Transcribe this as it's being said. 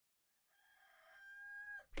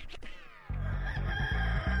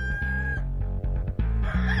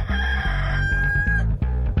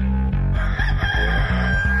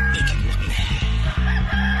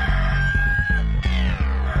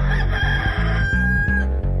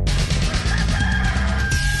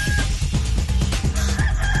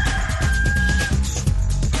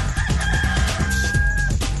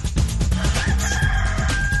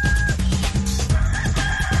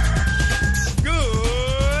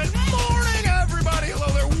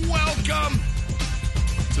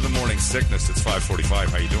sickness. It's 5:45.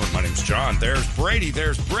 How you doing? My name's John. There's Brady.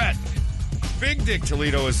 There's Brett. Big Dick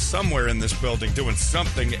Toledo is somewhere in this building doing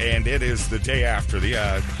something, and it is the day after the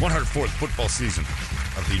 104th football season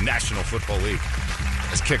of the National Football League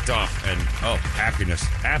has kicked off. And, happiness.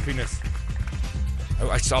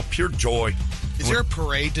 I saw pure joy. Is there a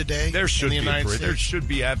parade today? There should be a parade. There should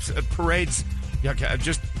be parades.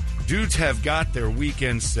 Just dudes have got their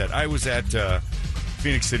weekend set. I was at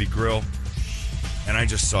Phoenix City Grill, and I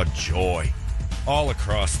just saw joy all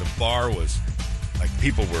across. The bar was like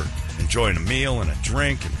people were enjoying a meal and a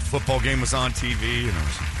drink, and the football game was on TV, and it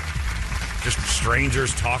was just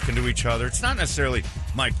strangers talking to each other. It's not necessarily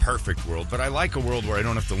my perfect world, but I like a world where I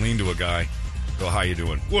don't have to lean to a guy. Go, how you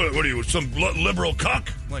doing? What are you, some liberal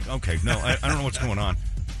cuck? I'm like, okay, no, I don't know what's going on.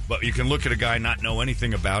 But you can look at a guy, not know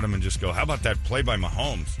anything about him, and just go, how about that play by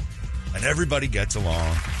Mahomes? And everybody gets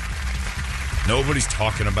along. Nobody's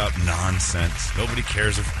talking about nonsense. Nobody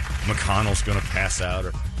cares if McConnell's going to pass out.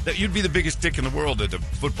 Or that you'd be the biggest dick in the world at the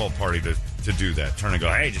football party to do that. Turn and go,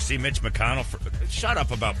 hey, did you see Mitch McConnell? Shut up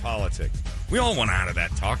about politics. We all want out of that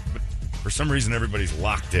talk, but for some reason everybody's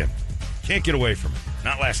locked in. Can't get away from it.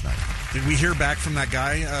 Not last night. Did we hear back from that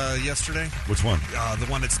guy yesterday? Which one? The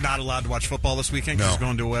one that's not allowed to watch football this weekend because he's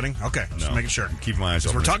going to a wedding? Okay, just making sure. Keep my eyes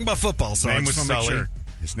open. We're talking about football, so I just want to make sure.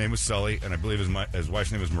 His name was Sully, and I believe his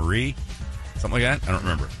wife's name was Marie. Something like that? I don't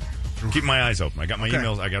remember. Keep my eyes open. I got my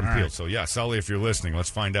emails. I got them peeled. Right. So, yeah, Sully, if you're listening, let's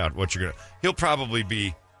find out what you're going to... He'll probably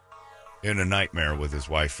be in a nightmare with his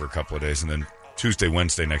wife for a couple of days, and then Tuesday,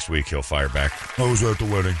 Wednesday next week, he'll fire back. I was at the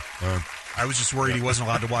wedding. I was just worried he wasn't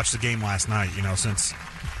allowed to watch the game last night, since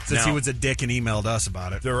now, he was a dick and emailed us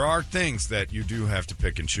about it. There are things that you do have to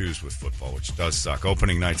pick and choose with football, which does suck.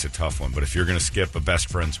 Opening night's a tough one, but if you're going to skip a best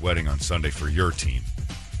friend's wedding on Sunday for your team,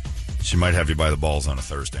 she might have you by the balls on a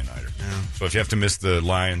Thursday nighter. Yeah. So if you have to miss the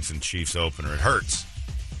Lions and Chiefs opener, it hurts.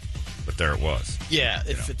 But there it was. Yeah,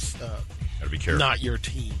 if it's gotta be careful. Not your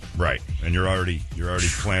team. Right. And you're already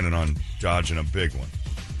planning on dodging a big one.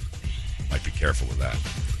 Might be careful with that.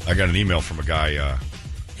 I got an email from a guy, I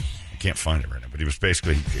can't find it right now, but he was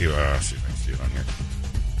basically, let's see if I can see it on here.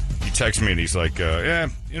 He texted me and he's like,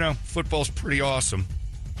 football's pretty awesome.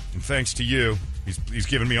 And thanks to you, he's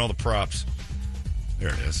giving me all the props. There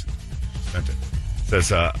it is. Sent it.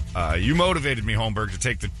 Says, you motivated me, Holmberg, to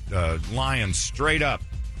take the Lions straight up.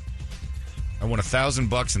 I won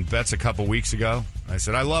 $1,000 in bets a couple weeks ago. I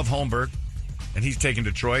said, I love Holmberg, and he's taking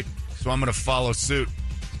Detroit, so I'm going to follow suit.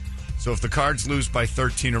 So if the Cards lose by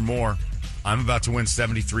 13 or more, I'm about to win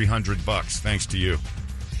 $7,300 thanks to you.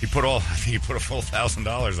 He put a full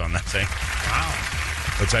 $1,000 on that thing. Wow.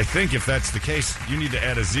 Which I think if that's the case, you need to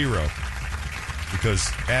add a zero.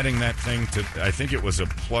 Because adding that thing to, I think it was a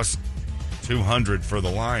plus 200 for the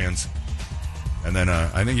Lions. And then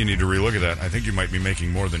I think you need to relook at that. I think you might be making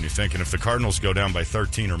more than you think. And if the Cardinals go down by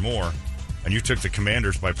 13 or more, and you took the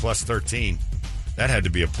Commanders by plus 13, that had to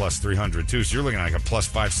be a plus 300 too. So you're looking at like a plus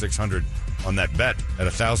 500-600 on that bet at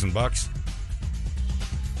 $1,000.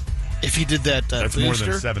 If he did that, that's booster,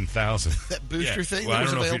 more than 7,000. That booster thing that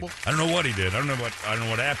was available. I don't know what he did. I don't know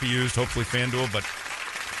what app he used. Hopefully FanDuel, but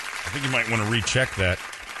I think you might want to recheck that.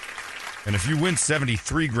 And if you win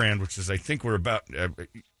 $73,000, which is I think we're about,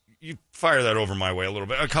 you fire that over my way a little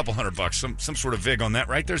bit, a couple $100, some sort of vig on that,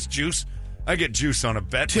 right? There's juice. I get juice on a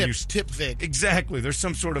bet. Tip vig. Exactly. There's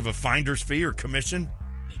some sort of a finder's fee or commission.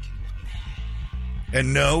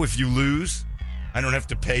 And no, if you lose, I don't have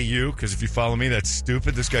to pay you, because if you follow me, that's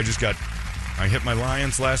stupid. This guy I hit my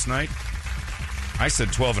Lions last night. I said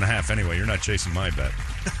 12.5 anyway. You're not chasing my bet.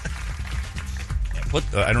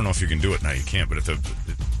 I don't know if you can do it now. You can't, but I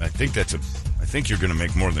think you're going to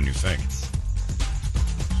make more than you think.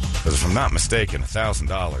 Because if I'm not mistaken,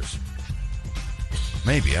 $1,000,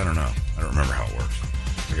 maybe, I don't know. I don't remember how it works.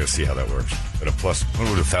 I got to see how that works. At a plus, what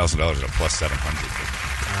would $1,000 at a plus 700?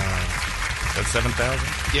 That's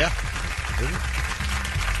 7,000? Yeah. Is it?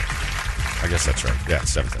 I guess that's right. Yeah,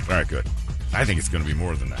 7,000. All right, good. I think it's going to be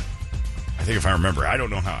more than that. I think if I remember, I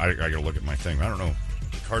don't know how. I got to look at my thing. I don't know.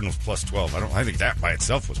 The Cardinals plus 12. I think that by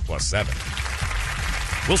itself was plus 7.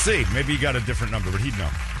 We'll see. Maybe he got a different number, but he'd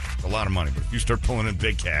know. It's a lot of money. But if you start pulling in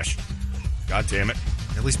big cash, God damn it.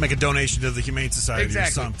 At least make a donation to the Humane Society or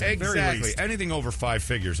something. Exactly. Anything over 5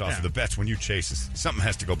 figures off of the bets when you chase us, something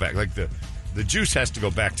has to go back. Like the juice has to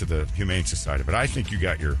go back to the Humane Society. But I think you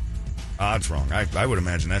got your odds wrong. I would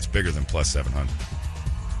imagine that's bigger than plus 700.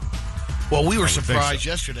 Well, we were surprised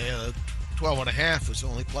yesterday. 12.5 was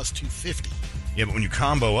only plus 250. Yeah, but when you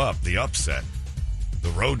combo up the upset, the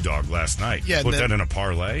road dog last night, put that in a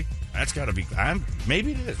parlay, that's got to be.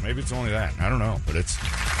 Maybe it is. Maybe it's only that. I don't know. But it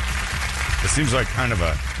seems like kind of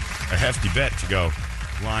a hefty bet to go.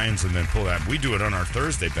 Lions and then pull that. We do it on our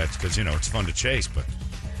Thursday bets because, it's fun to chase. But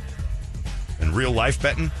in real life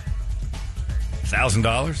betting,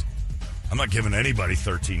 $1,000, I'm not giving anybody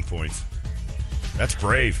 13 points. That's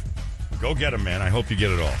brave. Go get him, man. I hope you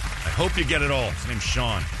get it all. His name's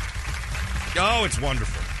Sean. Oh, it's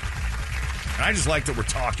wonderful. And I just like that we're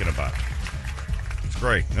talking about it. It's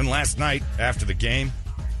great. And then last night, after the game,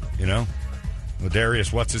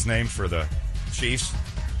 Ladarius, what's his name for the Chiefs,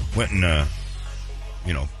 went and,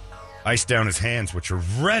 iced down his hands, which are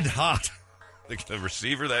red hot. The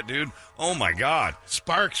receiver, that dude, oh my God.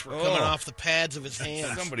 Sparks were coming off the pads of his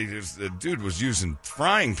hands. The dude was using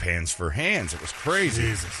frying pans for hands. It was crazy.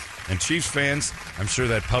 Jesus. And Chiefs fans, I'm sure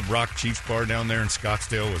that Pub Rock Chiefs bar down there in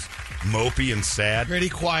Scottsdale was mopey and sad. Pretty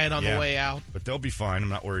quiet on the way out. But they'll be fine. I'm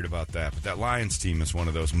not worried about that. But that Lions team is one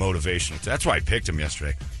of those motivational. That's why I picked them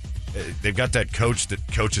yesterday. They've got that coach that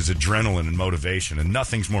coaches adrenaline and motivation, and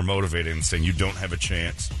nothing's more motivating than saying you don't have a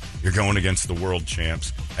chance. You're going against the world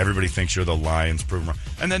champs. Everybody thinks you're the Lions. Prove them wrong.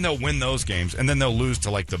 And then they'll win those games, and then they'll lose to,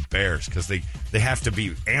 like, the Bears because they have to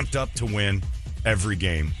be amped up to win every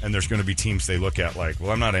game. And there's going to be teams they look at like,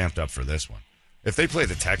 well, I'm not amped up for this one. If they play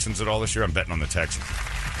the Texans at all this year, I'm betting on the Texans.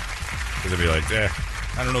 Because they'll be like,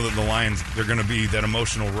 I don't know that the Lions, they're going to be that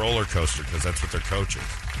emotional roller coaster because that's what their coach is.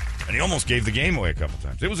 And he almost gave the game away a couple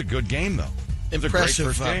times. It was a good game, though.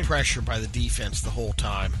 Impressive pressure by the defense the whole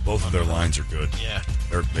time. Both of their lines are good. Yeah.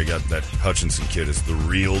 They got that Hutchinson kid is the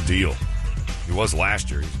real deal. He was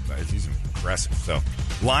last year. He's impressive. So,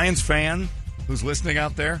 Lions fan who's listening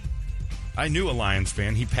out there, I knew a Lions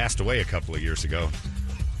fan. He passed away a couple of years ago.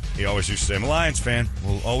 He always used to say, I'm a Lions fan.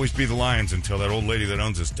 We'll always be the Lions until that old lady that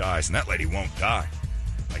owns us dies. And that lady won't die.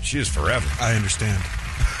 Like, she is forever. I understand.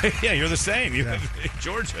 Yeah, you're the same. You have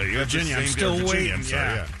Georgia. You Virginia. Have I'm still waiting. I'm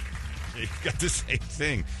sorry, yeah. You've got the same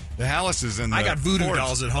thing. The Hallises and I got voodoo Fords.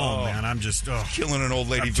 dolls at home, man. I'm just killing an old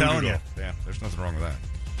lady I'm voodoo telling doll. you. Yeah, there's nothing wrong with that.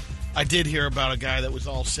 I did hear about a guy that was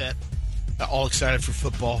all set, all excited for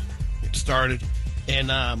football. It started,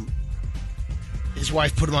 and his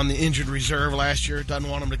wife put him on the injured reserve last year. Doesn't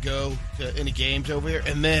want him to go to any games over here.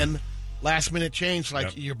 And then last minute change,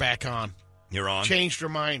 like, you're back on. You're on. Changed her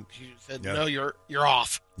mind. She said, no, you're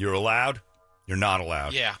off. You're allowed. You're not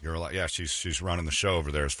allowed. Yeah. You're allowed. Yeah, she's running the show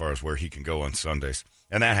over there as far as where he can go on Sundays.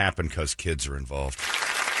 And that happened because kids are involved.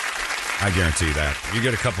 I guarantee that. You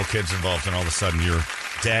get a couple kids involved and all of a sudden you're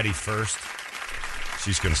daddy first.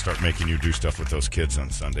 She's going to start making you do stuff with those kids on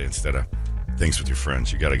Sunday instead of things with your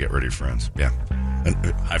friends. You got to get rid of your friends. Yeah. And,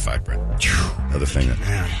 high five, Brent. Another thing.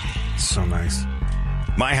 Man, so nice.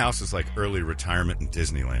 My house is like early retirement in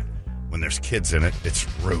Disneyland. When there's kids in it, it's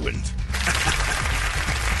ruined.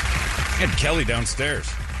 I had Kelly downstairs.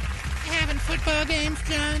 Having football games,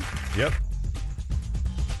 John? Yep.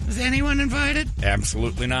 Was anyone invited?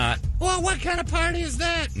 Absolutely not. Well, what kind of party is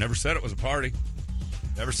that? Never said it was a party.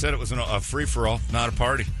 Never said it was a free-for-all. Not a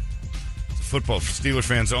party. It's a football for Steelers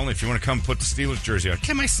fans only. If you want to come put the Steelers jersey on.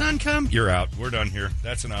 Can my son come? You're out. We're done here.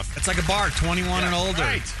 That's enough. It's like a bar, 21 and older.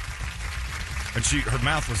 Right. And her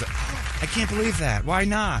mouth was, I can't believe that. Why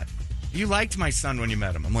not? You liked my son when you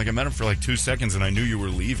met him. I'm like, I met him for like 2 seconds and I knew you were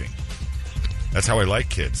leaving. That's how I like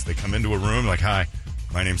kids. They come into a room like, hi,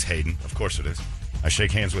 my name's Hayden. Of course it is. I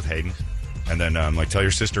shake hands with Hayden. And then I'm like, tell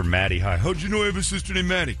your sister Maddie hi. How'd you know I have a sister named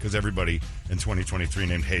Maddie? Because everybody in 2023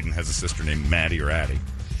 named Hayden has a sister named Maddie or Addie.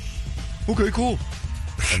 Okay, cool.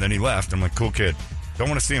 And then he left. I'm like, cool kid. Don't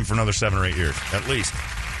want to see him for another 7 or 8 years, at least.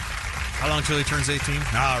 How long till he turns 18?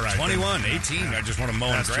 All right. 21, 18. Yeah. I just want to mow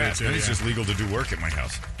and grass. Then it's just legal to do work at my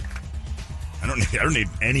house. I don't need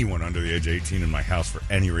anyone under the age of 18 in my house for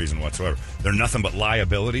any reason whatsoever. They're nothing but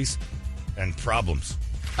liabilities and problems.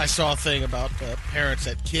 I saw a thing about parents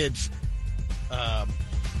that kids, are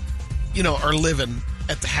living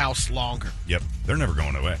at the house longer. Yep, they're never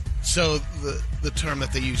going away. So the term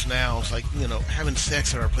that they use now is like, having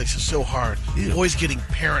sex at our place is so hard. You're always getting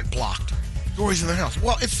parent blocked. They're always in their house.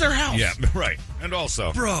 Well, it's their house. Yeah, right. And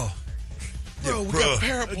also, Bro, we got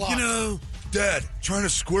parent blocked. Dad, trying to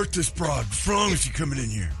squirt this broad. What's wrong with you coming in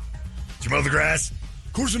here? Did you mow the grass?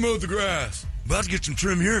 Of course I mowed the grass. About to get some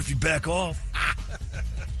trim here if you back off.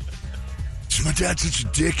 My dad's such a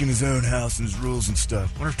dick in his own house and his rules and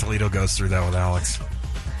stuff. I wonder if Toledo goes through that with Alex.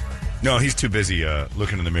 No, he's too busy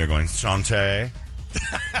looking in the mirror going, Shantae,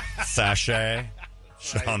 Sachet,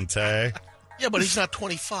 Shantae. Yeah, but he's not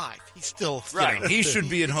 25. He's still... Right, he should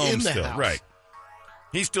be at home still. House. Right.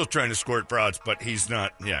 He's still trying to squirt broads, but he's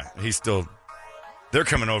not... Yeah, he's still... They're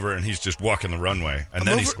coming over and he's just walking the runway, and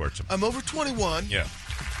he squirts them. I'm over 21. Yeah.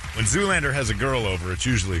 When Zoolander has a girl over, it's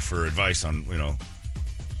usually for advice on,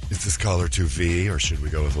 is this collar too V or should we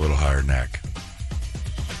go with a little higher neck?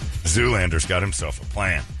 Zoolander's got himself a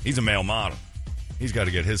plan. He's a male model. He's got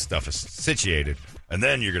to get his stuff situated, and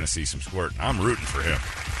then you're going to see some squirting. I'm rooting for him.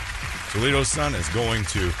 Toledo's son is going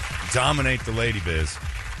to dominate the lady biz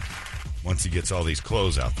once he gets all these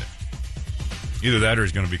clothes out there. Either that or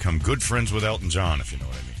he's going to become good friends with Elton John, if you know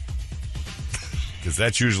what I mean. Because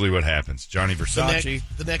that's usually what happens. Johnny Versace.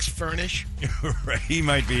 The next Furnish. Right, he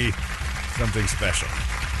might be something special.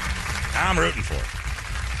 I'm rooting for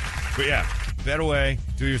it. But yeah, bet away,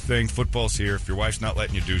 do your thing. Football's here. If your wife's not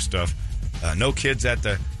letting you do stuff, no kids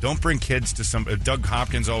don't bring kids to some. Doug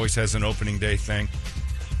Hopkins always has an opening day thing.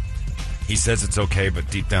 He says it's okay, but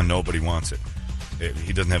deep down nobody wants it.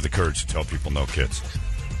 He doesn't have the courage to tell people no kids.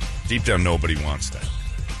 Deep down nobody wants that.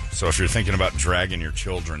 So if you're thinking about dragging your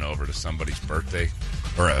children over to somebody's birthday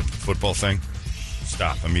or a football thing,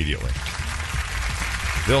 stop immediately.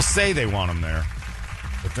 They'll say they want them there,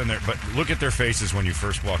 but look at their faces when you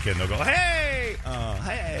first walk in. They'll go, hey,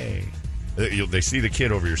 hey. They see the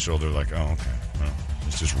kid over your shoulder, like, oh, okay, well,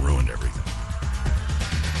 it's just ruined everything.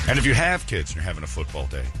 And if you have kids and you're having a football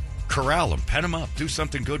day, corral them, pet them up, do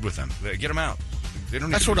something good with them, get them out. They don't.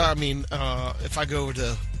 That's what I mean. If I go over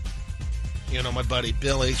to, my buddy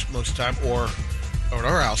Billy's most of the time, or at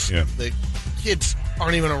our house, the kids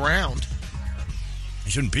aren't even around.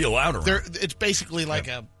 You shouldn't be allowed around. It's basically like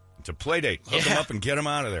it's a play date. Hook them up and get them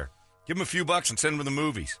out of there. Give them a few bucks and send them to the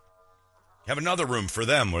movies. Have another room for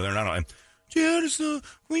them where they're not. Dad,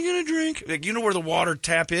 we gonna drink? Like, you know where the water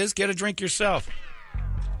tap is? Get a drink yourself.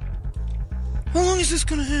 How long is this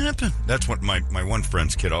going to happen? That's what my one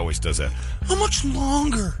friend's kid always does that. How much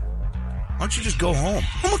longer? Why don't you just go home?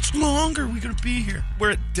 How much longer are we going to be here?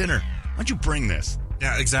 We're at dinner. Why don't you bring this?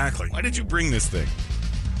 Yeah, exactly. Why did you bring this thing?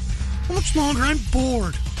 How much longer? I'm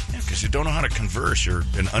bored. Yeah, because you don't know how to converse. You're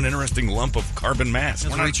an uninteresting lump of carbon mass.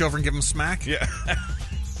 Just reach over and give him a smack? Yeah.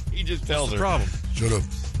 He just tells her. Problem. Shut up.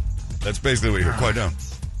 That's basically what you hear. Quiet down.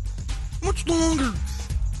 How much longer?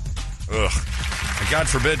 Ugh. And God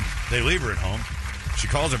forbid they leave her at home. She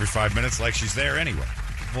calls every 5 minutes like she's there anyway.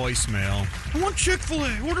 Voicemail. I want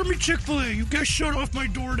Chick-fil-A. Order me Chick-fil-A. You guys shut off my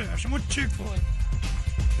DoorDash. I want Chick-fil-A.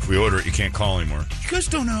 If we order it, you can't call anymore. You guys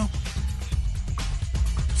don't know.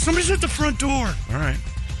 Somebody's at the front door. All right.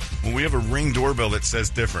 Well, we have a Ring doorbell that says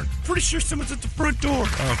different. Pretty sure someone's at the front door.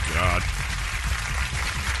 Oh, God.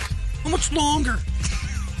 How much longer?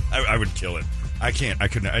 I would kill it. I can't. I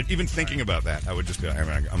couldn't. Even thinking about that, I would just be like,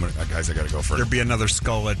 guys, I got to go first. There'd be another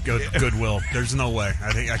skull at Goodwill. There's no way.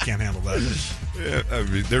 I can't handle that. Yeah,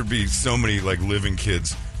 there'd be so many living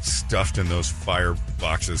kids stuffed in those fire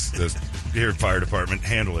boxes. Here, fire department,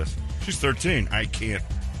 handle this. She's 13. I can't.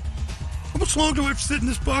 How much longer do I have to sit in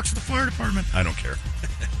this box at the fire department? I don't care.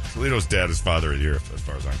 Toledo's dad is Father of the Year, as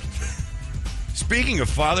far as I'm concerned. Speaking of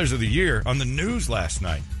Fathers of the Year, on the news last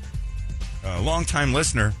night, a longtime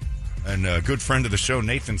listener and a good friend of the show,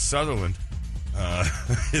 Nathan Sutherland,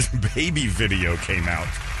 his baby video came out.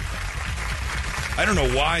 I don't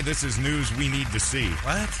know why this is news we need to see.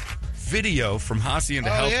 What? Video from Hacienda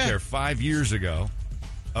Healthcare 5 years ago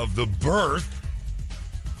of the birth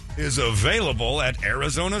is available at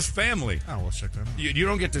Arizona's Family. Oh, we'll check that out. You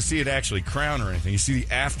don't get to see it actually crown or anything. You see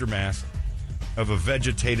the aftermath of a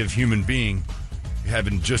vegetative human being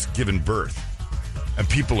having just given birth. And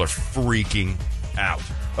people are freaking out.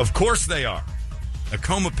 Of course they are. A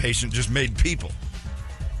coma patient just made people.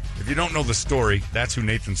 If you don't know the story, that's who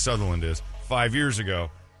Nathan Sutherland is. 5 years ago,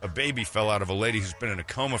 a baby fell out of a lady who's been in a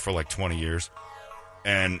coma for 20 years.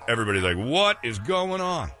 And everybody's like, what is going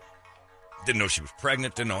on? Didn't know she was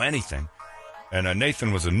pregnant, didn't know anything. And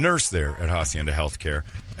Nathan was a nurse there at Hacienda Healthcare.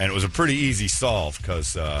 And it was a pretty easy solve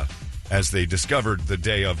because as they discovered the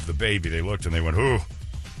day of the baby, they looked and they went, ooh,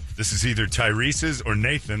 this is either Tyrese's or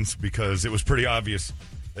Nathan's, because it was pretty obvious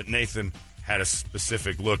that Nathan had a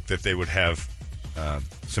specific look that they would have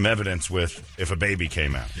some evidence with if a baby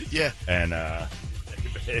came out. Yeah. And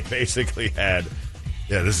they basically had,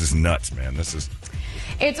 this is nuts, man.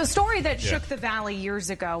 It's a story that shook the valley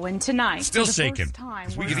years ago, and tonight, still for the shaking. First time,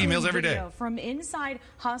 we get emails every day from inside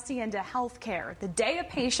Hacienda Healthcare, the day a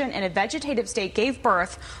patient in a vegetative state gave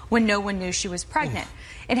birth when no one knew she was pregnant.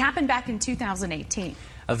 It happened back in 2018.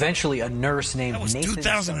 Eventually, a nurse named Nathan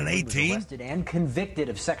 2018 was arrested and convicted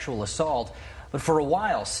of sexual assault. But for a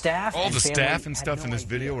while, staff all and the family staff and stuff had no in this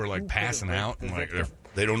idea video are who passing could have out and raped the victim.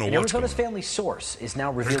 they don't know And what's going Arizona's on. Family Source is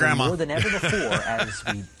now revealing more than ever before as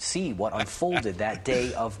we see what unfolded that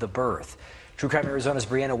day of the birth. True Crime Arizona's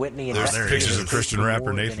Brianna Whitney. There's pictures of Christian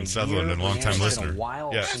rapper Nathan Sutherland, and longtime listener.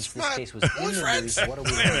 Since this case was in the news, what are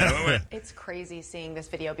we doing? It's crazy seeing this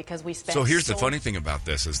video because we spent. So here's the funny thing about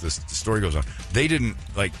this is the story goes on. They didn't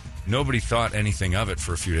nobody thought anything of it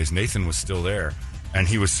for a few days. Nathan was still there, And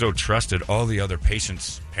he was so trusted. All the other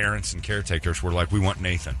patients, parents, and caretakers were like, we want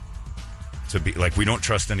Nathan to be, like, we don't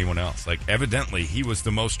trust anyone else. Like, evidently, he was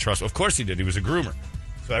the most trustworthy. Of course he did. He was a groomer.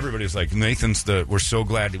 So everybody was like, we're so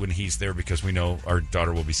glad when he's there because we know our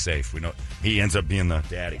daughter will be safe. We know he ends up being the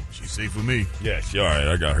daddy. She's safe with me. Yeah, all right,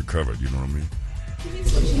 I got her covered. You know what I mean?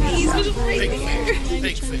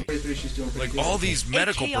 Like all these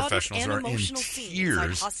medical professionals are in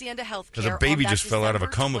tears because a baby just fell out of a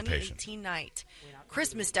coma patient. Night.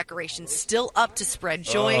 Christmas decorations still up to spread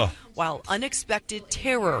joy while unexpected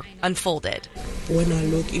terror unfolded. When I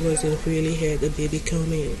looked, it wasn't really had the baby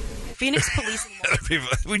come in. Phoenix police.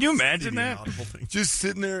 Would you imagine that? Just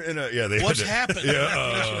sitting there in a What's happening?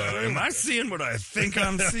 Yeah, am I seeing what I think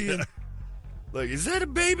I'm seeing? Like, is that a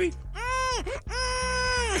baby?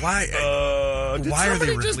 Why? Why are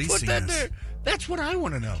they releasing just put that this? there? That's what I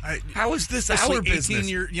want to know. How is this Especially our business? 18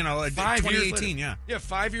 year, 2018, yeah. Yeah,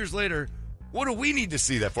 5 years later. What do we need to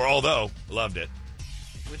see that for? Although, loved it.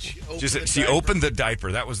 She opened the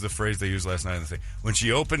diaper. That was the phrase they used last night in the thing. When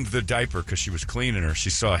she opened the diaper because she was cleaning her, she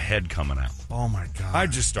saw a head coming out. Oh, my God.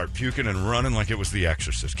 I'd just start puking and running like it was The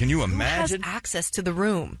Exorcist. Can you imagine? Who has access to the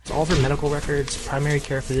room? All of her medical records, primary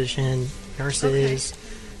care physician, nurses,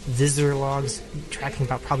 visitor logs, tracking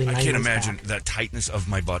about probably 9 I can't months imagine back. that tightness of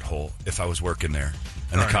my butthole if I was working there.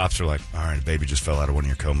 And the cops are like, all right, a baby just fell out of one of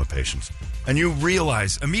your coma patients. And you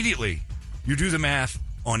realize immediately, you do the math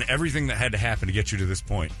on everything that had to happen to get you to this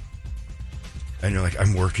point. And you're like,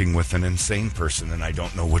 I'm working with an insane person, and I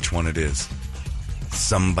don't know which one it is.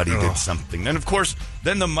 Somebody did something. Then, of course,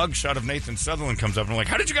 then the mugshot of Nathan Sutherland comes up, and I'm like,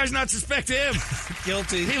 how did you guys not suspect him?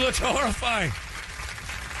 Guilty. He looks horrifying.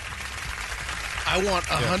 I want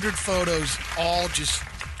 100 photos, all just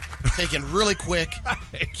taken really quick.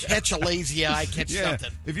 Catch a lazy eye, catch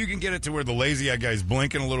something. If you can get it to where the lazy eye guy's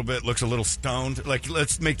blinking a little bit, looks a little stoned, like,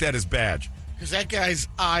 let's make that his badge. Because that guy's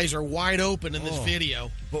eyes are wide open in this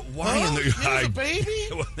video. But why in the a baby?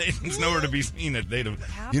 Well, Nathan's nowhere to be seen. They'd have,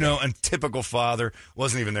 and typical father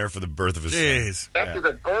wasn't even there for the birth of his son. After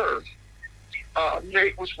the birth,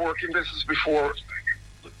 Nate was working. This is before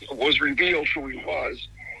it was revealed who he was.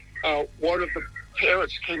 One of the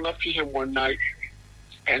parents came up to him one night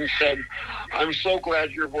and said, I'm so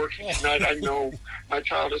glad you're working tonight. I know my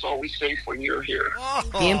child is always safe when you're here.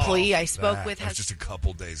 The employee I spoke with has just a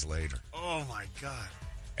couple days later. Oh, my God.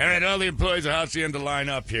 All right, all the employees of Hacienda line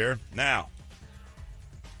up here. Now,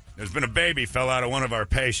 there's been a baby fell out of one of our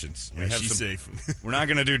patients. She's safe. We're not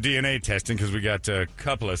going to do DNA testing because we got a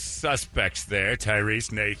couple of suspects there,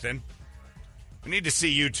 Tyrese, Nathan. We need to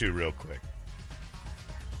see you two real quick.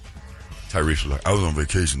 Tyrese was like, I was on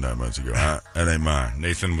vacation 9 months ago. That ain't mine.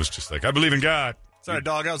 Nathan was just like, I believe in God. Sorry,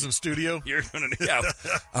 dog, I was in the studio. You're gonna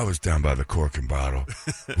I was down by the cork and bottle.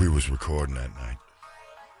 We was recording that night.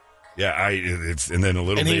 Yeah, and then a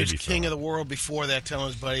little baby. And he was fell. king of the world before that, telling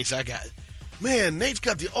his buddies, Nate's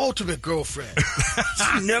got the ultimate girlfriend.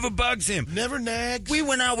 She never bugs him. Never nags. We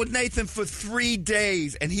went out with Nathan for 3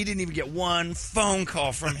 days, and he didn't even get one phone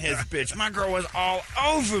call from his bitch. My girl was all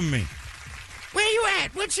over me. Where you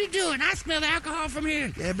at? What's she doing? I smell alcohol from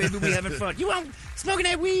here. Yeah, baby, we having fun. You want smoking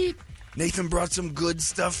that weed? Nathan brought some good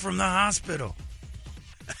stuff from the hospital.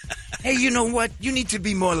 Hey, you know what? You need to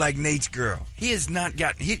be more like Nate's girl. He has not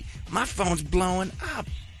gotten... my phone's blowing up.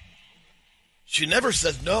 She never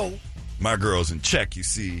says no. My girl's in check, you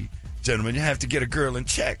see. Gentlemen, you have to get a girl in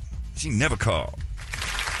check. She never called.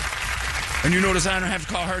 And you notice I don't have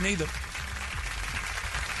to call her neither.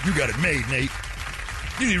 You got it made, Nate.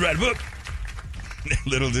 You need to write a book.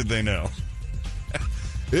 Little did they know.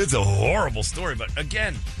 It's a horrible story, but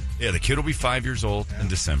again, the kid will be 5 years old in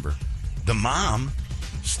December. The mom,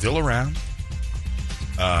 still around.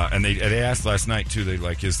 And they asked last night, too,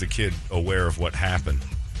 is the kid aware of what happened?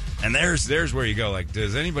 And there's where you go,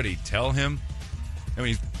 does anybody tell him? I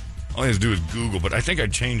mean, all he has to do is Google, but I think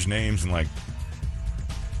I'd change names and,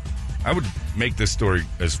 I would make this story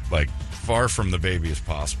as, far from the baby as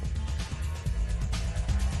possible.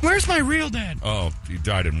 Where's my real dad? Oh, he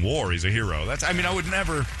died in war. He's a hero. I would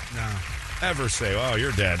never ever say, oh,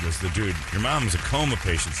 your dad was the dude. Your mom was a coma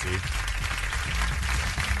patient, see?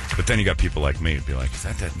 But then you got people like me to be like, is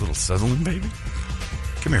that little Sutherland baby?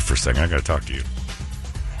 Come here for a second. I got to talk to you.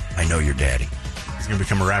 I know your daddy. He's going to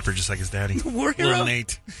become a rapper just like his daddy. War hero? Little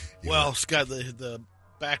Nate. Well, Scott, the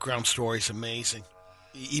background story is amazing.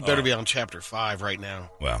 He better be on chapter 5 right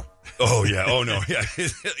now. Well, oh, yeah. Oh, no. Yeah.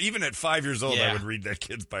 Even at 5 years old, I would read that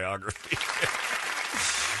kid's biography.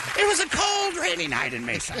 It was a cold, rainy night in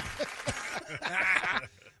Mesa.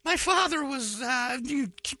 My father was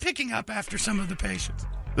picking up after some of the patients.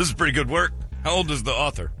 This is pretty good work. How old is the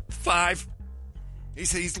author? 5. He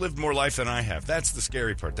said he's lived more life than I have. That's the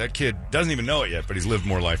scary part. That kid doesn't even know it yet, but he's lived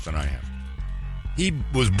more life than I have. He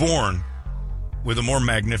was born with a more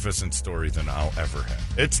magnificent story than I'll ever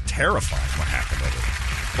have. It's terrifying what happened over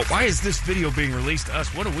there. But why is this video being released to us?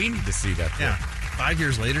 What do we need to see that for? Yeah, 5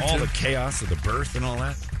 years later, all too. the chaos of the birth and all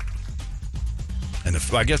that. And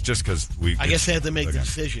I guess just because I guess they had to make the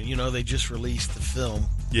decision. You know, they just released the film.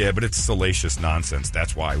 Yeah, but it's salacious nonsense.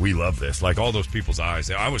 That's why we love this. Like all those people's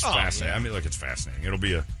eyes. I was fascinated. Yeah. I mean, look, it's fascinating. It'll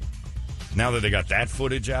be now that they got that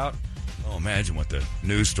footage out. Oh, imagine what the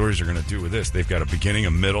news stories are going to do with this. They've got a beginning,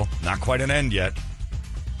 a middle, not quite an end yet.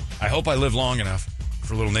 I hope I live long enough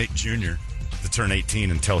for little Nate Jr. to turn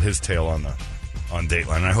 18 and tell his tale on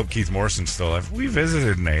Dateline. And I hope Keith Morrison's still alive. We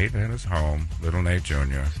visited Nate at his home, little Nate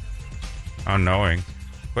Jr., unknowing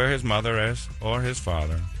where his mother is or his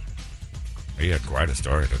father. He had quite a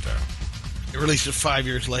story to tell. They released it 5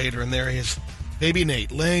 years later, and there he is, baby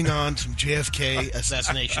Nate, laying on some JFK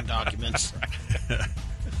assassination documents.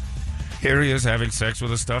 Here he is having sex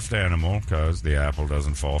with a stuffed animal because the apple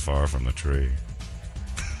doesn't fall far from the tree.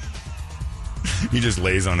 He just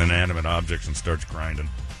lays on inanimate objects and starts grinding.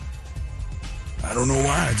 I don't know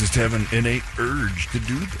why. I just have an innate urge to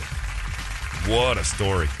do this. What a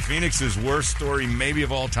story. Phoenix's worst story maybe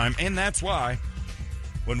of all time. And that's why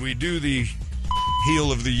when we do the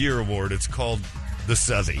Heel of the Year award, it's called the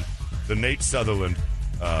Southie. The Nate Sutherland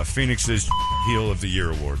Phoenix's Heel of the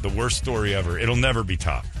Year award. The worst story ever. It'll never be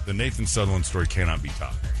topped. The Nathan Sutherland story cannot be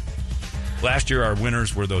topped. Last year, our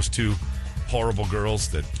winners were those two horrible girls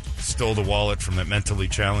that stole the wallet from that mentally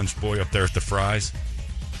challenged boy up there at the Fry's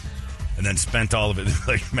and then spent all of it,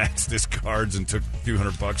 like maxed his cards and took a few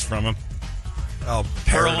 $100 from him. Oh,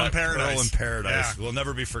 Pearl in Paradise. Pearl in Paradise. Yeah. Will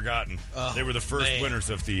never be forgotten. Oh, they were the first winners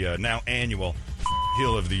of the now annual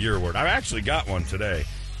Heel of the Year award. I actually got one today.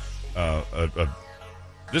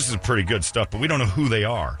 This is pretty good stuff, but we don't know who they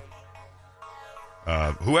are.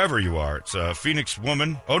 Whoever you are, it's a Phoenix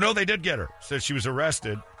woman. Oh, no, they did get her. Said she was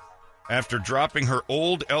arrested after dropping her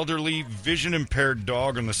old, elderly, vision-impaired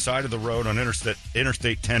dog on the side of the road on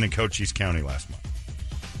Interstate 10 in Cochise County last month.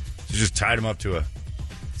 She just tied him up to a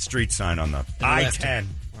street sign on the I-10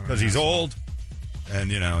 because he's old and,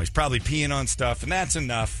 you know, he's probably peeing on stuff, and that's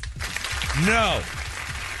enough. No.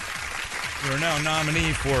 You're now a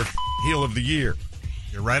nominee for Heel of the Year.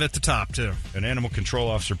 You're right at the top, too. An animal control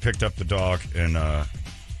officer picked up the dog, and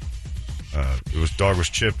dog was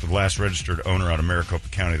chipped. The last registered owner out of Maricopa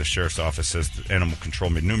County. The sheriff's office says the animal control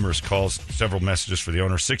made numerous calls, several messages for the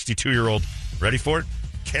owner. 62-year-old, ready for it?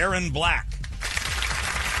 Karen Black.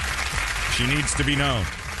 She needs to be known.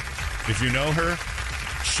 If you know her,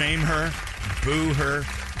 shame her, boo her,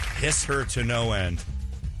 hiss her to no end,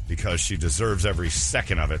 because she deserves every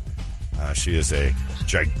second of it. She is a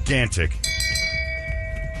gigantic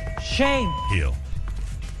shame heel.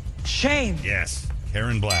 Shame. Yes,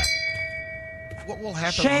 Karen Black. What will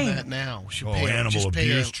happen on that now? Animal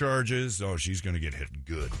abuse charges. Oh, she's going to get hit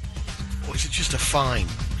good. Or is it just a fine?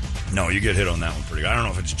 No, you get hit on that one pretty good. I don't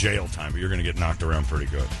know if it's jail time, but you're going to get knocked around pretty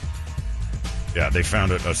good. Yeah, they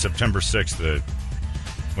found it September 6th. They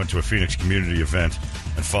went to a Phoenix community event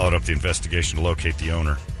and followed up the investigation to locate the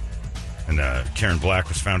owner. And Karen Black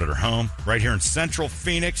was found at her home right here in central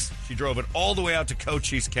Phoenix. She drove it all the way out to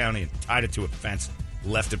Cochise County and tied it to a fence,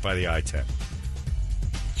 left it by the I-10.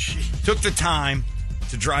 She took the time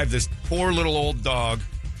to drive this poor little old dog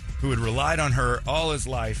who had relied on her all his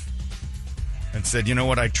life and said, you know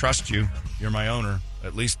what, I trust you. You're my owner.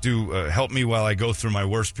 At least do help me while I go through my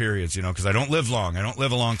worst periods, you know, because I don't live long. I don't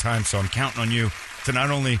live a long time, so I'm counting on you to not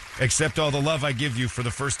only accept all the love I give you for the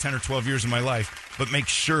first 10 or 12 years of my life, but make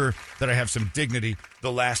sure that I have some dignity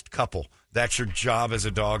the last couple. That's your job as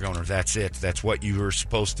a dog owner. That's it. That's what you are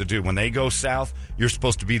supposed to do. When they go south, you're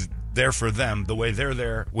supposed to be there for them the way they're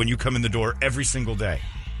there when you come in the door every single day.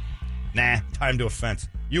 Nah, time to a fence.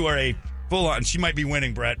 You are a full-on. She might be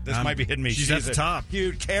winning, Brett. This might be hitting me. She's at the top.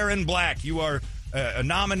 Dude, Karen Black, you are a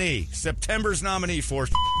nominee, September's nominee for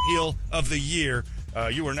Heel of the Year.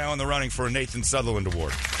 You are now in the running for a Nathan Sutherland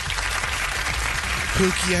Award.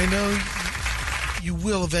 Pookie, I know you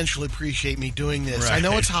will eventually appreciate me doing this. Right. I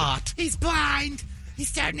know it's hot. He's blind. He's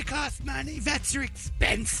starting to cost money. Vets are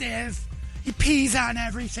expensive. He pees on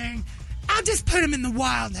everything. I'll just put him in the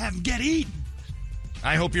wild and have him get eaten.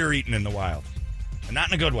 I hope you're eaten in the wild. And not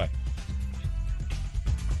in a good way.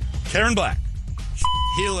 Karen Black,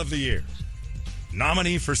 Heel of the Year.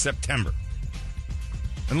 Nominee for September.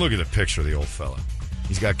 And look at the picture of the old fella.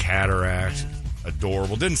 He's got cataracts.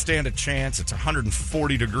 Adorable. Didn't stand a chance. It's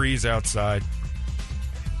 140 degrees outside.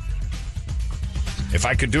 If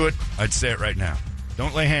I could do it, I'd say it right now.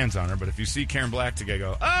 Don't lay hands on her, but if you see Karen Black today,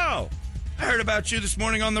 go, oh, I heard about you this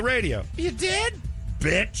morning on the radio. You did?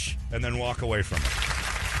 Bitch. And then walk away from it.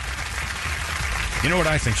 You know what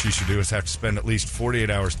I think she should do is have to spend at least 48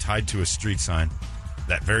 hours tied to a street sign,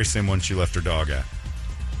 that very same one she left her dog at,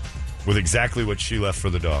 with exactly what she left for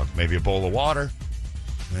the dog. Maybe a bowl of water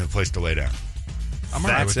and a place to lay down. I'm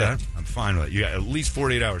all right with that. I'm fine with it. You got at least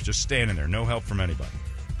 48 hours just standing there. No help from anybody.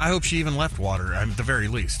 I hope she even left water, at the very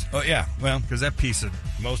least. Oh, yeah. Well, because that piece of...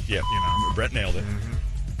 Brett nailed it. Mm-hmm.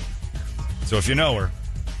 So if you know her,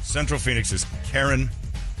 Central Phoenix is Karen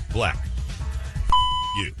Black.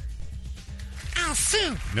 You. I'll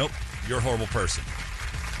sue. Nope. You're a horrible person.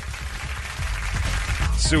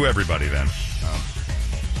 Sue everybody, then.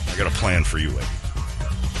 I got a plan for you, lady.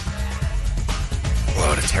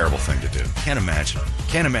 What a terrible thing to do. Can't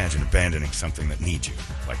imagine abandoning something that needs you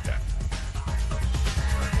like that.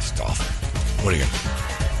 It's awful. What are you going to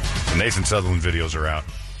do? The Nathan Sutherland videos are out.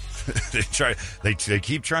 They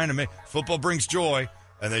keep trying to make... Football brings joy,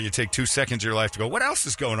 and then you take 2 seconds of your life to go, what else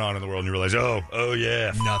is going on in the world? And you realize, oh yeah.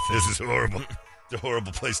 Nothing. This is horrible. It's a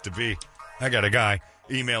horrible place to be. I got a guy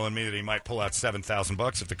emailing me that he might pull out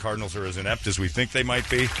 $7,000 if the Cardinals are as inept as we think they might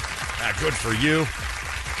be. Good for you.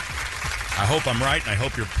 I hope I'm right, and I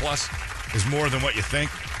hope your plus is more than what you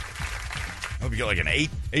think. I hope you get like an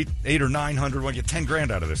 8 or 900 one. Get 10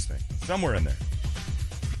 grand out of this thing. Somewhere in there.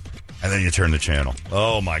 And then you turn the channel.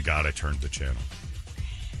 Oh, my God, I turned the channel.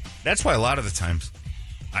 That's why a lot of the times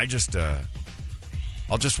I just,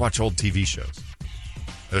 I'll just watch old TV shows.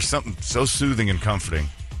 There's something so soothing and comforting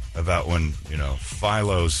about when,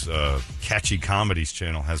 Philo's Catchy Comedies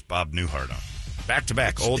channel has Bob Newhart on. Back to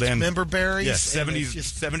back, old and member berries. Yeah,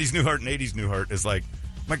 70s Newhart and 80s Newhart is like,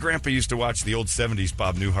 my grandpa used to watch the old 70s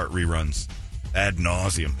Bob Newhart reruns ad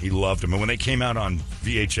nauseum. He loved them. And when they came out on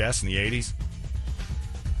VHS in the 80s,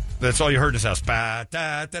 that's all you heard in his house. I'm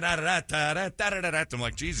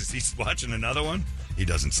like, Jesus, he's watching another one? He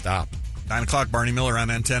doesn't stop. 9 o'clock, Barney Miller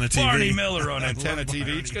on Antenna TV. Barney Miller on Antenna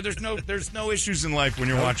TV. There's no issues in life when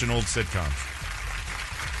you're watching old sitcoms.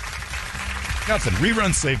 Nothing.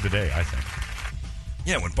 Reruns save the day, I think.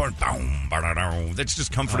 Yeah, when that's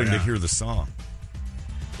just comforting to hear the song.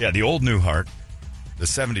 Yeah, the old Newhart, the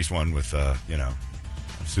 70s one with,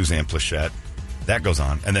 Suzanne Plachette, that goes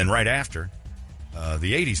on. And then right after,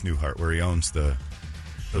 the 80s Newhart, where he owns the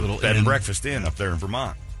little bed and breakfast inn up there in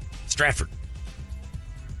Vermont. Stratford.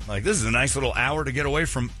 Like, this is a nice little hour to get away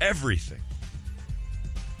from everything.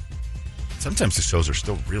 Sometimes the shows are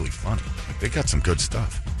still really funny. Like, they got some good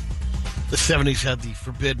stuff. The 70s had the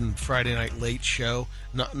Forbidden Friday Night Late Show.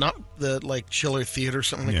 Not the, Chiller Theater,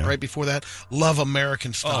 something like right before that. Love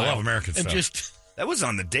American Style. Oh, Love American Style. And that was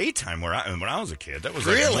on the daytime when I was a kid. That was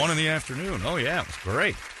like 1 in the afternoon. Oh, yeah. It was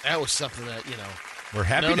great. That was something that, where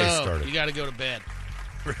Happy Days started. You got to go to bed.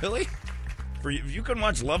 Really? You couldn't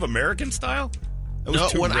watch Love American Style? It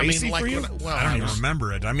was too racy for you? I don't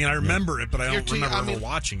remember it. I mean, I remember it, but I don't remember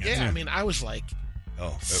watching it. Yeah, I was like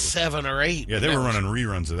 7 or 8. Yeah, they were running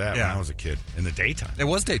reruns of that when I was a kid. In the daytime. It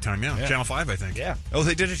was daytime, yeah. Channel 5, I think. Yeah. Oh,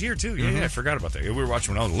 they did it here, too. Yeah, I forgot about that. We were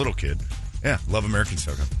watching when I was a little kid. Yeah, Love American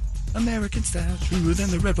Style. American Style, truer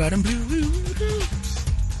than the red, white, and blue.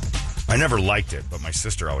 I never liked it, but my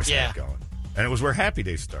sister always had it going. And it was where Happy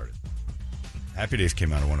Days started. Happy Days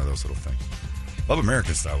came out of one of those little things. Love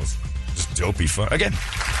American Style was just dopey fun. Again,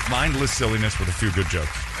 mindless silliness with a few good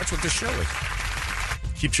jokes. That's what this show is.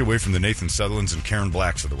 Keeps you away from the Nathan Sutherlands and Karen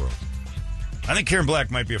Blacks of the world. I think Karen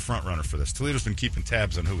Black might be a front runner for this. Toledo's been keeping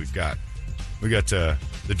tabs on who we've got. We got the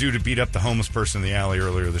dude who beat up the homeless person in the alley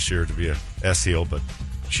earlier this year to be a S-heel, but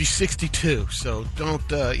she's 62, so don't,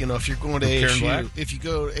 if you're going to ASU, if you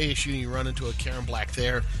go to ASU and you run into a Karen Black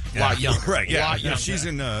there, a lot younger. Right, yeah. She's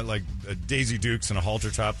in, Daisy Dukes and a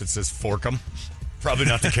halter top that says Forkum. Probably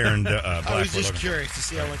not the Karen Black. I was just curious to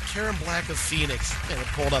see how, Karen Black of Phoenix, and it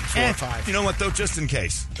pulled up 4 or 5. You know what, though? Just in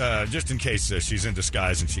case she's in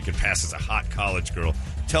disguise and she can pass as a hot college girl,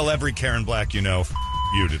 tell every Karen Black you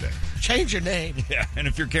today. Change your name. Yeah, and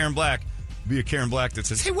if you're Karen Black, be a Karen Black that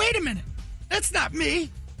says, hey, wait a minute. That's not me.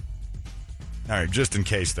 All right, just in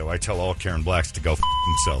case, though, I tell all Karen Blacks to go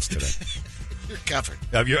themselves today. You're covered.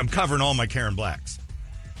 I'm covering all my Karen Blacks.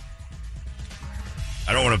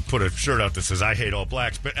 I don't want to put a shirt out that says I hate all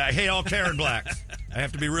blacks, but I hate all Karen Blacks. I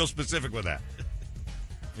have to be real specific with that.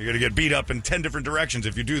 You're going to get beat up in 10 different directions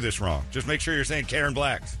if you do this wrong. Just make sure you're saying Karen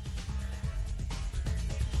Blacks.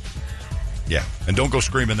 Yeah, and don't go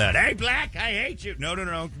screaming that, hey, Black, I hate you.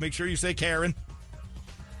 No. Make sure you say Karen.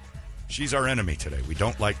 She's our enemy today. We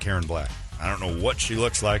don't like Karen Black. I don't know what she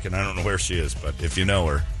looks like, and I don't know where she is, but if you know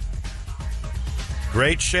her.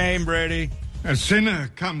 Great shame, Brady. A sinner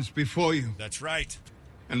comes before you. That's right.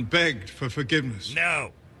 And begged for forgiveness.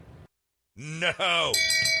 No. No.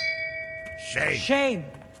 Shame. Shame.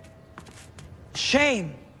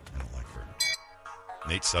 Shame. I don't like her.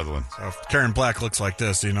 Nate Sutherland. So if Karen Black looks like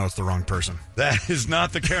this, you know it's the wrong person. That is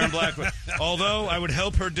not the Karen Black one. Although I would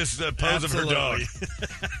help her dispose of her dog.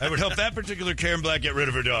 I would help that particular Karen Black get rid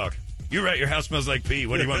of her dog. You're right. Your house smells like pee.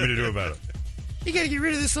 What do you want me to do about it? You gotta get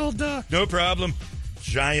rid of this old dog. No problem.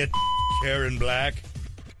 Giant Karen Black.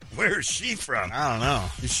 Where is she from? I don't know.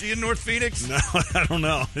 Is she in North Phoenix? No, I don't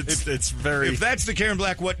know. It's very... If that's the Karen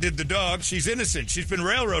Black, what did the dog? She's innocent. She's been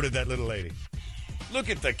railroaded, that little lady. Look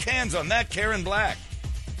at the cans on that Karen Black.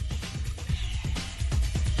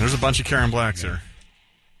 There's a bunch of Karen Blacks here.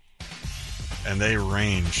 And they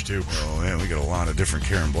range, too. Oh, man, we got a lot of different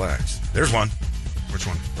Karen Blacks. There's one. Which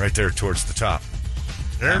one? Right there towards the top.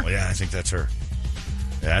 There? Oh, yeah, I think that's her.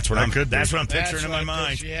 Yeah, that's what I'm picturing in my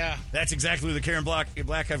mind. Yeah. That's exactly the Karen Black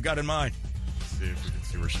I've got in mind. Let's see if we can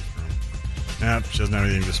see where she's from. Nope, she doesn't have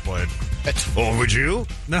anything displayed. Oh, would you?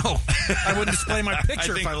 No. I wouldn't display my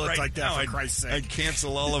picture if I looked like that, for Christ's sake. I'd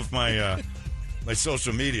cancel all of my my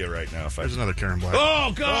social media right now. There's another Karen Black.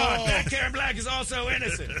 Oh, God! That Karen Black is also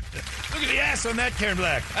innocent. Look at the ass on that Karen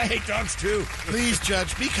Black. I hate dogs, too. Please,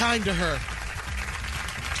 Judge, be kind to her.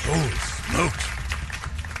 Holy smokes.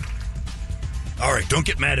 All right, don't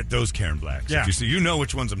get mad at those Karen Blacks. Yeah. If you know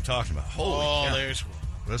which ones I'm talking about. Holy cow. There's one.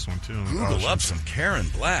 This one, too. Google up some Karen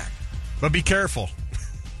Black. But be careful.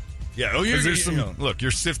 Yeah, look, you're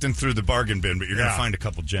sifting through the bargain bin, but you're going to find a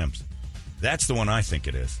couple gems. That's the one I think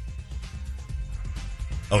it is.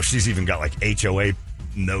 Oh, she's even got like HOA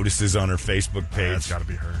notices on her Facebook page. That's got to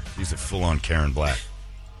be her. She's a full-on Karen Black.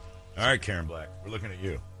 All right, Karen Black, we're looking at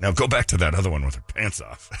you. Now go back to that other one with her pants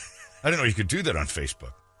off. I didn't know you could do that on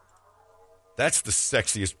Facebook. That's the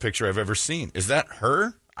sexiest picture I've ever seen. Is that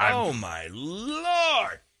her? Oh, my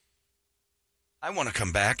Lord. I want to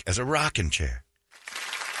come back as a rocking chair.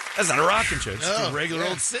 That's not a rocking chair. It's just a regular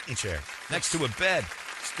old sitting chair next to a bed.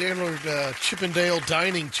 Standard Chippendale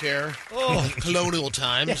dining chair. Oh, colonial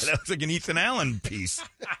times. Yeah, that was like an Ethan Allen piece.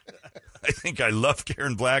 I think I love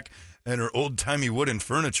Karen Black and her old-timey wooden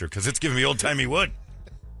furniture because it's giving me old-timey wood.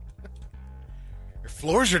 Her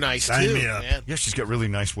floors are nice, Sign too. me up. Man. Yeah, she's got really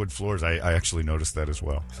nice wood floors. I actually noticed that as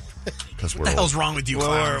well. Because What the hell's wrong with you,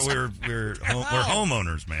 clowns? we're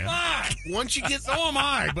homeowners, man. Once you get... So am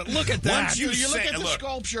I, but look at that. Once you you look at the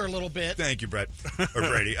sculpture a little bit. Thank you, Brett. Or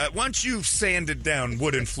Brady. Once you've sanded down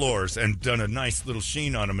wooden floors and done a nice little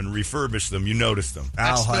sheen on them and refurbished them, you notice them.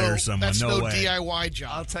 I'll hire someone. That's no way. DIY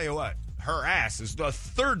job. I'll tell you what. Her ass is the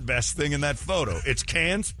third best thing in that photo. It's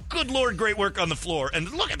cans. Good Lord, great work on the floor.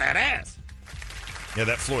 And look at that ass. Yeah,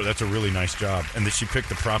 that floor, that's a really nice job. And that she picked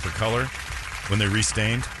the proper color when they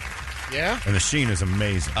restained. Yeah? And the sheen is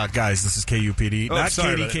amazing. Guys, this is KUPD, not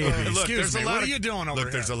sorry KDKB. about it. Look, Excuse me, what are you doing over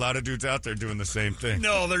Look, there's a lot of dudes out there doing the same thing.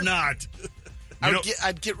 No, they're not.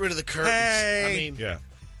 I'd get rid of the curtains. Hey. I mean, yeah.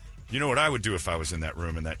 You know what I would do if I was in that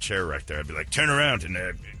room, in that chair right there? I'd be like, turn around and,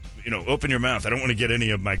 open your mouth. I don't want to get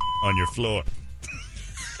any of my on your floor.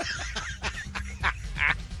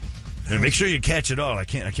 And make sure you catch it all. I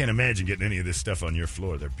can't imagine getting any of this stuff on your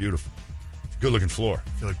floor. They're beautiful. Good looking floor. I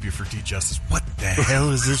feel like Buford D. Justice. What the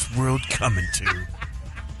hell is this world coming to?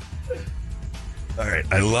 All right,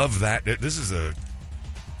 I love that. This is a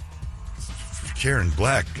Karen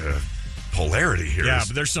Black polarity here. Yeah,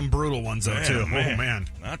 but there's some brutal ones, though, too. Man. Oh, man.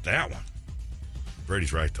 Not that one.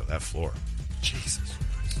 Brady's right, though. That floor. Jesus.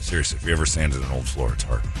 Seriously, if you ever sanded an old floor, it's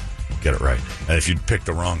hard. Get it right. And if you pick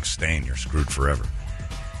the wrong stain, you're screwed forever.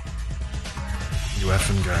 You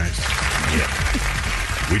effing guys. Yeah.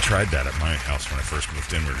 We tried that at my house when I first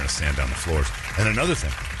moved in. We were going to sand down the floors. And another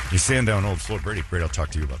thing, you sand down old floor. Brady, I'll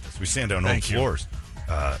talk to you about this. We sand down old floors.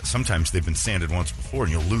 Sometimes they've been sanded once before,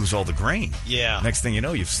 and you'll lose all the grain. Yeah. Next thing you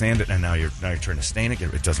know, you've sanded, and now you're trying to stain it.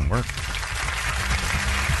 It doesn't work.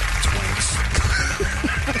 Twinks.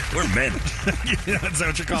 We're men. Is that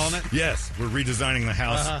what you're calling it? Yes. We're redesigning the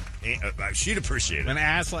house. She'd appreciate it. An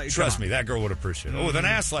ass like Trust me, that girl would appreciate it. Oh, with an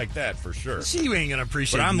ass like that, for sure. She ain't going to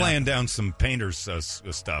appreciate it. But I'm laying down some painter's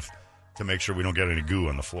stuff to make sure we don't get any goo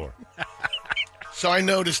on the floor. So I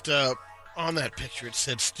noticed on that picture it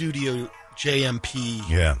said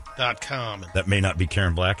StudioJMP.com. That may not be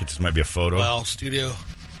Karen Black. It just might be a photo. Well, studio.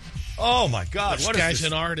 Oh, my God. This guy's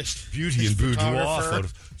an artist. Beauty and boudoir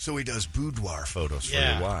photos. So he does boudoir photos for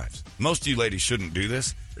your wives. Most of you ladies shouldn't do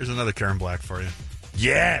this. There's another Karen Black for you.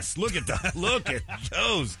 Yes. Look at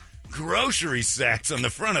those grocery sacks on the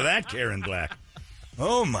front of that Karen Black.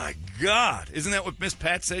 Oh, my God. Isn't that what Miss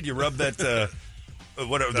Pat said? You rub that... the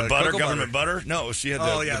butter, government butter? No, she had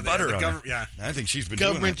the butter on it. Yeah. I think she's been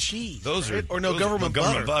government doing that. cheese. Those right? are government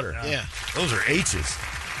butter. Yeah. Those are H's.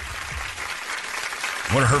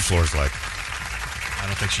 What are her floors like? I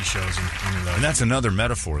don't think she shows him any of those. And that's another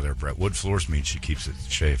metaphor there, Brett. Wood floors means she keeps it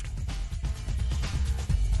shaved.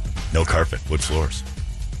 No carpet, wood floors.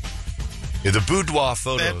 Yeah, the boudoir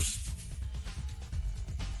photos.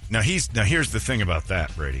 Now here's the thing about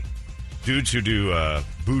that, Brady. Dudes who do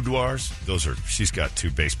boudoirs, she's got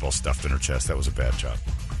 2 baseball stuffed in her chest. That was a bad job.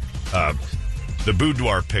 The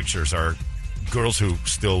boudoir pictures are girls who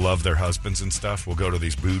still love their husbands and stuff will go to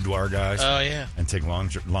these boudoir guys. Oh, yeah. And take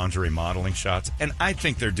lingerie modeling shots. And I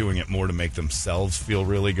think they're doing it more to make themselves feel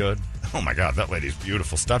really good. Oh, my God, that lady's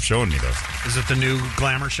beautiful. Stop showing me those. Is it the new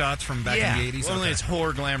glamour shots from back in the 80s? Well, it's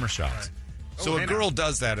whore glamour shots. Right. So a girl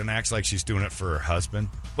does that and acts like she's doing it for her husband.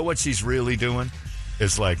 But what she's really doing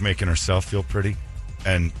is like making herself feel pretty.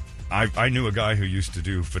 And I knew a guy who used to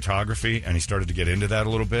do photography, and he started to get into that a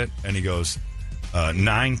little bit. And he goes,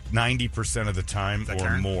 90% of the time or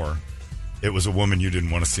Karen? more, it was a woman you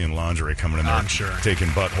didn't want to see in lingerie coming in there, I'm sure, taking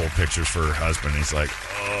butthole pictures for her husband. He's like,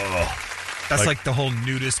 oh. That's like the whole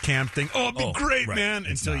nudist camp thing. Oh, it'd be great, right. man.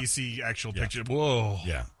 Until you see actual pictures. Whoa.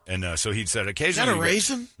 Yeah. And so he said, occasionally is that a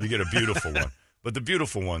raisin? You get a beautiful one. But the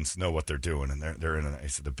beautiful ones know what they're doing, and they're in. He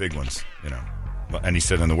said the big ones, and he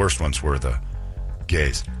said, and the worst ones were the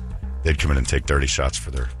gays. They'd come in and take dirty shots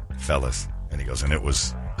for their fellas, and he goes, and it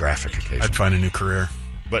was graphic occasionally. I'd find a new career.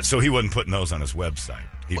 But so he wasn't putting those on his website.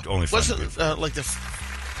 He'd only find wasn't like the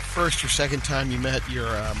first or second time you met your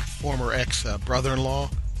former ex brother-in-law,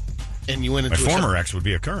 and you went into my former ex would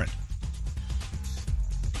be a current.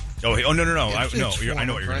 No! I know what you're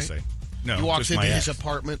going to say. No, you walked into his ex.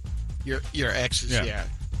 apartment. Your ex's, yeah.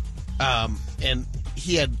 And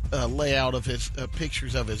he had a layout of his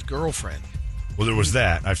pictures of his girlfriend. Well, there was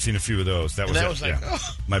that. I've seen a few of those. That was like,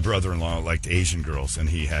 oh. My brother-in-law liked Asian girls, and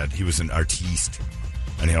he was an artiste,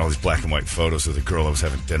 and he had all these black and white photos of the girl I was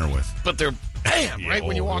having dinner with. But they're right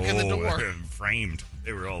when you walk in the door, framed.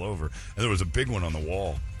 They were all over, and there was a big one on the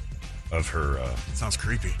wall of her. Sounds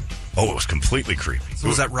creepy. Oh, it was completely creepy. So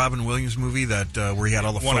was that Robin Williams movie that where he had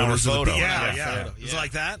all the photos? Photo. Yeah. Was it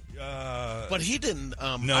like that? But he didn't.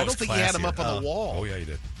 No, I don't think he had him up on the wall. Oh yeah, he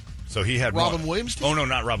did. So he had Robin Williams. Oh no,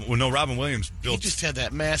 not Robin. Well, no, Robin Williams built. He just had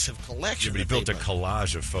that massive collection. Yeah, but he built a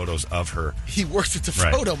collage of photos of her. He worked at the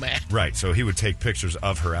photo mat. Right. So he would take pictures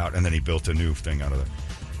of her out, and then he built a new thing out of it.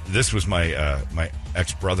 This was my my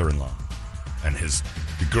ex brother-in-law, and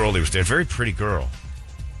the girl he was dating, very pretty girl.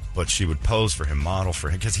 But she would pose for him, model for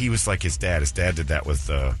him, because he was like his dad. His dad did that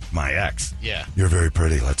with my ex. Yeah. You're very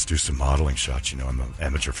pretty. Let's do some modeling shots. I'm an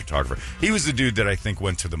amateur photographer. He was the dude that I think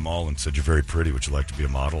went to the mall and said, you're very pretty. Would you like to be a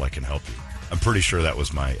model? I can help you. I'm pretty sure that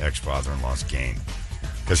was my ex-father-in-law's game.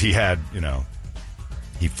 Because he had,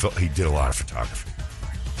 he did a lot of photography.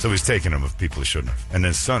 So he's taking them of people he shouldn't have. And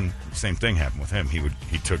his son, same thing happened with him.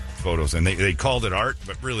 He took photos, and they called it art,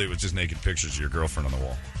 but really it was just naked pictures of your girlfriend on the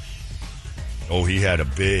wall. Oh, he had a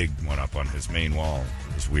big one up on his main wall.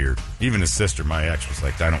 It was weird. Even his sister, my ex, was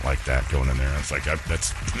like, I don't like that going in there. And it's like,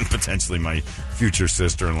 that's potentially my future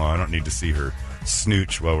sister-in-law. I don't need to see her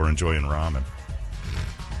snooch while we're enjoying ramen.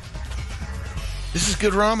 This is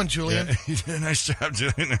good ramen, Julian. Yeah, you did a nice job,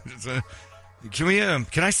 Julian.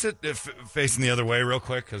 Can I sit facing the other way real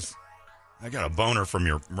quick? Because I got a boner from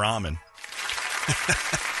your ramen.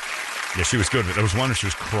 Yeah, she was good. There was one where she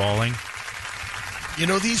was crawling.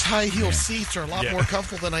 These high heel seats are a lot more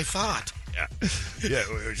comfortable than I thought. Yeah,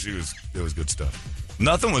 it was good stuff.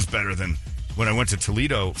 Nothing was better than when I went to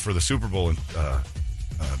Toledo for the Super Bowl, and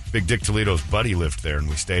Big Dick Toledo's buddy lived there, and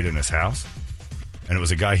we stayed in his house. And it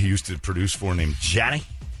was a guy he used to produce for named Johnny.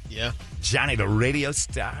 Yeah. Johnny, the radio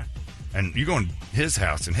star. And you go in his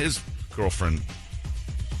house, and his girlfriend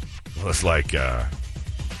was like, I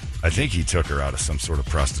think he took her out of some sort of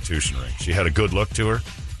prostitution ring. She had a good look to her.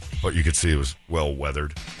 But you could see it was well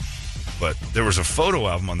weathered. But there was a photo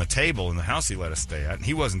album on the table in the house he let us stay at, and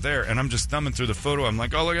he wasn't there. And I'm just thumbing through the photo. I'm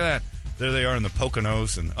like, oh, look at that. There they are in the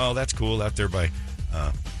Poconos, and oh, that's cool out there by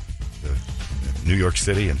New York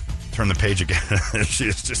City. And turn the page again, and she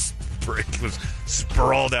was just was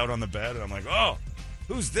sprawled out on the bed. And I'm like, oh,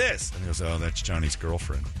 who's this? And he goes, oh, that's Johnny's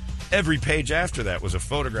girlfriend. Every page after that was a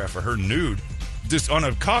photograph of her nude, just on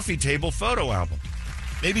a coffee table photo album.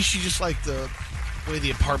 Maybe she just liked the way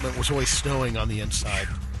the apartment was always snowing on the inside.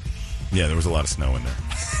 Yeah, there was a lot of snow in there.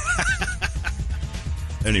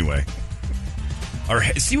 Anyway,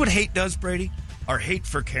 see what hate does, Brady? Our hate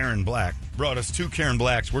for Karen Black brought us 2 Karen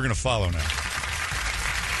Blacks we're going to follow now.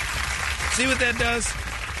 See what that does?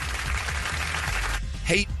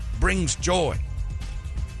 Hate brings joy.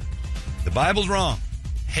 The Bible's wrong.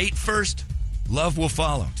 Hate first, love will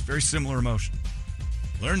follow. It's a very similar emotion.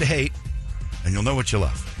 Learn to hate, and you'll know what you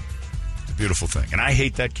love. Beautiful thing. And I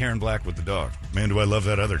hate that Karen Black with the dog. Man, do I love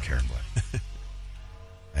that other Karen Black.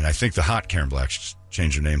 And I think the hot Karen Black should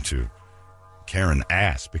change her name to Karen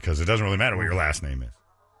Ass, because it doesn't really matter what your last name is.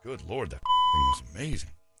 Good Lord, that thing was amazing.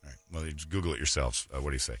 All right, well, you just Google it yourselves. What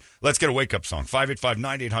do you say? Let's get a wake-up song.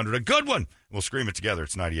 585-9800, a good one. We'll scream it together.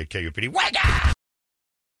 It's 98 KUPD. Wake up!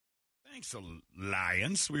 Thanks,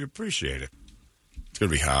 Lions. We appreciate it. It's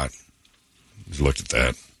going to be hot. Just looked at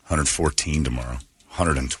that. 114 tomorrow.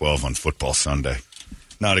 112 on football Sunday.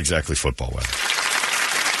 Not exactly football weather.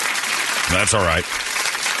 That's all right.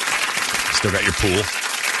 Still got your pool.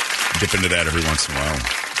 Dip into that every once in a while.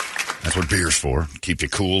 That's what beer's for. Keep you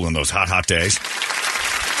cool in those hot days.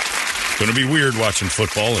 It's going to be weird watching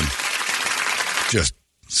football and just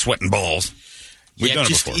sweating balls. We've done it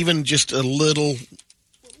before. Even just a little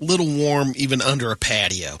warm, even under a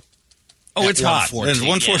patio. Oh, it's hot. It's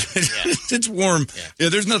 114. Yeah. It's warm. Yeah,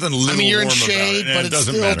 there's nothing little warm about it. I mean, you're in shade, but it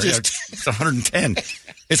doesn't matter. It's 110.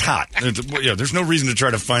 It's hot. There's no reason to try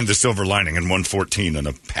to find the silver lining in 114 on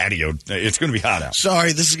a patio. It's going to be hot out.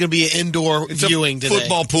 Sorry, this is going to be an indoor viewing today.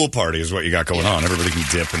 Football pool party is what you got going on. Everybody can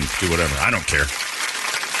dip and do whatever. I don't care.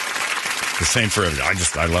 The same for everybody.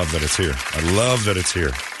 I love that it's here. I love that it's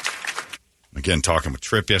here. Again, talking with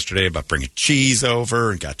Tripp yesterday about bringing cheese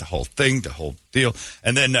over and got the whole thing, the whole deal.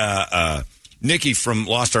 And then Nikki from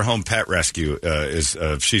Lost Our Home Pet Rescue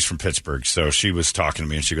she's from Pittsburgh. So she was talking to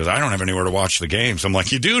me and she goes, I don't have anywhere to watch the games. I'm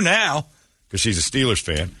like, you do now, because she's a Steelers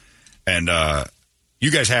fan. And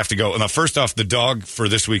you guys have to go. Now, first off, the dog for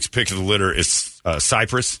this week's pick of the litter is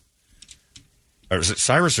Cypress. Or is it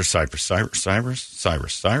Cyrus or Cypress?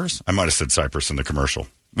 Cyrus? I might have said Cypress in the commercial.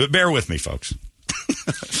 But bear with me, folks.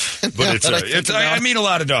 But I meet a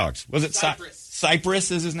lot of dogs. Was it Cypress?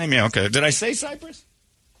 Cypress is his name? Yeah, okay. Did I say Cypress?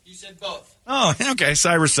 You said both. Oh, okay.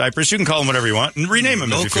 Cypress. You can call him whatever you want and rename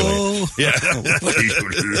him if you feel like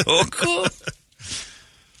it. Yeah. Local.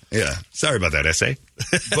 Yeah. Sorry about that essay.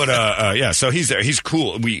 But, yeah, so he's there. He's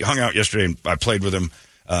cool. We hung out yesterday and I played with him.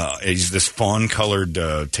 He's this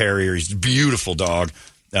fawn-colored terrier. He's a beautiful dog.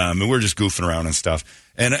 And we're just goofing around and stuff.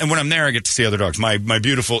 And when I'm there, I get to see other dogs. My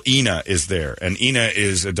beautiful Ina is there. And Ina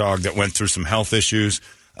is a dog that went through some health issues.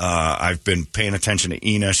 I've been paying attention to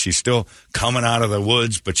Ina. She's still coming out of the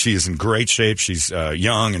woods, but she is in great shape. She's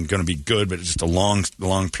young and going to be good, but it's just a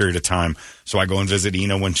long period of time. So I go and visit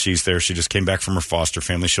Ina when she's there. She just came back from her foster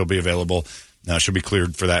family. She'll be available. She'll be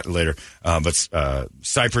cleared for that later. But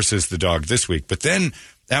Cypress is the dog this week. But then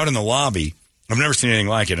out in the lobby, I've never seen anything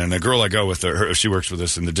like it. And the girl I go with, she works with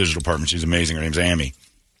us in the digital department. She's amazing. Her name's Amy.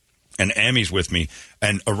 And Amy's with me.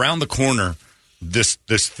 And around the corner, this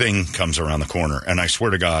thing comes around the corner. And I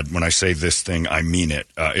swear to God, when I say this thing, I mean it.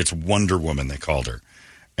 It's Wonder Woman, they called her.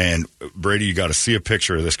 And Brady, you got to see a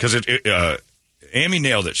picture of this. Because Amy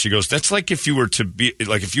nailed it. She goes, that's like if you were to be,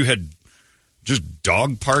 like if you had just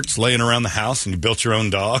dog parts laying around the house and you built your own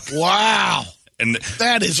dog. Wow. And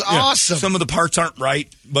that is awesome. Some of the parts aren't right,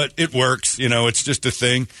 but it works. It's just a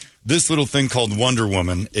thing. This little thing called Wonder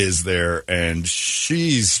Woman is there, and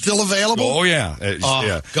she's still available. Oh yeah,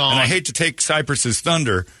 yeah. Gone. And I hate to take Cypress's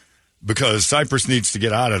thunder because Cypress needs to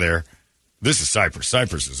get out of there. This is Cypress.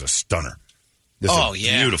 Cypress is a stunner. This is a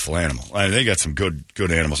beautiful animal. They got some good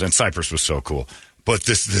animals, and Cypress was so cool. But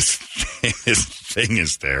this thing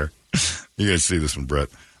is there. You guys see this one, Brett?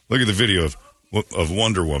 Look at the video of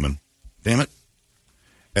Wonder Woman. Damn it.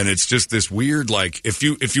 And it's just this weird, like, if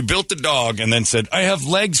you built a dog and then said, I have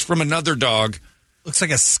legs from another dog. Looks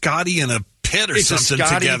like a Scotty and a pit or something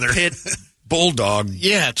together. It's a Scotty pit bulldog.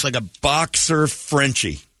 Yeah, it's like a boxer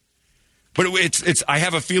Frenchie. But it's. I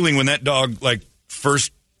have a feeling when that dog, like,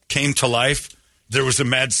 first came to life, there was a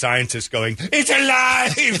mad scientist going, it's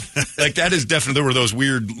alive! Like, that is definitely, there were those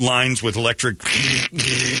weird lines with electric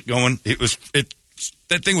going.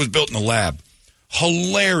 That thing was built in a lab.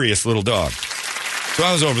 Hilarious little dog. So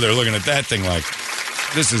I was over there looking at that thing like,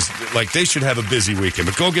 this is, like, they should have a busy weekend.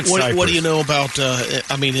 But go get Cypress. What do you know about,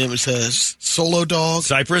 it was a solo dog?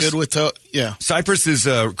 Cypress? Good with, yeah. Cypress is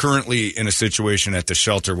currently in a situation at the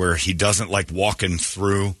shelter where he doesn't like walking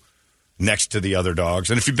through next to the other dogs.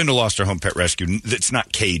 And if you've been to Lost Our Home Pet Rescue, it's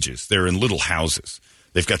not cages. They're in little houses.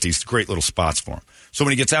 They've got these great little spots for him. So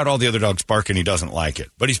when he gets out, all the other dogs bark and he doesn't like it.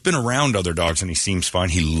 But he's been around other dogs and he seems fine.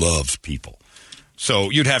 He loves people.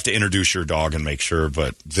 So you'd have to introduce your dog and make sure,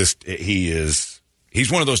 but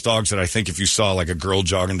he's one of those dogs that I think if you saw like a girl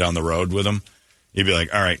jogging down the road with him, you'd be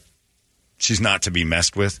like, all right, she's not to be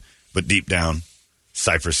messed with. But deep down,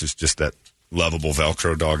 Cypress is just that lovable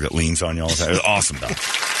Velcro dog that leans on you all the time. It's an awesome dog.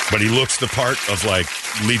 But he looks the part of like,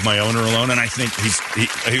 leave my owner alone. And I think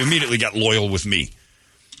he immediately got loyal with me.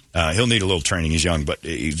 He'll need a little training. He's young, but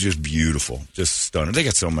he's just beautiful. Just stunning. They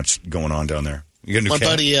got so much going on down there. You got a new My cat?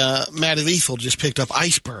 buddy Matty Lethal just picked up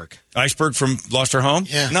Iceberg. Iceberg from Lost Her Home?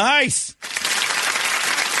 Yeah. Nice.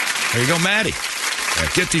 There you go, Maddie. Yeah,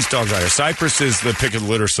 get these dogs out here. Cypress is the pick of the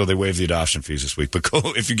litter, so they waive the adoption fees this week. But go,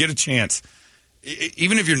 if you get a chance,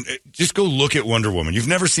 even if you're, just go look at Wonder Woman. You've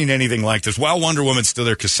never seen anything like this. While Wonder Woman's still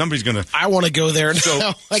there, because somebody's going to. I want to go there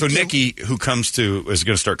now. So Nikki, who is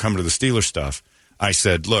going to start coming to the Steelers stuff, I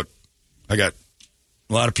said, look, I got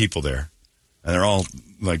a lot of people there, and they're all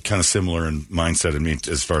like kind of similar in mindset and me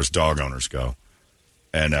as far as dog owners go.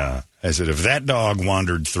 And I said, if that dog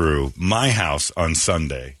wandered through my house on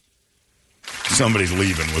Sunday, somebody's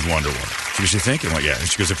leaving with Wonder Woman. She was thinking, like, yeah. And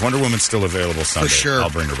she goes, if Wonder Woman's still available Sunday, For sure. I'll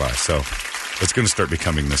bring her by. So it's going to start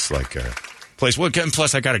becoming this, like, place. Well, and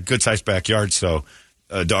plus, I got a good-sized backyard, so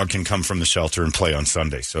a dog can come from the shelter and play on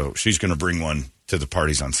Sunday. So she's going to bring one to the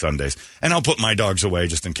parties on Sundays. And I'll put my dogs away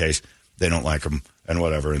just in case they don't like them and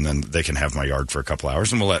whatever, and then they can have my yard for a couple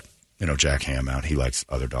hours, and we'll let, Jack Ham out. He likes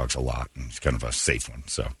other dogs a lot, and he's kind of a safe one,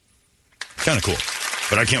 so kind of cool.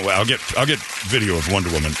 But I can't wait. I'll get video of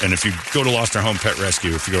Wonder Woman. And if you go to Lost Her Home Pet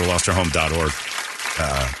Rescue, if you go to lostherhome.org,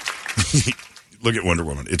 look at Wonder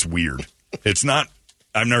Woman. It's weird. It's not.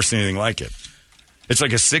 I've never seen anything like it. It's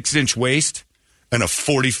like a 6-inch waist and a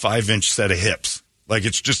 45-inch set of hips. Like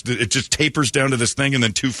it just tapers down to this thing, and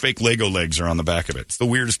then 2 fake Lego legs are on the back of it. It's the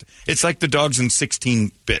weirdest. It's like the dogs in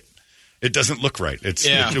 16-bit. It doesn't look right.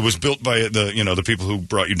 It was built by the people who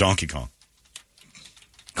brought you Donkey Kong.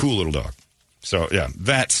 Cool little dog. So, yeah,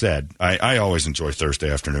 that said, I always enjoy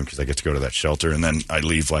Thursday afternoon because I get to go to that shelter, and then I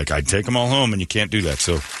leave I take them all home, and you can't do that.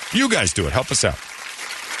 So you guys do it. Help us out.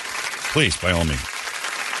 Please, by all means.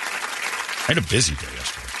 I had a busy day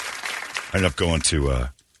yesterday. I ended up going to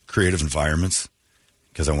Creative Environments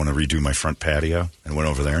because I want to redo my front patio, and went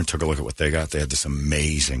over there and took a look at what they got. They had this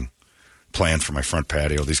amazing plan for my front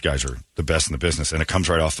patio. These guys are the best in the business, and it comes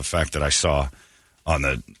right off the fact that I saw on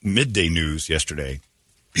the midday news yesterday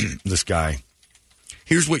this guy.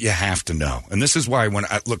 Here's what you have to know. And this is why when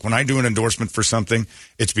I do an endorsement for something,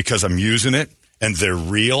 it's because I'm using it and they're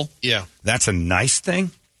real. Yeah. That's a nice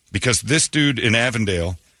thing, because this dude in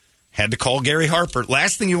Avondale had to call Gary Harper.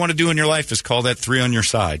 Last thing you want to do in your life is call that 3 on your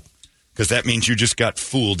side, because that means you just got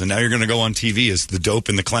fooled. And now you're going to go on TV as the dope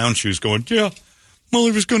in the clown shoes going, yeah,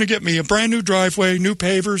 Mueller was going to get me a brand new driveway, new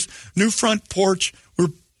pavers, new front porch. We're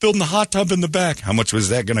building the hot tub in the back. How much was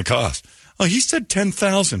that going to cost? Oh, he said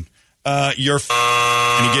 $10,000. And he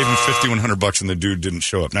gave him $5,100, and the dude didn't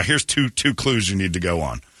show up. Now, here's two clues you need to go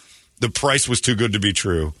on. The price was too good to be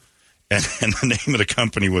true, and the name of the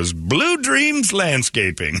company was Blue Dreams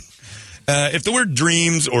Landscaping. If the word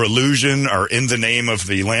dreams or illusion are in the name of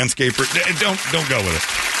the landscaper, don't go with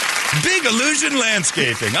it. Big Illusion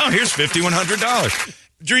Landscaping. Oh, here's $5,100.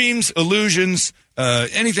 Dreams, illusions,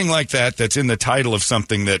 anything like that that's in the title of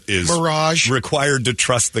something that is Mirage. Required to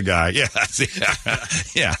trust the guy. Yeah,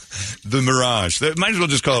 the Mirage. Might as well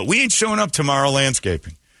just call it, we ain't showing up tomorrow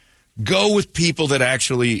landscaping. Go with people that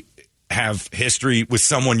actually have history with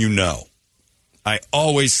someone you know. I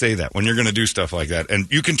always say that when you're going to do stuff like that.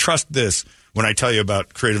 And you can trust this when I tell you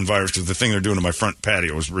about Creative Environments, because the thing they're doing to my front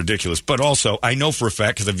patio is ridiculous. But also, I know for a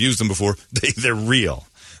fact, because I've used them before, they're real.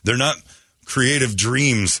 They're not Creative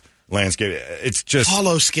Dreams landscape. It's just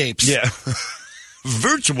Hollowscapes. Yeah.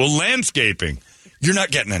 Virtual landscaping. You're not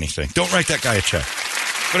getting anything. Don't write that guy a check.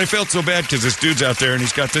 But I felt so bad because this dude's out there and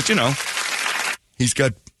he's got this, he's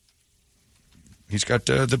got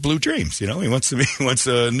the blue dreams, He wants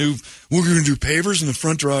a new, we're going to do pavers in the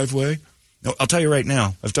front driveway. No, I'll tell you right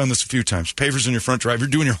now, I've done this a few times. Pavers in your front drive. You're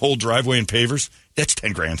doing your whole driveway in pavers. That's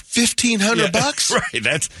 $10,000. $1,500? Right.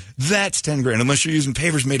 That's $10,000. Unless you're using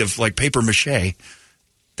pavers made of like paper mache,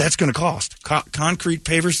 that's going to cost. Concrete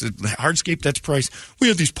pavers, hardscape, that's price. We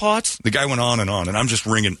have these pots. The guy went on, and I'm just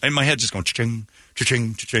ringing, and my head just going cha-ching,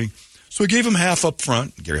 cha-ching, cha-ching. So I gave him half up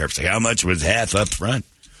front. Gary Harper said, how much was half up front?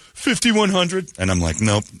 $5,100. And I'm like,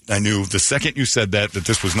 nope. I knew the second you said that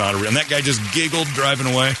this was not a real. And that guy just giggled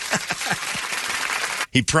driving away.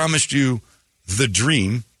 He promised you the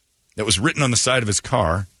dream that was written on the side of his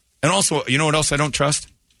car. And also, you know what else I don't trust?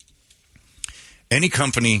 Any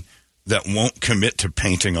company that won't commit to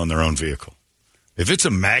painting on their own vehicle. If it's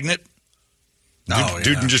a magnet,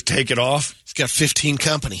 dude can just take it off. He's got 15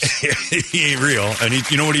 companies. He ain't real.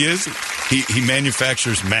 And you know what he is? He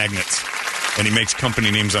manufactures magnets. And he makes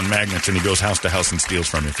company names on magnets, and he goes house to house and steals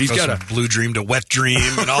from you. If he's got a Blue Dream to Wet Dream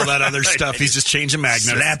and all that other stuff. He's just changing magnets.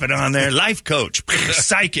 Slap it on there. Life coach,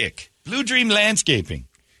 psychic, Blue Dream Landscaping.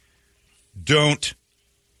 Don't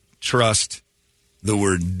trust the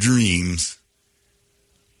word dreams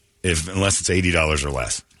unless it's $80 or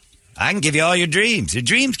less. I can give you all your dreams. Your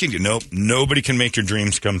dreams can Nope. Nobody can make your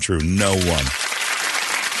dreams come true. No one.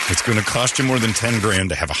 It's going to cost you more than $10,000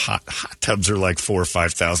 to have a hot tubs are like $4,000 or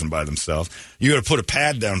 $5,000 by themselves. You got to put a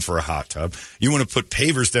pad down for a hot tub. You want to put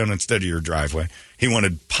pavers down instead of your driveway. He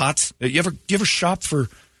wanted pots. You ever shop for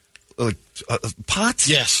pots?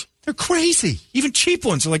 Yes. They're crazy. Even cheap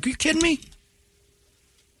ones. They're like, are you kidding me?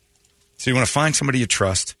 So you want to find somebody you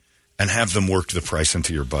trust and have them work the price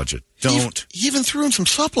into your budget. Don't. He even threw in some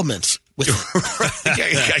supplements.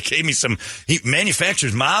 Guy gave me some. He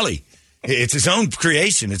manufactures Molly. It's his own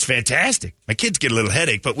creation. It's fantastic. My kids get a little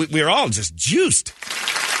headache, but we're all just juiced.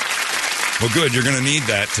 Well, good. You're going to need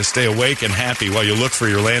that to stay awake and happy while you look for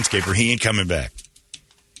your landscaper. He ain't coming back.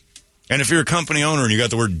 And if you're a company owner and you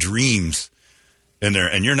got the word dreams in there,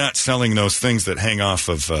 and you're not selling those things that hang off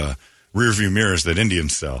of rear view mirrors that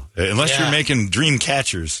Indians sell, unless you're making dream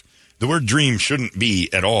catchers, the word dream shouldn't be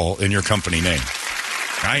at all in your company name.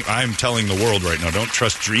 I'm telling the world right now, don't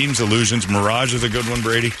trust dreams, illusions. Mirage is a good one,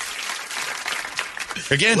 Brady.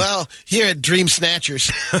 Again. Well, here at Dream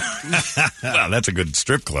Snatchers. Well, that's a good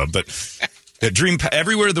strip club, but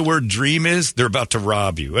everywhere the word dream is, they're about to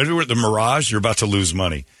rob you. Everywhere the Mirage, you're about to lose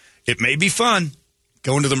money. It may be fun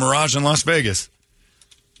going to the Mirage in Las Vegas,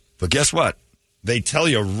 but guess what? They tell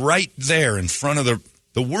you right there in front of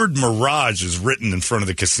the word Mirage is written in front of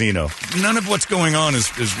the casino. None of what's going on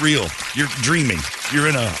is real. You're dreaming. You're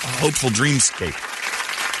in a hopeful dreamscape.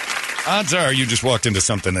 Odds are you just walked into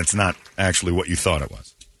something that's not actually what you thought it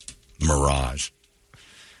was. Mirage.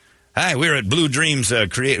 Hi, we're at Blue Dreams. We're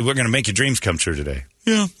going to make your dreams come true today.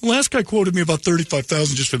 Yeah, the last guy quoted me about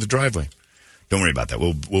 $35,000 just for the driveway. Don't worry about that.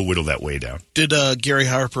 We'll whittle that way down. Did Gary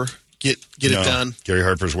Harper get it done? Gary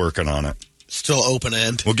Harper's working on it. Still open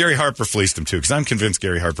end. Well, Gary Harper fleeced him, too, because I'm convinced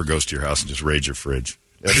Gary Harper goes to your house and just raids your fridge.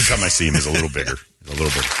 Every time I see him, he's a little bigger.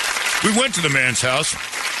 We went to the man's house,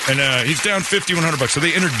 and he's down $5,100. So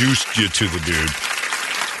they introduced you to the dude.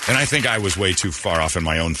 And I think I was way too far off in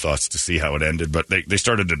my own thoughts to see how it ended, but they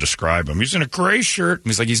started to describe him. He's in a gray shirt. And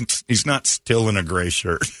he's like, he's not still in a gray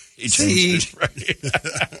shirt. He changed it,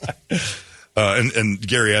 right? And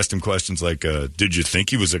Gary asked him questions like, did you think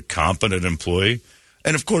he was a competent employee?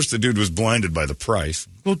 And, of course, the dude was blinded by the price.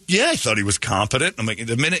 Well, yeah, I thought he was competent. I'm like,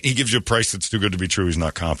 the minute he gives you a price that's too good to be true, he's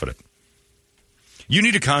not competent. You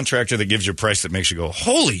need a contractor that gives you a price that makes you go,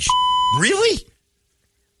 holy really?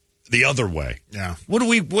 The other way. Yeah.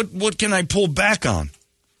 What can I pull back on?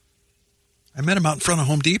 I met him out in front of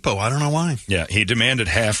Home Depot. I don't know why. Yeah, he demanded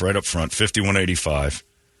half right up front, $5,185.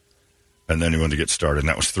 And then he wanted to get started, and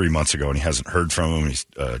that was 3 months ago, and he hasn't heard from him. He's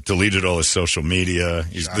deleted all his social media.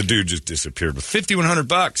 The dude just disappeared with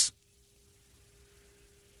 $5,100.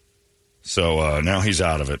 So now he's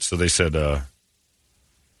out of it. So they said,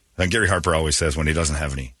 and Gary Harper always says when he doesn't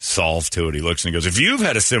have any solve to it, he looks and he goes, if you've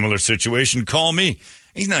had a similar situation, call me.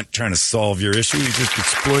 He's not trying to solve your issue. He's just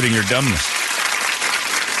exploiting your dumbness.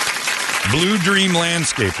 Blue Dream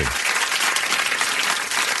Landscaping.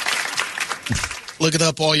 Look it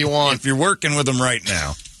up all you want. If you're working with them right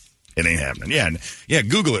now, it ain't happening. Yeah.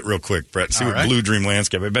 Google it real quick, Brett. See what Blue Dream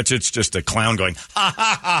Landscape. I bet you it's just a clown going, ha,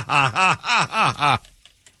 ha, ha, ha, ha, ha, ha, ha.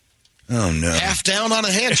 Oh, no. Half down on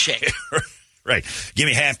a handshake. Right. Give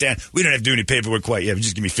me half down. We don't have to do any paperwork quite yet.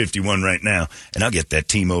 Just give me 51 right now, and I'll get that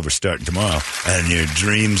team over starting tomorrow, and your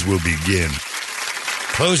dreams will begin.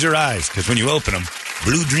 Close your eyes, because when you open them,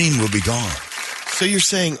 Blue Dream will be gone. So you're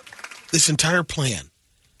saying this entire plan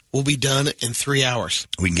will be done in 3 hours?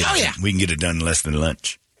 We can get it done in less than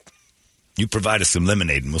lunch. You provide us some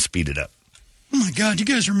lemonade, and we'll speed it up. Oh, my God. You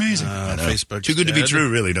guys are amazing. Facebook. Too good to be true,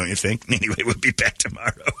 really, don't you think? Anyway, we'll be back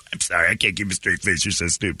tomorrow. I'm sorry. I can't keep a straight face. You're so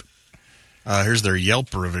stupid. Here's their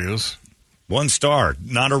Yelp reviews. 1 star.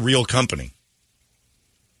 Not a real company.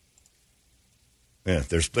 Yeah,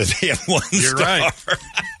 they have 1 You're star. right.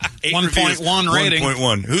 1.1 rating.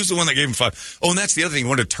 1.1. Who's the one that gave him 5? Oh, and that's the other thing. He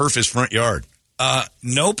wanted to turf his front yard.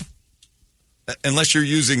 Nope. Unless you're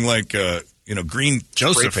using green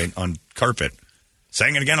spray paint on carpet.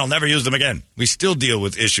 Saying it again, I'll never use them again. We still deal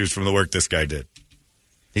with issues from the work this guy did.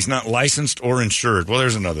 He's not licensed or insured. Well,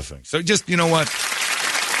 there's another thing. So just, you know what?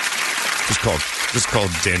 Just call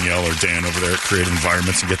Danielle or Dan over there at Create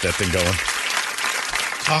Environments and get that thing going.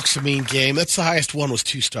 Talks a mean game. That's the highest one was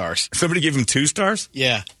 2 stars. Somebody gave him 2 stars?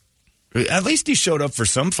 Yeah. At least he showed up for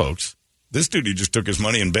some folks. This dude, he just took his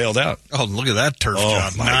money and bailed out. Oh, look at that turf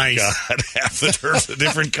job. My nice. God. Half the turf's a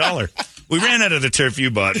different color. We ran out of the turf you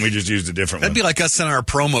bought, and we just used a different That'd one. be like us sending our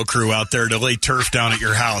promo crew out there to lay turf down at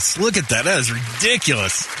your house. Look at that. That is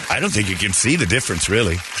ridiculous. I don't think you can see the difference,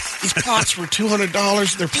 really. These pots were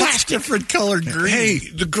 $200. They're plastic. Different colored green. Hey,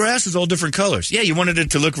 the grass is all different colors. Yeah, you wanted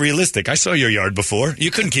it to look realistic. I saw your yard before.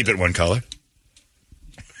 You couldn't keep it one color.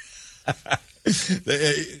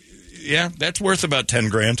 Yeah, that's worth about 10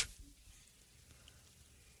 grand.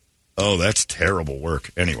 Oh, that's terrible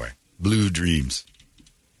work. Anyway, Blue Dreams.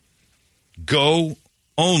 Go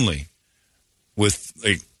only with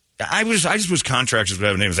I just was contractors would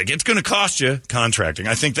have a name. It's like, it's going to cost you contracting.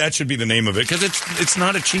 I think that should be the name of it because it's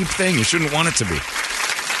not a cheap thing. You shouldn't want it to be.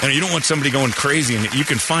 And you don't want somebody going crazy, and you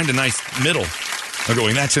can find a nice middle of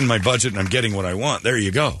going, that's in my budget and I'm getting what I want. There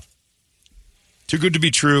you go. Too good to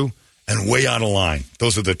be true and way out of line.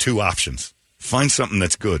 Those are the two options. Find something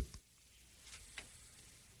that's good.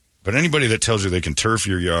 But anybody that tells you they can turf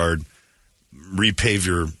your yard, repave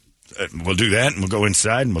your, we'll do that, and we'll go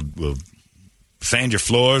inside and we'll sand your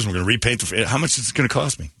floors, and we're going to repaint the. How much is it going to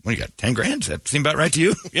cost me? What do you got? 10 grand? Does that seem about right to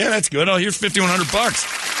you? Yeah, that's good. Oh, here's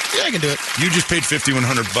 $5,100. Yeah, I can do it. You just paid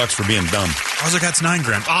 $5,100 for being dumb. I was like, that's $9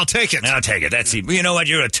 grand. I'll take it. I'll take it. That's it. You know what?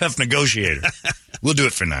 You're a tough negotiator. We'll do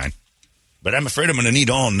it for $9. But I'm afraid I'm going to need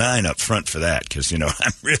all 9 up front for that because,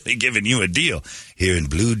 I'm really giving you a deal here in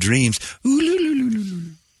Blue Dreams. Ooh,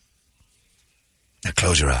 now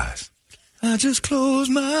close your eyes. I just close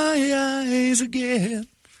my eyes again.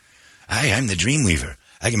 I'm the Dreamweaver.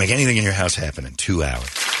 I can make anything in your house happen in 2 hours.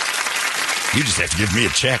 You just have to give me a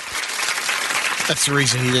check. That's the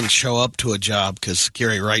reason he didn't show up to a job because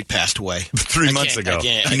Gary Wright passed away 3 months ago.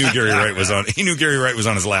 He knew Gary Wright was on. He knew Gary Wright was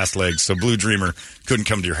on his last legs, so Blue Dreamer couldn't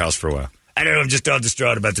come to your house for a while. I don't know. I'm just all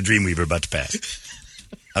distraught about the Dreamweaver about to pass.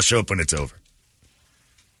 I'll show up when it's over.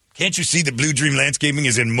 Can't you see the Blue Dream landscaping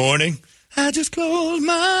is in mourning? I just close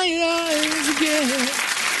my eyes again.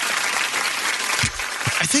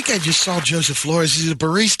 I think I just saw Joseph Flores. He's a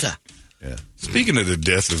barista. Yeah. Speaking of the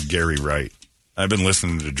death of Gary Wright, I've been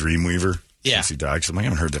listening to Dreamweaver since he died. So I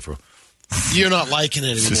haven't heard that for. You're not liking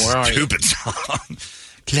it anymore, are you? Stupid song.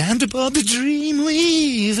 Climbed aboard the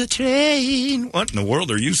Dreamweaver train. What in the world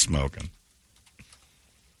are you smoking?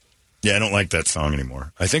 Yeah, I don't like that song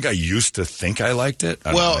anymore. I think I used to think I liked it.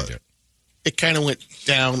 I don't like it. It kind of went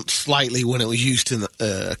down slightly when it was used in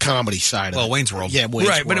the comedy side of it. Wayne's World. Yeah, Wayne's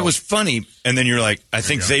World. But it was funny, and then you're like, I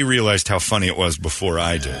think they realized how funny it was before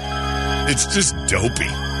I did. It's just dopey.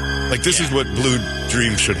 Like, this is what Blue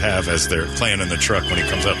Dream should have as they're playing in the truck when he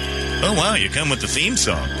comes up. Oh, wow, you come with the theme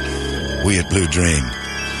song. We at Blue Dream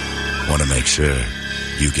want to make sure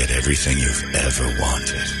you get everything you've ever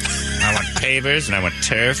wanted. I want pavers, and I want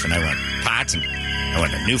turf, and I want pots, and I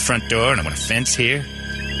want a new front door, and I want a fence here.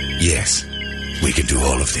 Yes, we can do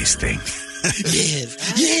all of these things. Yes.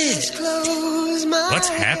 What's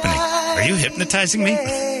happening? Are you hypnotizing me?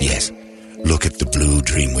 Yes. Look at the Blue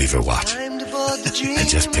Dreamweaver watch. And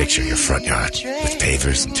just picture your front yard with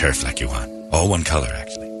pavers and turf like you want. All one color,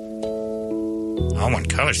 actually. All one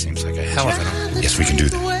color seems like a hell of it. Yes, we can do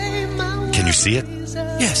that. Can you see it?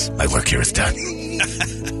 Yes. My work here is done.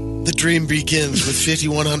 The dream begins with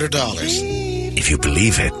 $5,100. If you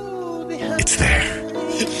believe it, it's there.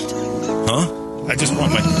 Huh? I just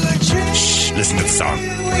want my... Shh, listen to the song.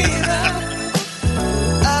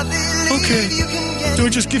 Okay. Do I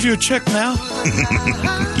just give you a check now?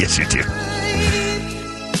 Yes, you do.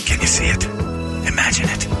 Can you see it? Imagine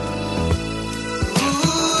it.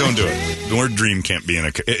 Don't do it. The word dream can't be in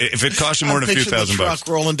a... If it costs you more than a few $1,000 truck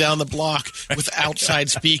rolling down the block with outside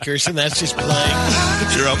speakers, and that's just playing.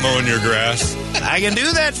 You're out mowing your grass. I can do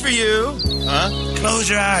that for you. Huh? Close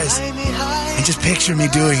your eyes and just picture me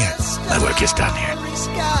doing it. My work is done here.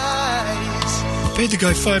 I paid the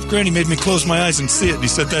guy $5,000. He made me close my eyes and see it. And he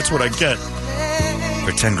said that's what I get.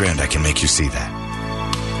 For $10,000, I can make you see that.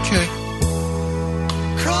 Okay.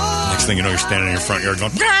 Next thing you know, you're standing in your front yard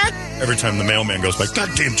going, Gah! Every time the mailman goes by.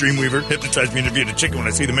 Goddamn Dreamweaver hypnotized me into being a chicken when I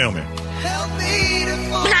see the mailman.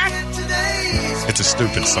 It's a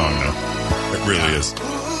stupid song, though. It really is.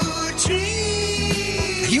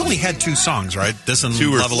 He only had 2 songs, right? This and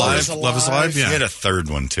Two Love Alive. Love is Alive, yeah. He had a third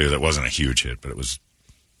one, too, that wasn't a huge hit, but it was...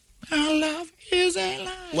 Our love is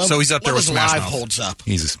alive. So he's up there with Smash Mouth. Holds up.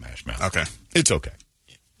 He's a Smash Mouth. Okay. It's okay.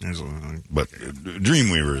 But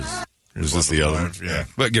Dreamweaver is just the other. Yeah.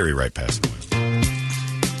 But Gary Wright passed away.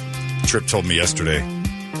 Tripp told me yesterday,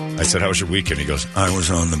 I said, how was your weekend? He goes, I was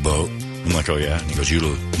on the boat. I'm like, oh, yeah? And he goes, you'd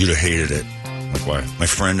have hated it. I'm like, why? My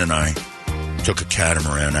friend and I took a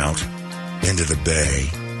catamaran out into the bay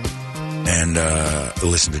and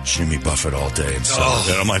listened to Jimmy Buffett all day. And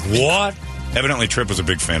I'm like, what? Evidently, Tripp was a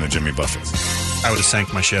big fan of Jimmy Buffett's. I would have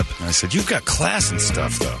sank my ship. And I said, you've got class and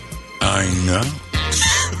stuff, though. I know.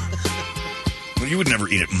 Well, you would never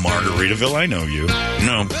eat at Margaritaville. I know you.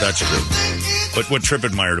 No, that's true. But what Tripp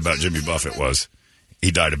admired about Jimmy Buffett was he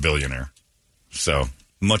died a billionaire. So,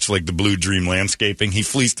 much like the Blue Dream landscaping, he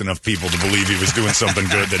fleeced enough people to believe he was doing something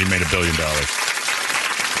good that he made $1 billion.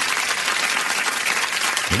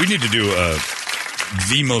 We need to do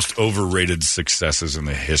the most overrated successes in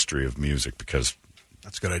the history of music because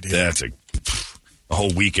that's a good idea. That's a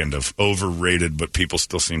whole weekend of overrated, but people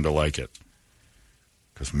still seem to like it.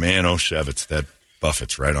 Because, man, Shevitz, that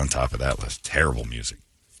Buffett's right on top of that list. Terrible music.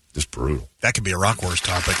 Just brutal. That could be a Rock Wars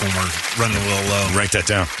topic when we're running a little low. Write that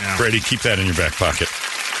down. Yeah. Brady, keep that in your back pocket.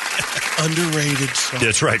 Underrated song.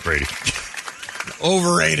 That's right, Brady.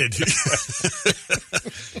 Overrated.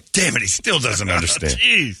 Damn it, he still doesn't understand.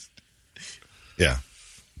 Jeez. Yeah.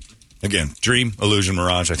 Again, Dream, Illusion,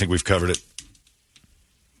 Mirage. I think we've covered it.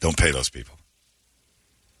 Don't pay those people.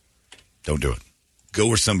 Don't do it. Go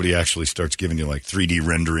where somebody actually starts giving you like 3D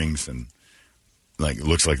renderings and like it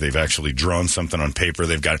looks like they've actually drawn something on paper.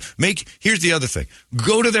 They've got here's the other thing.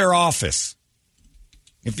 Go to their office.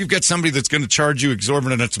 If you've got somebody that's going to charge you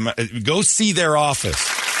exorbitant, go see their office.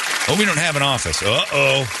 Oh, we don't have an office.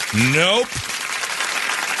 Uh-oh. Nope.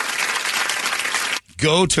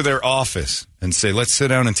 Go to their office and say, let's sit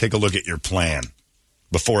down and take a look at your plan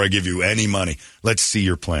before I give you any money. Let's see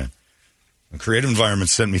your plan. The Creative Environment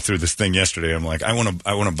sent me through this thing yesterday. I'm like, I want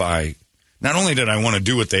to buy. Not only did I want to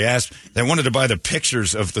do what they asked, they wanted to buy the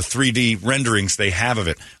pictures of the 3D renderings they have of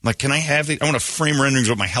it. I'm like, can I have these? I want to frame renderings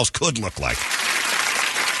of what my house could look like.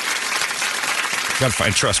 Got to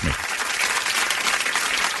find. Trust me.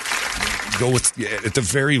 Go with, at the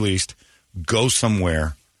very least, go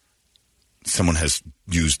somewhere someone has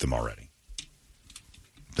used them already.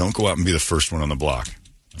 Don't go out and be the first one on the block.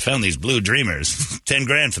 I found these Blue Dreamers,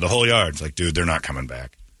 $10,000 for the whole yard. It's like, dude, they're not coming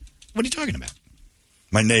back. What are you talking about?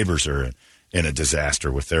 My neighbors are in a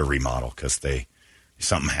disaster with their remodel because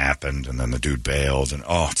something happened and then the dude bailed and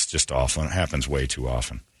it's just awful. And it happens way too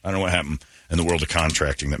often. I don't know what happened in the world of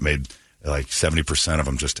contracting that made like 70% of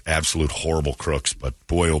them just absolute horrible crooks. But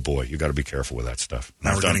boy, oh boy, you got to be careful with that stuff.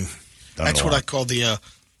 That's what I call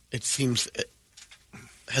it seems it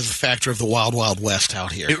has a factor of the wild, wild west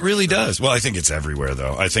out here. It really does. Well, I think it's everywhere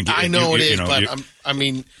though. I know it is, but I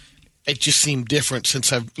mean, it just seemed different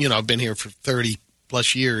since I've been here for 30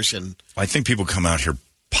 plus years. And I think people come out here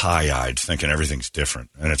pie-eyed thinking everything's different.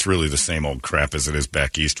 And it's really the same old crap as it is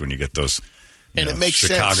back east when you get those it makes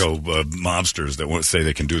Chicago mobsters that won't say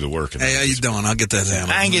they can do the work. Hey, how you doing? I'll get that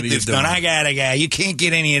handled. I can get this done. I got a guy. You can't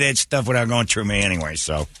get any of that stuff without going through me anyway.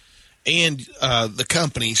 So, and the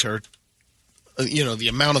companies are, the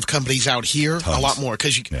amount of companies out here, a lot more.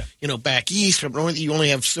 Because, back east, up north, you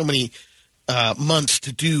only have so many months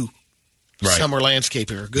to do summer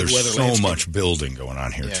landscaping or good weather landscaping. There's so much building going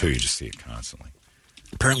on here, too. You just see it constantly.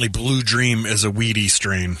 Apparently, Blue Dream is a weedy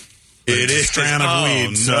strain. It is a strand of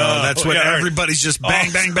weed, so that's what everybody's just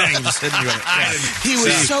bang, bang, bang. Just hitting you with it. He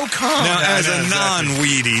was so calm. Now, as a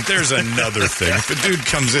non-weedy, there's another thing. If a dude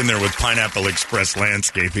comes in there with Pineapple Express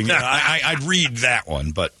landscaping, I'd read that one.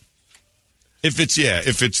 But if it's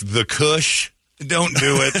the Kush, don't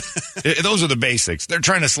do it. Those are the basics. They're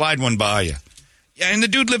trying to slide one by you. Yeah, and the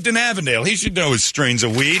dude lived in Avondale. He should know his strains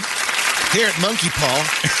of weed. Here at Monkey Paw,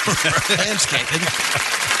 landscaping.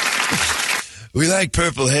 We like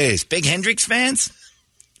Purple Haze. Big Hendrix fans?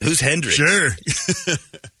 Who's Hendrix? Sure.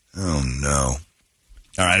 Oh, no.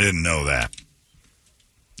 All right, I didn't know that.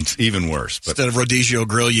 It's even worse. But instead of Rodizio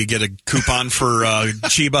Grill, you get a coupon for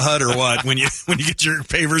Chiba Hut or what? When you get your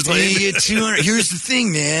pavers laid? You get 200. Here's the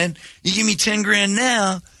thing, man. You give me $10,000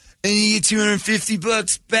 now, and you get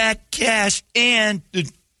 $250 back cash and the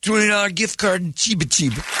 $20 gift card to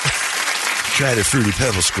Chiba. Try the Fruity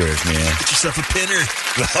Pebble Squares, man. Get yourself a pinner.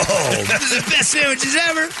 Oh, this is the best sandwiches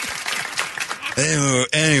ever.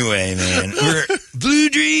 Anyway, man, we're Blue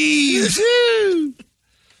Dreams.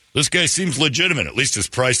 This guy seems legitimate. At least his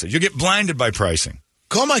pricing. You get blinded by pricing.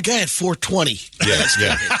 Call my guy at 420.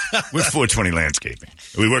 Yeah. We're 420 Landscaping.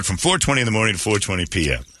 We work from 4:20 in the morning to 4:20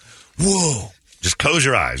 p.m. Whoa. Just close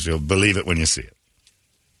your eyes. You'll believe it when you see it.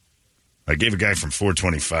 I gave a guy from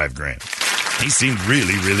 420 $5,000. He seemed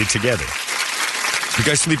really, really together. You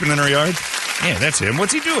guys sleeping in our yard? Yeah, that's him.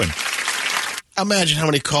 What's he doing? Imagine how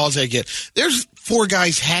many calls I get. There's 4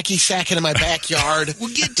 guys hacky sacking in my backyard.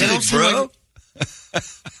 We'll get to it, bro.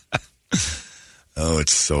 Oh,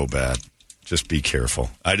 it's so bad. Just be careful.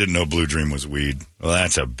 I didn't know Blue Dream was weed. Well,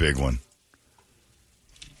 that's a big one.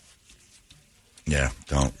 Yeah,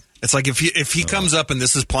 don't. It's like if he comes up and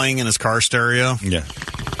this is playing in his car stereo. Yeah.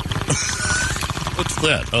 What's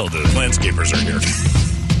that? Oh, the landscapers are here.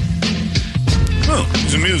 Oh,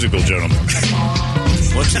 he's a musical gentleman.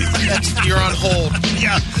 What's he? You're on hold.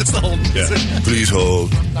 Yeah, it's the hold. Yeah. Please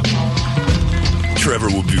hold. Trevor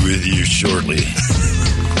will be with you shortly.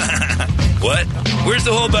 What? Where's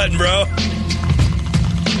the hold button, bro?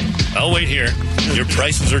 I'll wait here. Your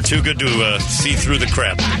prices are too good to see through the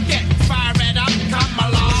crap. I get fired up, come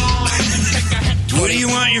along. What do you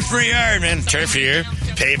want in your front yard, man? Turf here,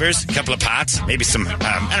 pavers, a couple of pots, maybe some,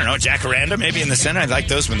 I don't know, jacaranda maybe in the center. I like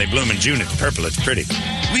those when they bloom in June. It's purple. It's pretty.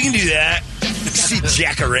 We can do that. See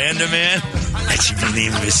jacaranda, man? That should be the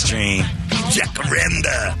name of this tree.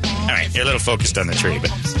 Jacaranda. All right, you're a little focused on the tree, but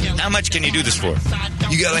how much can you do this for?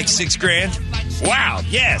 You got like $6,000? Wow,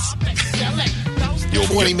 yes.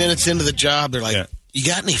 20 minutes into the job, they're like, you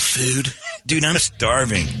got any food? Dude, I'm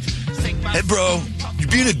starving. Hey, bro, you're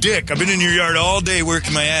being a dick. I've been in your yard all day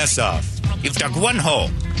working my ass off. You've dug one hole,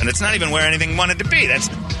 and it's not even where anything wanted to be. That's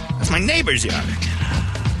my neighbor's yard.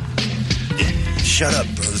 Shut up,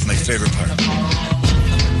 bro. This is my favorite part.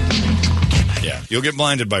 Yeah, you'll get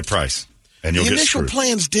blinded by price, and you'll the get initial screwed.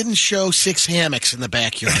 plans didn't show 6 hammocks in the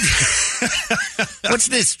backyard. What's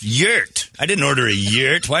this yurt? I didn't order a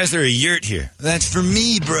yurt. Why is there a yurt here? That's for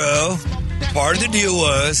me, bro. Part of the deal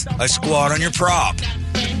was I squat on your prop.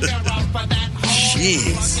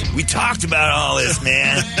 Jeez. We talked about all this,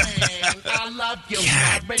 man. God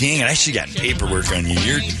dang it. I should have gotten paperwork on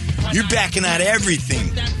you. You're backing out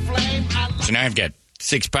everything. So now I've got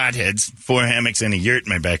 6 potheads, 4 hammocks, and a yurt in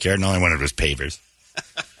my backyard, and all I wanted was pavers.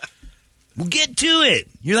 Well, get to it.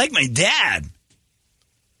 You're like my dad.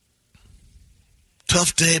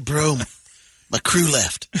 Tough day, bro. My crew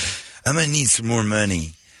left. I'm going to need some more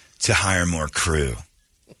money to hire more crew.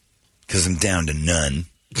 Because I'm down to none.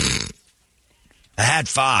 I had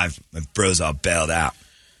 5. My bros all bailed out.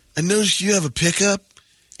 I noticed you have a pickup.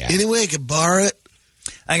 Yeah. Anyway, I could borrow it.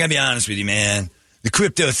 I got to be honest with you, man. The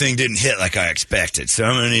crypto thing didn't hit like I expected, so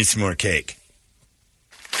I'm going to need some more cake.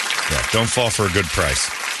 Yeah, don't fall for a good price.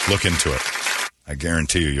 Look into it. I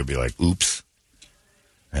guarantee you'll be like, oops.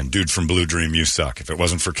 And dude from Blue Dream, you suck. If it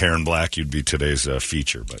wasn't for Karen Black, you'd be today's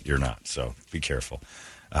feature, but you're not. So be careful.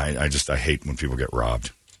 I hate when people get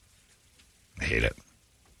robbed. I hate it.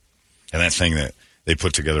 And that thing that they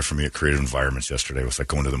put together for me at Creative Environments yesterday was like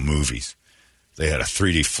going to the movies. They had a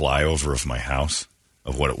 3D flyover of my house,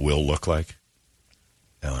 of what it will look like.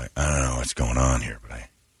 And like, I don't know what's going on here, but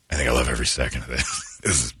I think I love every second of this.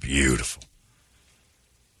 This is beautiful.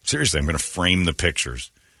 Seriously, I'm going to frame the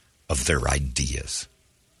pictures of their ideas.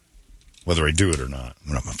 Whether I do it or not,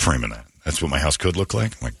 I'm framing that. That's what my house could look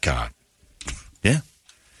like? Oh, my God. Yeah.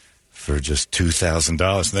 For just $2,000.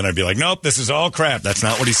 And then I'd be like, nope, this is all crap. That's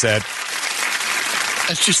not what he said.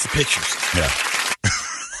 That's just the pictures. Yeah.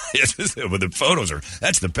 Yes, but the photos are,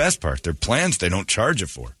 that's the best part. They're plans they don't charge you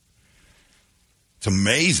for. It's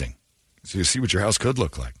amazing. So you see what your house could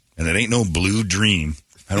look like. And it ain't no Blue Dream.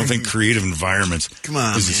 I don't think Creative Environments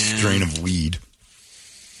is a strain of weed.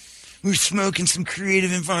 We're smoking some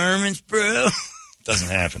Creative Environments, bro. Doesn't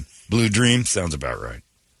happen. Blue Dream sounds about right.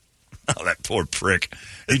 Oh, that poor prick.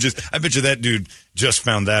 I bet you that dude just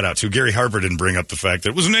found that out too. Gary Harper didn't bring up the fact that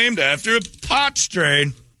it was named after a pot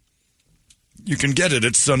strain. You can get it.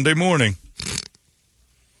 It's Sunday morning.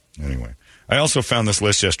 Anyway, I also found this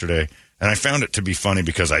list yesterday, and I found it to be funny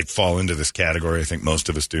because I fall into this category. I think most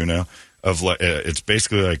of us do now. Of it's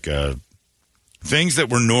basically like things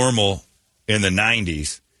that were normal in the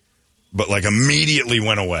 90s, but like immediately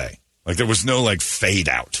went away. Like there was no like fade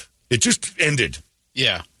out. It just ended.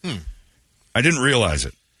 Yeah. I didn't realize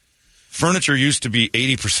it. Furniture used to be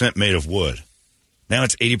 80% made of wood. Now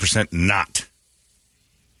it's 80% not.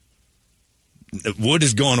 Wood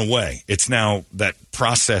has gone away. It's now that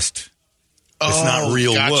processed. It's not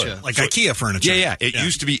real wood. Like IKEA furniture. Yeah. It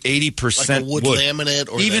used to be 80% like a wood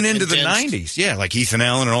laminate or even into the 90s. Yeah, like Ethan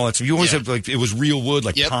Allen and all that stuff. You always have like it was real wood,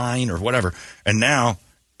 like pine or whatever. And now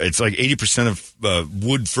it's like 80% of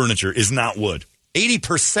wood furniture is not wood.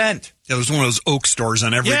 80%. Yeah, there's one of those oak stores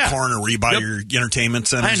on every corner where you buy your entertainment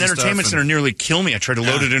centers. I had an entertainment center nearly kill me. I tried to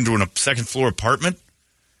load it into a second floor apartment.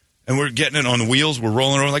 And we're getting it on the wheels. We're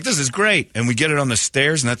rolling around like, this is great. And we get it on the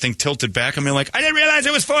stairs, and that thing tilted back. I'm like, I didn't realize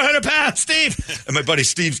it was 400 pounds, Steve. And my buddy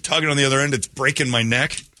Steve's tugging on the other end. It's breaking my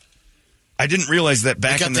neck. I didn't realize that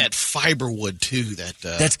back in that fiber wood, too.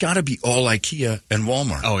 That's got to be all IKEA and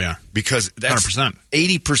Walmart. Oh, yeah. Because that's 100%.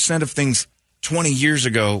 80% of things 20 years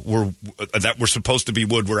ago that were supposed to be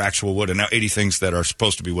wood were actual wood. And now 80 things that are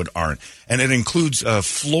supposed to be wood aren't. And it includes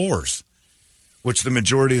floors. Which the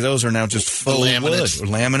majority of those are now just faux laminates. Wood,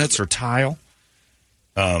 or laminates or tile.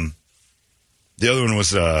 The other one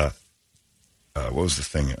was what was the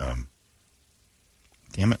thing?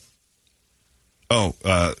 Damn it!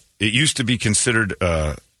 It used to be considered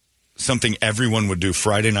something everyone would do.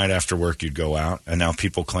 Friday night after work, you'd go out, and now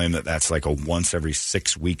people claim that that's like a once every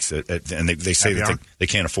 6 weeks, and they say that they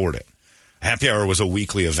can't afford it. Happy hour was a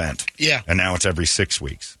weekly event, yeah, and now it's every 6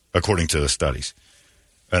 weeks, according to the studies,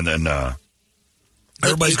 and then.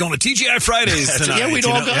 Everybody's going to TGI Fridays tonight. Yeah, we'd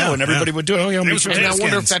all go, and everybody would do it. Oh, yeah, and I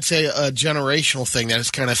wonder if that's a generational thing that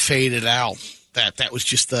has kind of faded out. That was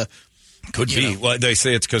just the... Could be. Well, they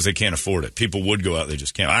say it's because they can't afford it. People would go out, they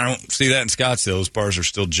just can't. I don't see that in Scottsdale. Those bars are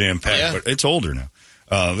still jam-packed, but it's older now.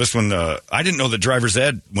 This one, I didn't know that driver's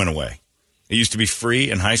ed went away. It used to be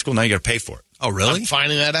free in high school. Now you got to pay for it. Oh, really? I'm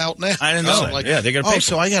finding that out now. I didn't know that. Yeah, they got to pay for it.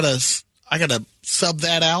 So I gotta sub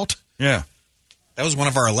that out? Yeah. That was one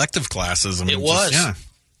of our elective classes. It was.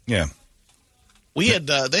 Yeah. We had,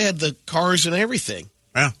 they had the cars and everything.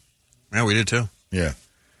 Yeah. Yeah, we did too. Yeah.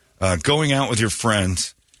 Going out with your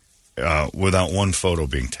friends without one photo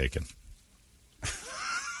being taken.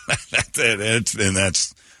 That's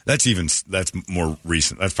it. That's more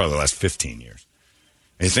recent. That's probably the last 15 years.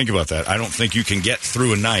 And you think about that. I don't think you can get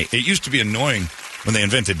through a night. It used to be annoying when they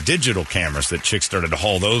invented digital cameras that chicks started to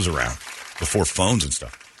haul those around before phones and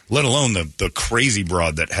stuff. Let alone the crazy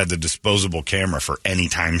broad that had the disposable camera for any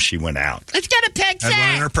time she went out. Let's get a picture. Had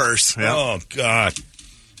one in her purse. Yep. Oh, God.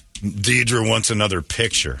 Deidre wants another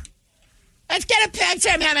picture. Let's get a picture.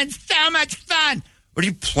 I'm having so much fun. Are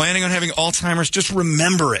you planning on having Alzheimer's? Just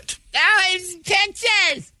remember it. Oh, it's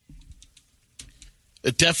pictures.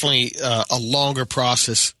 It's definitely a longer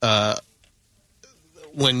process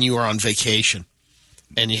when you were on vacation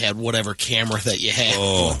and you had whatever camera that you had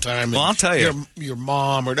all the time. Well, I'll tell you. Your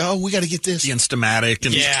mom we got to get this. The Instamatic.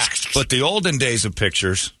 And yeah. But the olden days of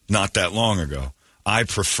pictures, not that long ago, I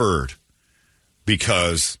preferred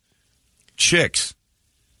because chicks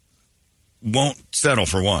won't settle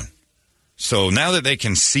for one. So now that they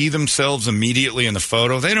can see themselves immediately in the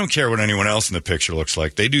photo, they don't care what anyone else in the picture looks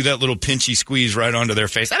like. They do that little pinchy squeeze right onto their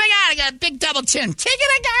face. Oh, my God, I got a big double chin. Take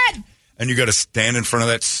it again. And you got to stand in front of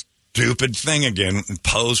that stupid thing again and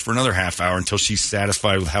pose for another half hour until she's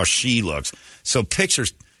satisfied with how she looks. So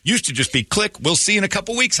pictures used to just be click. We'll see in a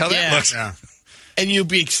couple weeks how that looks. Yeah. And you'd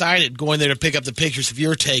be excited going there to pick up the pictures if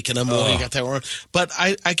you're taking them. You got that one. But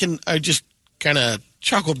I just kind of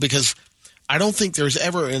chuckled because I don't think there's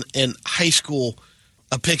ever in high school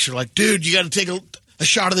a picture like, dude, you got to take a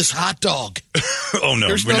shot of this hot dog. Oh, no.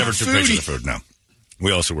 There's We no never took pictures of food, no.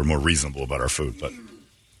 We also were more reasonable about our food, but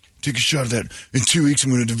take a shot of that. In 2 weeks, I'm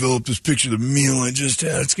going to develop this picture of the meal I just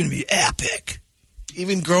had. It's going to be epic.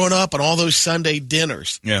 Even growing up on all those Sunday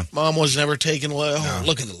dinners. Yeah. Mom was never taking,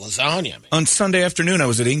 look at the lasagna. Man. On Sunday afternoon, I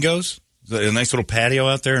was at Ingo's, a nice little patio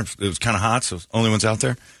out there. It was kind of hot, so only one's out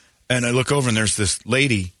there. And I look over, and there's this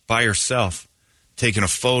lady by herself taking a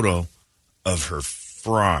photo of her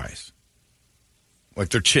fries. Like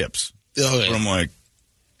they're chips. Oh, yeah. But I'm like,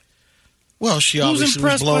 well, she obviously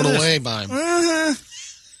was blown away by them. I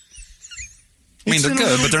mean, they're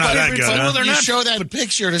good, but they're not that good. Well, they're not. Show that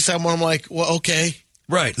picture to someone, I'm like, well, okay.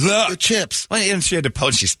 Right. The chips. Well, and she had to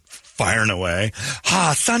post. She's firing away.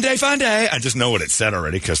 Sunday fun day. I just know what it said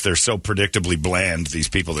already because they're so predictably bland, these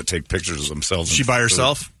people that take pictures of themselves. She by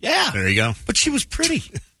herself? Yeah. There you go. But she was pretty.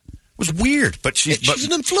 It was weird. But she's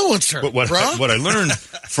an influencer. But what I learned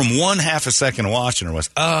from 1/2 second of watching her was,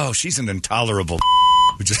 she's an intolerable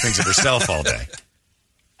who just thinks of herself all day.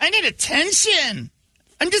 I need attention.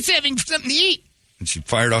 I'm just having something to eat. And she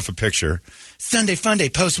fired off a picture. Sunday fun day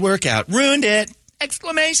post-workout. Ruined it.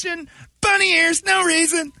 Exclamation. Bunny ears. No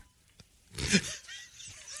reason.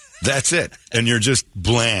 That's it. And you're just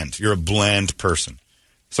bland. You're a bland person.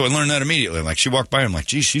 So I learned that immediately. Like, she walked by and I'm like,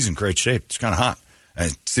 geez, she's in great shape. It's kind of hot. I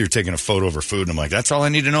see her taking a photo of her food, and I'm like, that's all I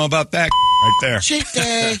need to know about that right there. Cheat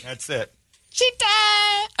day. That's it. Cheat day.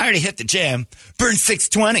 I already hit the gym. Burn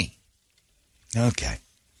 620. Okay.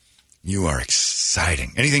 You are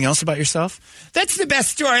exciting. Anything else about yourself? That's the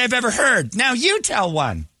best story I've ever heard. Now you tell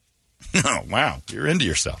one. Oh, wow. You're into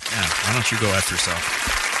yourself. Yeah. Why don't you go after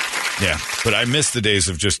yourself? Yeah. But I miss the days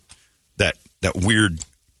of just that weird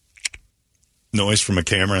noise from a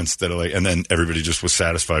camera instead of and then everybody just was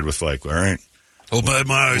satisfied with all right. Oh, but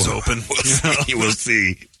my eyes open. We'll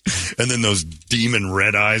see. And then those demon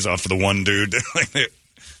red eyes off of the one dude. The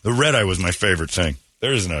red eye was my favorite thing.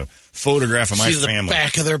 There isn't a photograph of my family. The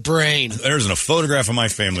back of their brain. There isn't a photograph of my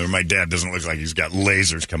family where my dad doesn't look like he's got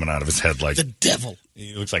lasers coming out of his head like the devil.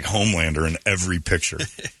 He looks like Homelander in every picture.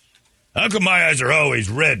 How come my eyes are always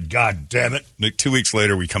red? God damn it. 2 weeks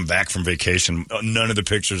later, we come back from vacation. None of the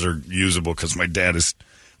pictures are usable because my dad is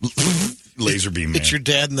laser beam man. It's your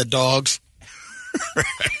dad and the dogs.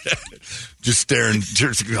 Just staring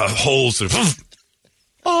holes.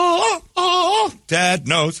 Dad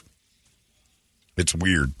knows. It's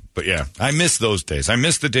weird. But yeah, I miss those days. I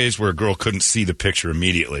miss the days where a girl couldn't see the picture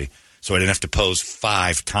immediately, so I didn't have to pose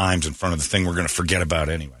 5 times in front of the thing we're going to forget about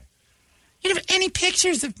anyway. You don't have any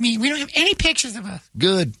pictures of me. We don't have any pictures of us.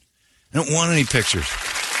 Good. I don't want any pictures.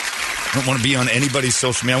 I don't want to be on anybody's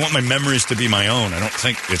social media. I want my memories to be my own. I don't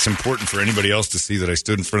think it's important for anybody else to see that I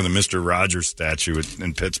stood in front of the Mr. Rogers statue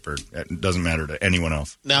in Pittsburgh. It doesn't matter to anyone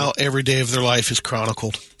else. Now every day of their life is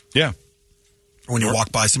chronicled. Yeah. When you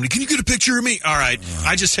walk by somebody, can you get a picture of me? All right.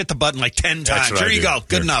 I just hit the button like 10 times. There you go.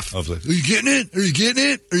 Good enough. Are you getting it? Are you getting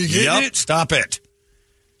it? Are you getting it? Stop it.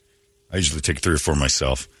 I usually take 3 or 4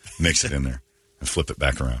 myself, mix it in there, and flip it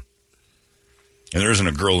back around. And there isn't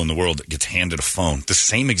a girl in the world that gets handed a phone, the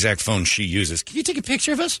same exact phone she uses. Can you take a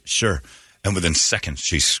picture of us? Sure. And within seconds,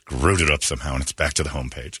 she screwed it up somehow, and it's back to the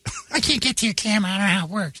homepage. I can't get to your camera. I don't know how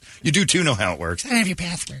it works. You do, too, know how it works. I don't have your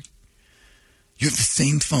password. You have the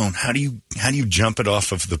same phone. How do you jump it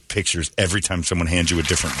off of the pictures every time someone hands you a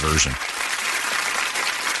different version?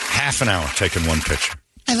 Half an hour taking one picture.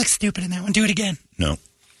 I look stupid in that one. Do it again. No,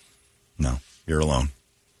 you're alone.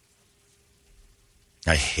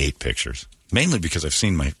 I hate pictures. Mainly because I've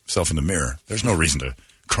seen myself in the mirror. There's no reason to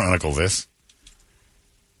chronicle this.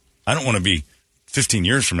 I don't want to be 15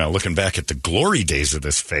 years from now looking back at the glory days of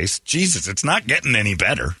this face. Jesus, it's not getting any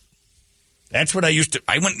better. That's what I used to...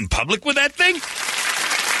 I went in public with that thing?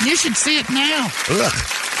 You should see it now.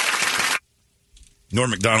 Ugh. Norm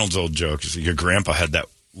Macdonald's old joke is that your grandpa had that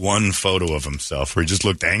one photo of himself where he just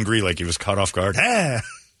looked angry like he was caught off guard.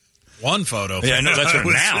 One photo. Yeah, I know. That's what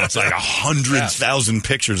now. It's like 100,000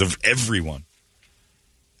 pictures of everyone.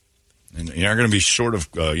 And you're not going to be short of,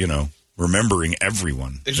 remembering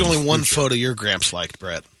everyone. There's only one photo your Gramps liked,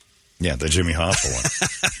 Brett. Yeah, the Jimmy Hoffa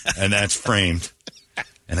one. And that's framed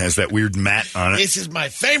and has that weird mat on it. This is my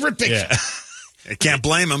favorite picture. Yeah. I can't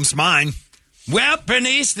blame him. It's mine. Well,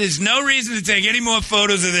 Bernice, there's no reason to take any more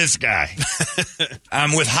photos of this guy.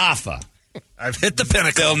 I'm with Hoffa. I've hit the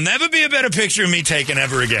pinnacle. There'll never be a better picture of me taken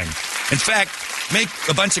ever again. In fact, make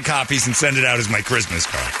a bunch of copies and send it out as my Christmas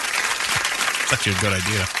card. That's actually a good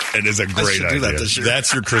idea. It is a great idea. Do that this year.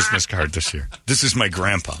 That's your Christmas card this year. This is my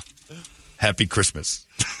grandpa. Happy Christmas.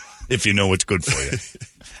 If you know what's good for you.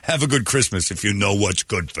 Have a good Christmas if you know what's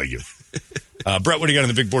good for you. Brett, what do you got on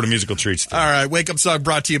the big board of musical treats today? All right, Wake Up Song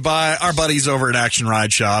brought to you by our buddies over at Action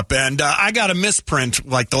Ride Shop. And I got a misprint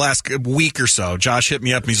like the last week or so. Josh hit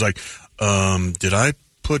me up and he's like, did I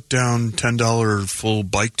put down $10 full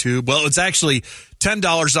bike tube? Well, it's actually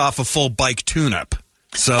 $10 off a full bike tune-up.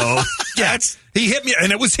 So, yeah, he hit me,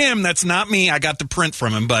 and it was him. That's not me. I got the print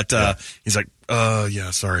from him, but he's like,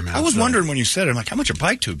 yeah, sorry, man. I was wondering when you said it, I'm like, how much are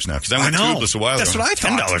bike tubes now? Because I went tubeless a while ago. That's what I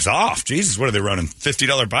thought. $10 off. Jesus, what are they running?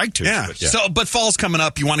 $50 bike tubes? Yeah. But fall's coming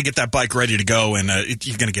up. You want to get that bike ready to go, and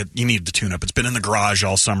you need the tune-up. It's been in the garage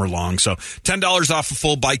all summer long. So $10 off a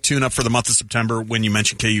full bike tune-up for the month of September when you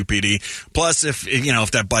mention KUPD. Plus, if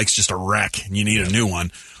that bike's just a wreck and you need a new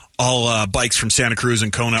one, all bikes from Santa Cruz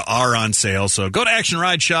and Kona are on sale. So go to Action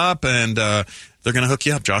Ride Shop, and they're going to hook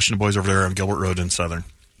you up. Josh and the boys over there on Gilbert Road in Southern.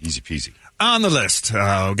 Easy peasy. On the list, we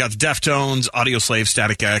got the Deftones, Audioslave,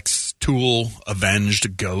 Static X, Tool,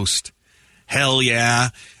 Avenged, Ghost, Hell Yeah.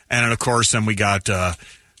 And then, of course, then we got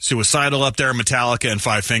Suicidal up there, Metallica, and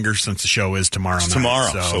Five Fingers, since the show is tomorrow night.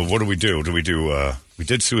 Tomorrow. So what do? We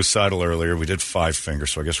did Suicidal earlier. We did Five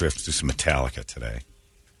Fingers, so I guess we have to do some Metallica today.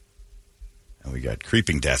 And we got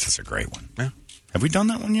Creeping Death is a great one. Yeah. Have we done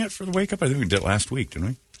that one yet for the Wake Up? I think we did last week, didn't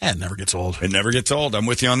we? It never gets old. It never gets old. I'm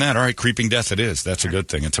with you on that. All right, Creeping Death it is. That's a good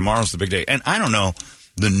thing. And tomorrow's the big day. And I don't know,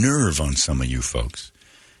 the nerve on some of you folks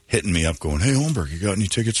hitting me up going, hey, Holmberg, you got any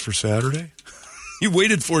tickets for Saturday? You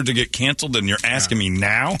waited for it to get canceled and you're asking me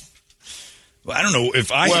now? Well, I don't know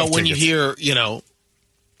if I have when tickets. You hear,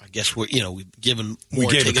 I guess we've given more we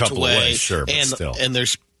gave tickets a couple away, sure, but still. And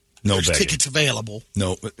there's tickets available.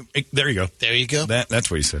 No, there you go. There you go. That's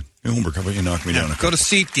what he said. Hey, Holmberg, how about you knock me down? Go to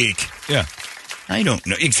SeatGeek. Yeah. I don't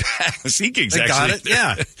know. Exactly. SeatGeek's actually. Got it?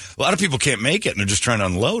 Yeah. A lot of people can't make it, and they're just trying to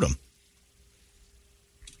unload them.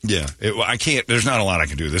 Yeah. I can't. There's not a lot I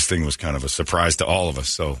can do. This thing was kind of a surprise to all of us.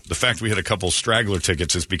 So the fact we had a couple straggler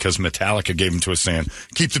tickets is because Metallica gave them to us saying,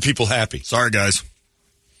 keep the people happy. Sorry, guys.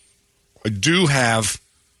 I do have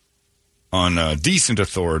on decent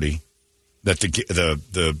authority that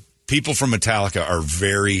the people from Metallica are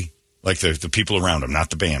very... Like the people around them, not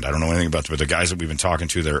the band. I don't know anything about them, but the guys that we've been talking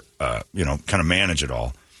to, they're, kind of manage it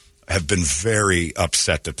all, have been very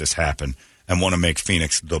upset that this happened and want to make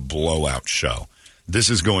Phoenix the blowout show. This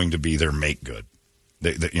is going to be their make good.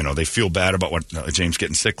 They feel bad about what James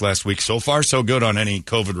getting sick last week. So far, so good on any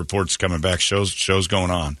COVID reports coming back, shows going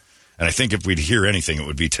on. And I think if we'd hear anything, it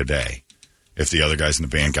would be today. If the other guys in the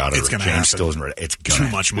band got it, it's going to James happen. still isn't ready. It's going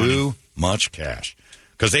too much money, too much cash.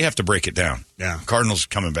 Because they have to break it down. Yeah. Cardinals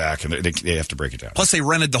coming back, and they have to break it down. Plus, they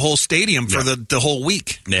rented the whole stadium for the whole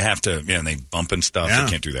week. They have to, and they bumping stuff. Yeah.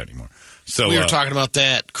 They can't do that anymore. So we were talking about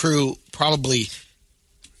that crew probably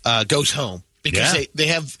goes home. Because they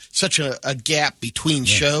have such a gap between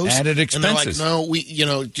shows. Added expenses. And they're like,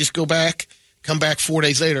 no, just go back, come back 4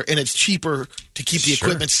 days later. And it's cheaper to keep the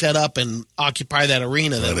equipment set up and occupy that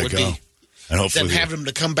arena than it would be. And hopefully have them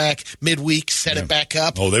to come back midweek, set it back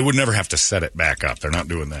up. Oh, they would never have to set it back up. They're not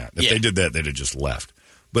doing that. If they did that, they'd have just left.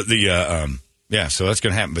 But the so that's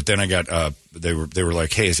going to happen. But then I got they were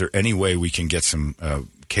like, hey, is there any way we can get some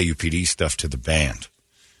KUPD stuff to the band?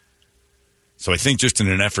 So I think just in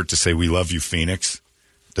an effort to say we love you, Phoenix,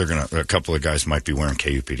 a couple of guys might be wearing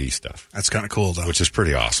KUPD stuff. That's kind of cool, though. Which is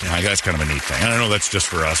pretty awesome. That's kind of a neat thing. And I know that's just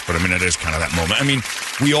for us, but I mean, it is kind of that moment. I mean,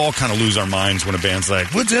 we all kind of lose our minds when a band's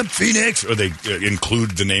like, what's up, Phoenix? Or they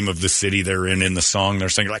include the name of the city they're in the song they're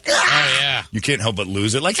singing. Like, oh, yeah. You can't help but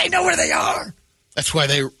lose it. Like, they know where they are. That's why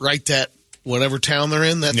they write that, whatever town they're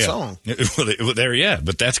in, that song.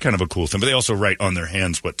 But that's kind of a cool thing. But they also write on their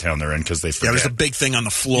hands what town they're in because they forget. Yeah, there's a big thing on the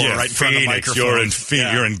floor right in front of the microphone.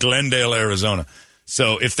 You're in Glendale, Arizona.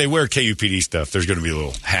 So if they wear KUPD stuff, there's going to be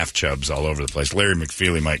little half chubs all over the place. Larry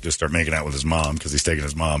McFeely might just start making out with his mom because he's taking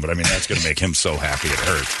his mom. But, I mean, that's going to make him so happy it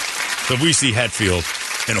hurts. So if we see Hetfield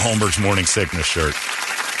in Holmberg's morning sickness shirt.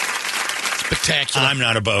 Spectacular. I'm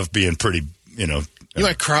not above being pretty, You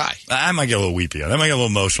might cry. I might get a little weepy. I might get a little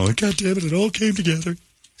emotional. Like, God damn it all came together.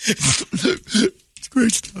 It's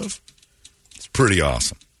great stuff. It's pretty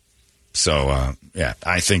awesome. So,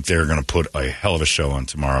 I think they're going to put a hell of a show on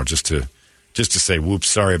tomorrow just to say, whoops,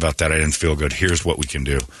 sorry about that. I didn't feel good. Here's what we can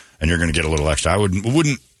do. And you're going to get a little extra. I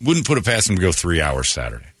wouldn't put it past them to go 3 hours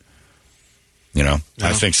Saturday.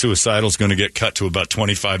 I think Suicidal's going to get cut to about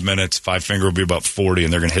 25 minutes. Five Finger will be about 40,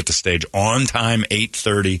 and they're going to hit the stage on time,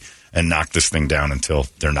 8:30, and knock this thing down until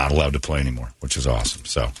they're not allowed to play anymore, which is awesome.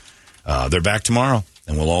 So they're back tomorrow,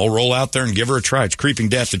 and we'll all roll out there and give her a try. It's Creeping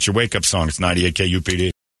Death. It's your wake-up song. It's 98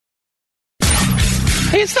 KUPD.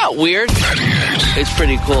 Hey, it's not weird. It's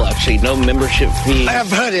pretty cool, actually. No membership fee. I have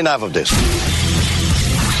heard enough of this.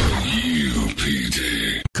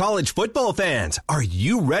 College football fans, are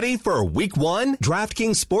you ready for week one?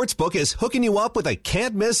 DraftKings Sportsbook is hooking you up with a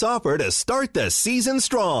can't-miss offer to start the season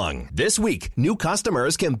strong. This week, new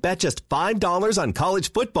customers can bet just $5 on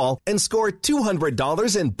college football and score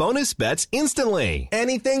 $200 in bonus bets instantly.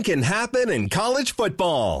 Anything can happen in college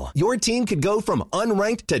football. Your team could go from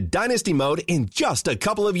unranked to dynasty mode in just a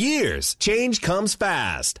couple of years. Change comes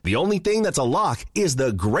fast. The only thing that's a lock is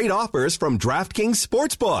the great offers from DraftKings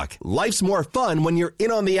Sportsbook. Life's more fun when you're in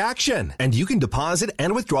on the action, and you can deposit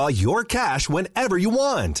and withdraw your cash whenever you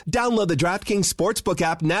want. Download the DraftKings Sportsbook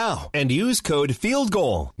app now and use code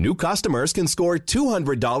FieldGoal. New customers can score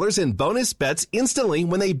 $200 in bonus bets instantly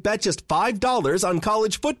when they bet just $5 on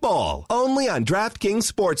college football. Only on DraftKings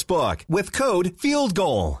Sportsbook with code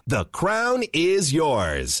FieldGoal. The crown is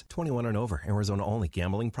yours. 21 and over. Arizona only.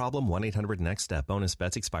 Gambling problem? 1-800-NEXT-STEP. Bonus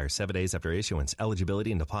bets expire 7 days after issuance.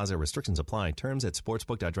 Eligibility and deposit restrictions apply. Terms at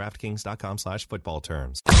sportsbook.draftkings.com/football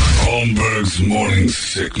terms. Holmberg's morning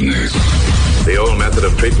sickness. The old method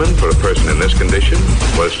of treatment for a person in this condition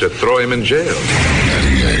was to throw him in jail.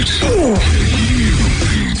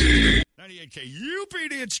 98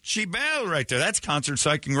 KUPD, it's Chibel right there. That's concert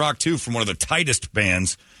psyching rock, too, from one of the tightest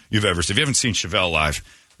bands you've ever seen. If you haven't seen Chevelle live,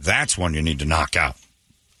 that's one you need to knock out.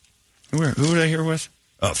 Who were they here with?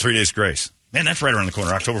 Oh, 3 Days Grace. Man, that's right around the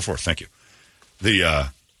corner, October 4th. Thank you. The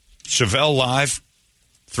Chevelle live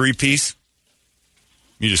 3-piece.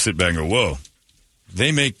 You just sit back and go, whoa.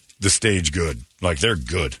 They make the stage good. Like, they're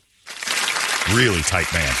good. Really tight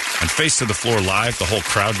band. And Face to the Floor live, the whole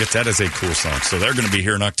crowd gets that as a cool song. So they're going to be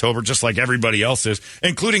here in October, just like everybody else is,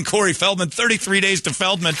 including Corey Feldman. 33 days to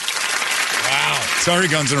Feldman. Wow. Sorry,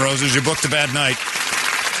 Guns N' Roses. You booked a bad night.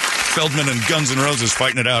 Feldman and Guns N' Roses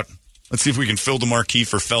fighting it out. Let's see if we can fill the marquee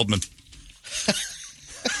for Feldman.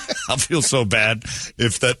 I'll feel so bad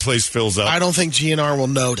if that place fills up. I don't think GNR will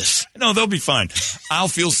notice. No, they'll be fine. I'll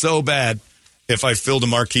feel so bad if I filled a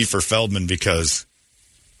marquee for Feldman because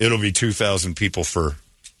it'll be 2,000 people for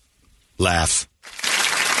laughs.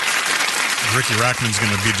 Ricky Rackman's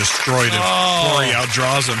going to be destroyed if Corey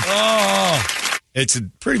outdraws him. Oh, it's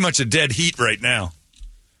pretty much a dead heat right now.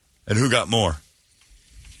 And who got more?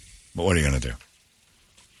 But what are you going to do?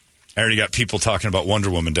 I already got people talking about Wonder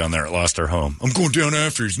Woman down there at Lost Our Home. I'm going down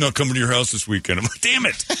after. He's not coming to your house this weekend. I'm like, damn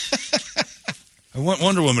it. I want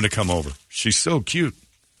Wonder Woman to come over. She's so cute.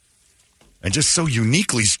 And just so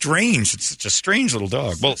uniquely strange. It's such a strange little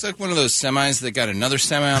dog. Well, it's like one of those semis that got another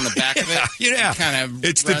semi on the back of it. Yeah.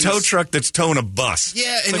 It's the tow truck that's towing a bus.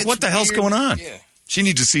 Yeah. It's like, what the hell's going on? Yeah. She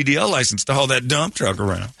needs a CDL license to haul that dump truck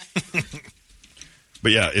around.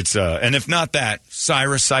 But yeah, it's, and if not that,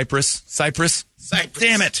 Cypress.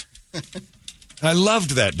 Damn it. I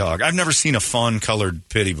loved that dog. I've never seen a fawn-colored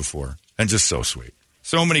pitty before, and just so sweet.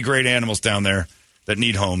 So many great animals down there that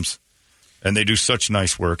need homes, and they do such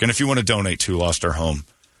nice work. And if you want to donate to Lost Our Home,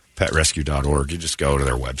 petrescue.org, you just go to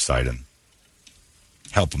their website and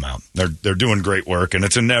help them out. They're doing great work, and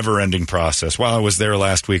it's a never-ending process. While I was there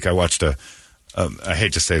last week, I watched I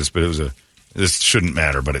hate to say this, but this shouldn't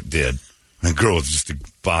matter, but it did. The girl with just a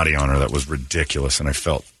body on her that was ridiculous, and I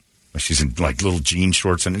felt like she's in like little jean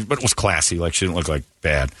shorts, but it was classy. Like she didn't look like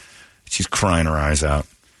bad. She's crying her eyes out,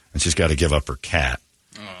 and she's got to give up her cat.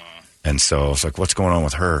 And so I was like, what's going on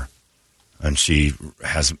with her? And she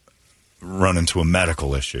has run into a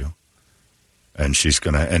medical issue, and she's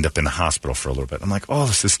going to end up in the hospital for a little bit. I'm like, oh,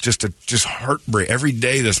 this is just heartbreak. Every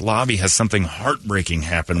day this lobby has something heartbreaking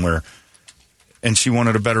happen where, and she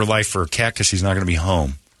wanted a better life for her cat because she's not going to be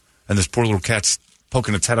home. And this poor little cat's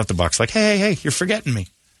poking its head out the box like, hey, you're forgetting me.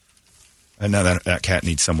 And now that cat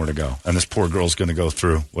needs somewhere to go. And this poor girl's going to go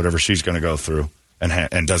through whatever she's going to go through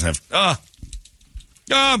and doesn't have,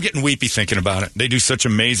 I'm getting weepy thinking about it. They do such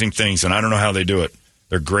amazing things, and I don't know how they do it.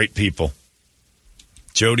 They're great people.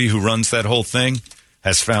 Jody, who runs that whole thing,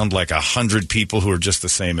 has found like 100 people who are just the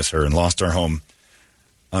same as her and Lost Our Home.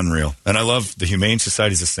 Unreal. And I love the Humane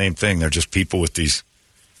Society's the same thing. They're just people with these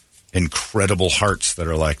incredible hearts that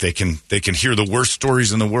are like they can hear the worst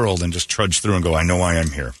stories in the world and just trudge through and go, I know I am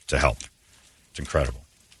here to help. It's incredible.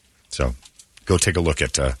 So go take a look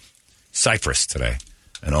at Cypress today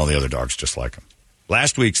and all the other dogs just like him.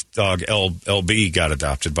 Last week's dog, LB, got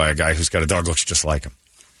adopted by a guy who's got a dog looks just like him.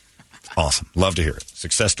 Awesome. Love to hear it.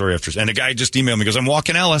 Success story after. And a guy just emailed me, goes, I'm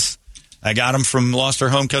walking Ellis. I got him from Lost Our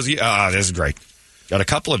Home because this is great. Got a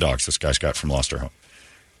couple of dogs this guy's got from Lost Our Home.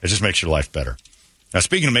 It just makes your life better. Now,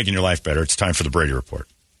 speaking of making your life better, it's time for the Brady Report.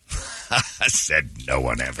 I said no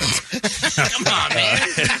one ever. Come on, man.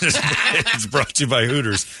 It's brought to you by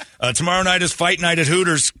Hooters. Tomorrow night is Fight Night at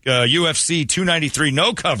Hooters, UFC 293,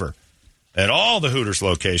 no cover at all the Hooters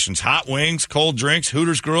locations. Hot wings, cold drinks,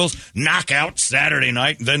 Hooters Girls, knockout Saturday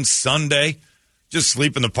night, then Sunday. Just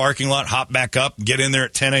sleep in the parking lot, hop back up, get in there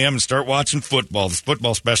at 10 a.m. and start watching football. The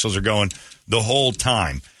football specials are going the whole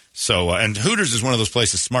time. So, and Hooters is one of those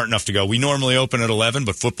places smart enough to go, we normally open at 11,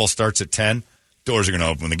 but football starts at 10. Doors are going to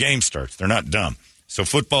open when the game starts. They're not dumb. So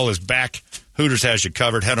football is back. Hooters has you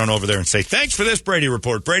covered. Head on over there and say, thanks for this Brady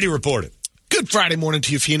Report. Brady reported. Good Friday morning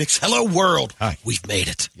to you, Phoenix. Hello, world. Hi. We've made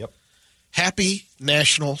it. Yep. Happy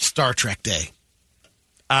National Star Trek Day.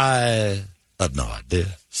 I had no idea.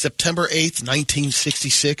 September 8th,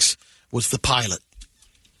 1966 was the pilot.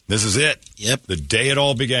 This is it. Yep. The day it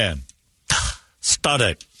all began.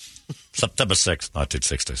 Stardate. September 6th,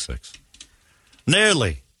 1966.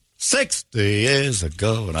 Nearly 60 years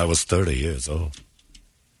ago, and I was 30 years old.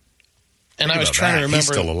 And I was trying to remember. He's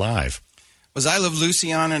still alive. Was I Love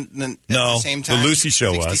Lucy on at the same time? The Lucy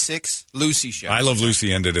Show 66? Lucy Show. I Love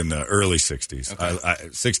Lucy ended in the early 60s. Okay.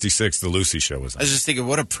 66, the Lucy Show was on. I was just thinking,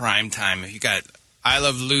 what a prime time. You got I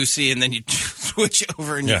Love Lucy, and then you switch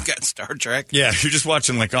over and you've got Star Trek. Yeah, you're just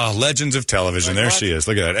watching legends of television. Like, there she is.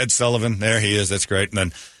 Look at that. Ed Sullivan. There he is. That's great. And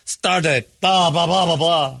then Stardate. Blah, blah, blah, blah,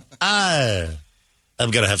 blah. I'm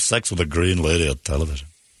going to have sex with a green lady on television.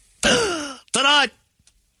 Tonight.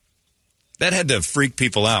 That had to freak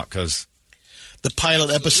people out because the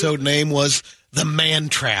pilot episode name was The Man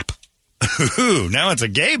Trap. Ooh, now it's a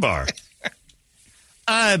gay bar.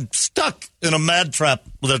 I'm stuck in a mad trap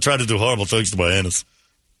where they're trying to do horrible things to my anus.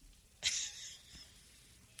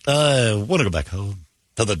 I want to go back home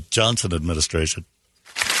to the Johnson administration.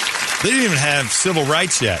 They didn't even have civil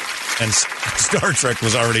rights yet, and Star Trek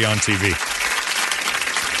was already on TV.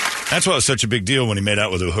 That's why it was such a big deal when he made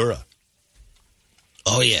out with Uhura.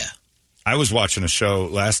 Oh, yeah. I was watching a show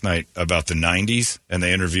last night about the 90s, and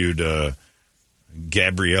they interviewed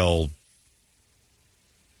Gabrielle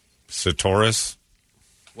Sartoris.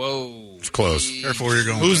 Whoa. It's close. Careful where you're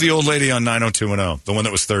going. Who's the old lady on 90210? The one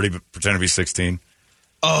that was 30 but pretended to be 16?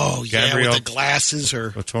 Oh, Gabrielle yeah, with the glasses.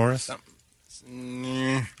 Or Taurus? I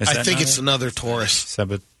think it's another Taurus.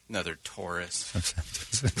 Another Taurus.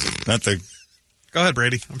 Not the... Go ahead,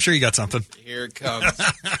 Brady. I'm sure you got something. Here it comes.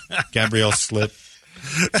 Gabrielle Slit.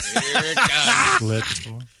 Here it comes.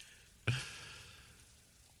 Slit.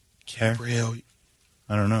 Gabrielle.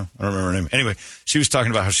 I don't know. I don't remember her name. Anyway, she was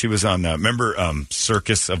talking about how she was on, remember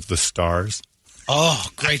Circus of the Stars? Oh,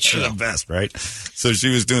 great show. The best, right? So she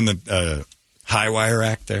was doing the high wire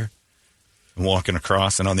act there and walking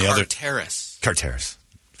across. And on the other... Carteris.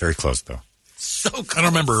 Very close, though. So close. I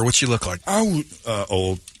don't remember what she looked like. Oh,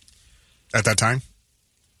 old. At that time?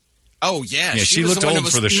 Oh, yeah. Yeah, she looked old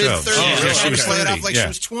for the show. Yeah, she was 30. Played off like she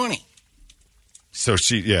was 20. So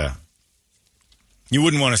she, yeah. You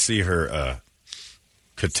wouldn't want to see her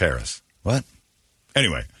Kateris. What?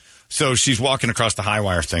 Anyway, so she's walking across the high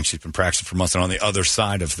wire thing. She's been practicing for months. And on the other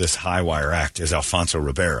side of this high wire act is Alfonso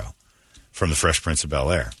Ribeiro from The Fresh Prince of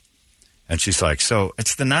Bel-Air. And she's like, so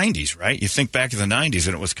it's the 90s, right? You think back to the 90s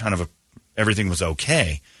and it was kind of everything was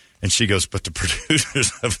okay. And she goes, but the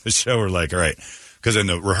producers of the show were like, all right. Because in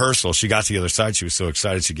the rehearsal, she got to the other side. She was so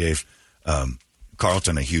excited. She gave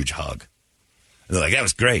Carlton a huge hug. And they're like, that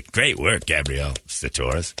was great. Great work, Gabrielle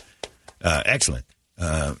Statoris. Excellent.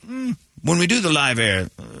 When we do the live air,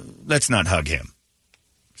 let's not hug him.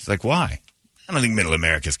 She's like, why? I don't think Middle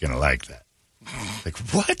America's going to like that. Like,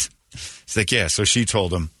 what? She's like, yeah. So she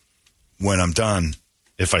told him, when I'm done,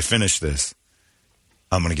 if I finish this,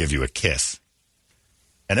 I'm going to give you a kiss.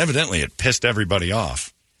 And evidently it pissed everybody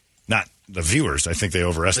off. Not the viewers. I think they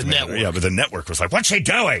overestimated it. Yeah, but the network was like, what's she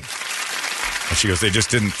doing? And she goes, they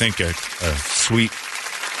just didn't think a sweet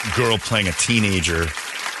girl playing a teenager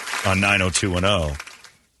on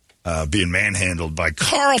 90210 being manhandled by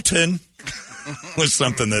Carlton was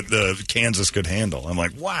something that Kansas could handle. I'm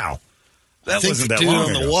like, wow. That wasn't that long ago.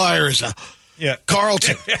 The dude on the wire is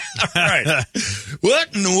Carlton. Right.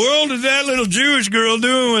 What in the world is that little Jewish girl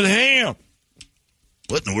doing with him?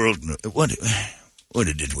 What in the world? What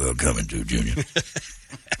did this world come into, Junior?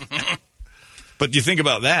 But you think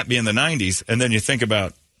about that being the 90s, and then you think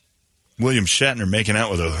about William Shatner making out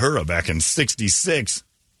with Uhura back in 66.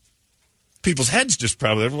 People's heads just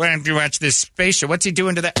probably, why don't you watch this space show? What's he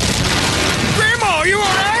doing to that? Grandma, you all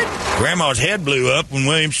right? Grandma's head blew up when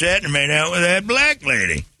William Shatner made out with that black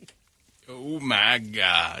lady. Oh, my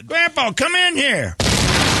God. Grandpa, come in here.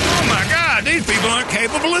 Oh, my God. These people aren't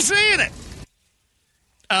capable of seeing it.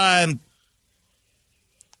 I'm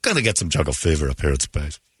going to get some chocolate fever up here in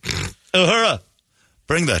space. Uhura,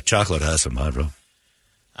 bring that chocolate ice in my room.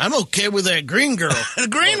 I'm okay with that green girl. The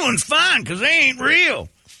green one's fine because they ain't real.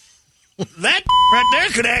 That right there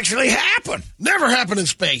could actually happen. Never happen in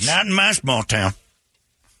space. Not in my small town.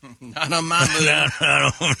 Not on my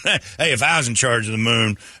moon. Hey, if I was in charge of the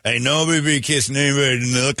moon, ain't nobody be kissing anybody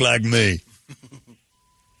that look like me.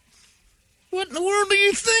 What in the world are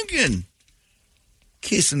you thinking?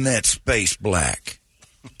 Kissing that space black.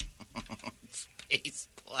 Space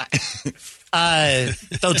black. I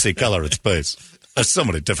don't see color in space. There's so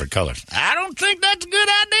many different colors. I don't think that's a good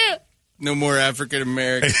idea. No more African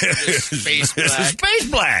American. Space black.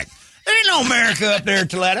 Space black. There ain't no America up there,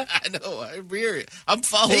 Toletta. I know. I hear you. I'm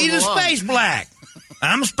following He's along. a space black.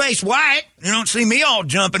 I'm a space white. You don't see me all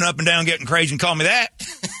jumping up and down getting crazy and call me that.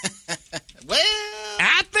 Well,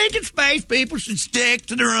 I think that space people should stick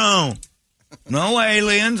to their own. No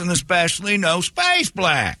aliens, and especially no space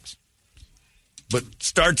blacks. But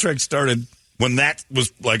Star Trek started when that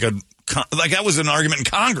was like that was an argument in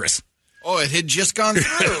Congress. Oh, it had just gone through.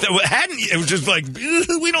 It was just like,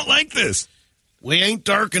 we don't like this. We ain't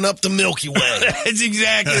darking up the Milky Way. That's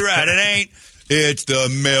exactly right. It ain't. It's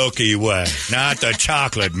the Milky Way, not the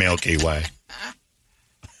chocolate Milky Way.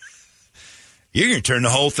 You're going to turn the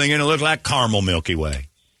whole thing into look like caramel Milky Way.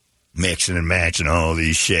 Mixing and matching all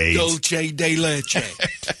these shades. Dolce de leche.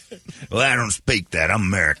 Well, I don't speak that. I'm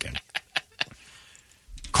American.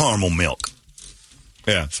 Caramel milk.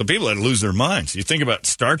 Yeah, so people had to lose their minds. You think about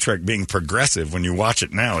Star Trek being progressive. When you watch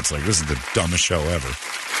it now, it's like, this is the dumbest show ever.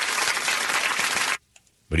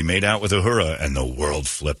 But he made out with Uhura, and the world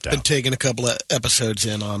flipped out. Been taking a couple of episodes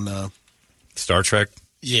in on Star Trek?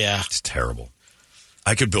 Yeah. It's terrible.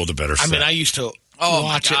 I could build a better set. I mean, I used to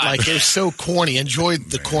watch it like it was so corny. Enjoyed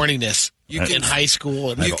the corniness in high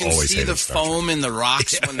school. And you can see the foam in the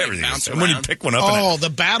rocks when they bounce around. When you pick one up. The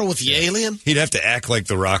battle with the alien? He'd have to act like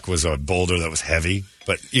the rock was a boulder that was heavy,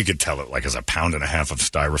 but you could tell it like it was 1.5 pounds of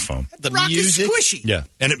styrofoam. The rock music. is squishy. Yeah,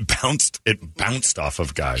 and it bounced off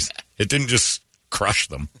of guys. It didn't just crush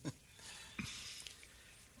them.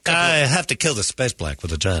 I have to kill the space black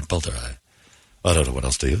with a giant boulder. I don't know what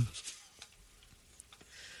else to use.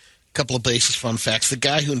 Couple of basic fun facts. The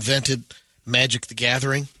guy who invented Magic the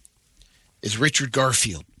Gathering is Richard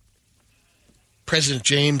Garfield. President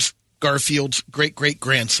James Garfield's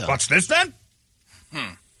great-great-grandson. What's this then?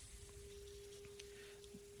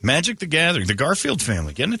 Magic the Gathering, the Garfield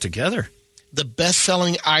family, getting it together. The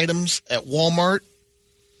best-selling items at Walmart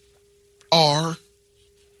are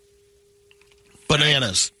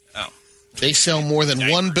bananas. Oh. They sell more than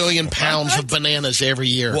 1 billion pounds of bananas every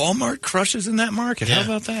year. Walmart crushes in that market. Yeah. How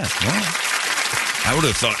about that? Wow. I would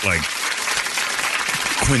have thought like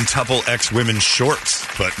quintuple X women's shorts,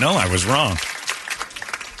 but no, I was wrong.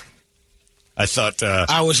 I thought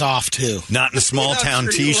I was off too. Not in the small town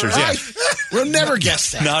T-shirts. Right. Yeah, we'll never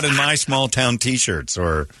guess that. Not in my small town T-shirts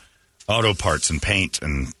or auto parts and paint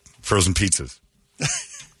and frozen pizzas.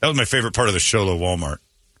 That was my favorite part of the Sholo Walmart.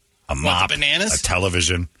 a mop, bananas? a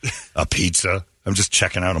television, a pizza. I'm just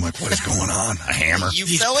checking out. I'm like, what is going on? A hammer? You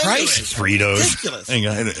fell into it. Fritos. Ridiculous. I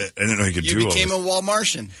didn't know you could do all became this. a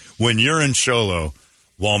Walmartian. When you're in Sholo,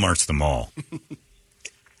 Walmart's the mall.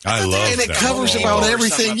 I love that. And it covers about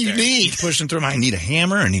everything you need. Pushing through them. I need a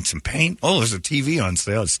hammer. I need some paint. Oh, there's a TV on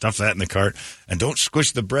sale. Stuff that in the cart. And don't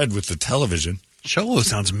squish the bread with the television. Sholo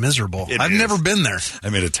sounds miserable. I've is. never been there. I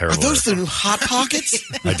made a terrible Are those error. the Hot Pockets?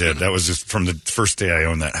 I did. That was just from the first day I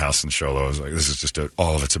owned that house in Sholo. I was like, this is just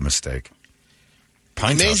all of it's a mistake.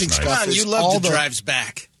 Pine Amazing Top's stuff. nice. You love the drives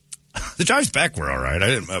back. The drives back were all right. I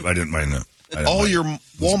didn't mind the. All your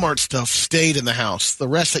Walmart stuff stayed in the house. The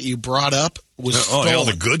rest that you brought up was stolen. All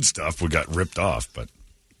the good stuff we got ripped off,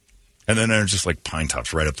 and then there's just like Pine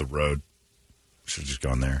Tops right up the road. Should have just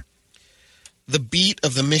gone there. The beat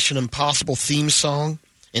of the Mission Impossible theme song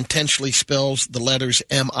intentionally spells the letters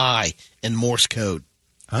M-I in Morse code.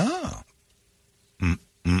 Oh.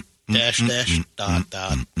 Dash, dash, dot,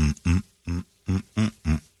 dot.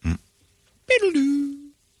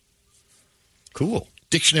 Cool.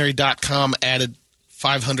 Dictionary.com added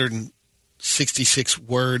 566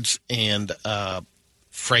 words and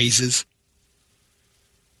phrases.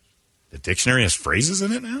 The dictionary has phrases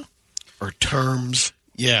in it now? Or terms.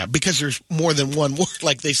 Yeah, because there's more than one word.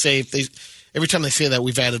 Like they say, every time they say that,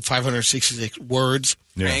 we've added 566 words.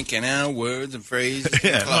 Cranking out words and phrases.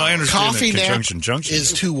 Yeah, no, I understand Coffee that. nap Junction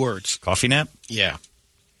is 2 words. Coffee nap? Yeah.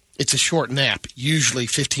 It's a short nap, usually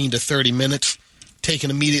 15 to 30 minutes,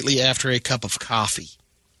 taken immediately after a cup of coffee.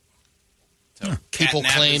 So People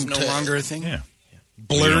cat nap claim is no to longer a thing? Yeah.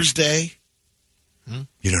 Blur's Day,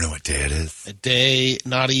 You don't know what day it is? a day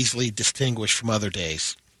not easily distinguished from other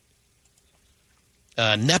days.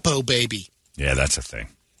 Nepo baby, Yeah, that's a thing.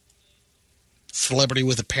 celebrity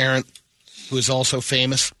with a parent who is also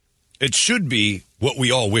famous. It should be what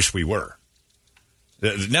we all wish we were.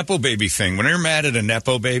 The Nepo baby thing, when you're mad at a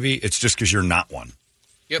Nepo baby, it's just because you're not one.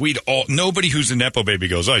 Yep. Nobody who's a Nepo baby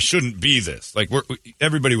goes, I shouldn't be this. Like,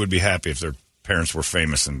 everybody would be happy if their parents were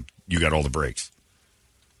famous and you got all the breaks.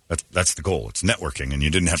 That's the goal. It's networking, and you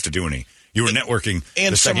didn't have to do any. You were networking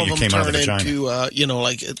And the some second of you them came out of turn the vagina.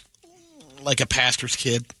 into, like a pastor's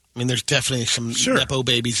kid. I mean, there's definitely some Sure. Nepo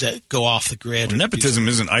babies that go off the grid. Well, nepotism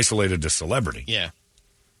isn't isolated to celebrity. Yeah.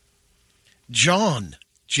 Jawn,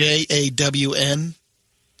 Jawn,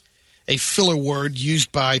 a filler word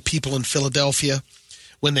used by people in Philadelphia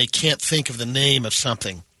when they can't think of the name of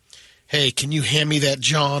something. Hey, can you hand me that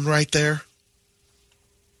John right there?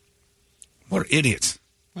 What idiots.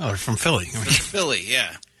 Well, they're from Philly. Philly,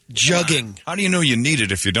 yeah. Jugging. How do you know you need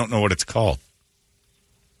it if you don't know what it's called?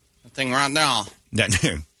 The thing right now.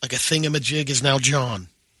 Like a thingamajig is now John.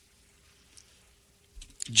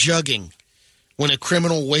 Jugging. When a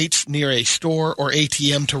criminal waits near a store or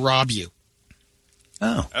ATM to rob you.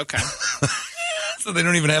 Oh. Okay. So they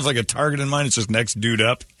don't even have like a target in mind. It's just next dude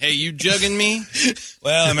up. Hey, you jugging me?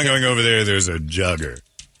 Well, am I going over there? There's a jugger.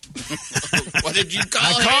 What did you call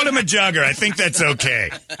I called him a jugger. I think that's okay.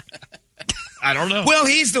 I don't know. Well,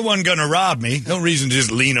 he's the one going to rob me. No reason to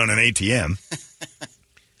just lean on an ATM.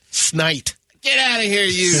 Snite. Get out of here,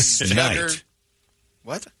 you Snite. jugger.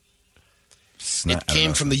 What? Snite. It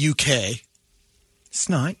came from the UK.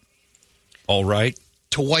 Snite. All right.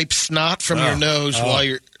 To wipe snot from your nose while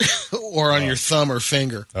you're, or on your thumb or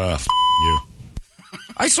finger. You.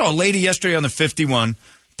 I saw a lady yesterday on the 51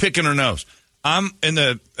 picking her nose. I'm in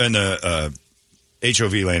the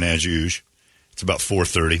HOV lane as usual. It's about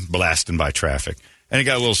 4:30, blasting by traffic, and it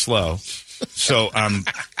got a little slow. So I'm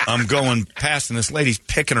going past, and this lady's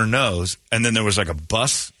picking her nose, and then there was like a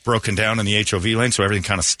bus broken down in the HOV lane, so everything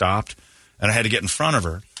kind of stopped, and I had to get in front of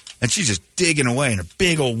her. And she's just digging away in a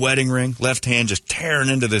big old wedding ring, left hand just tearing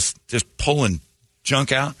into this, just pulling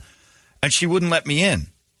junk out. And she wouldn't let me in.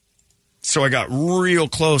 So I got real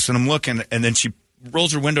close, and I'm looking, and then she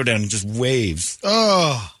rolls her window down and just waves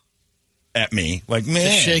at me. Like,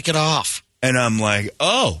 man. To shake it off. And I'm like,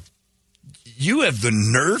 oh, you have the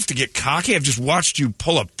nerve to get cocky? I've just watched you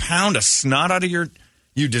pull a pound of snot out of you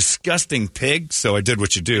disgusting pig. So I did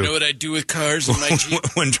what you do. You know what I do with cars in my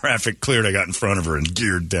Jeep? When traffic cleared, I got in front of her and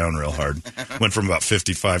geared down real hard. Went from about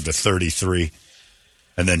 55 to 33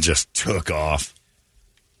 and then just took off.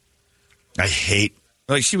 I hate,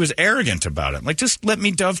 like, she was arrogant about it. Like, just let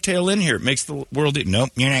me dovetail in here. It makes the world, nope,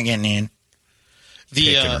 you're not getting in.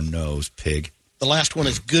 Picking her nose, pig. The last one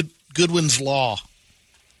is Goodwin's Law.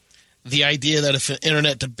 The idea that if an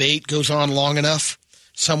internet debate goes on long enough,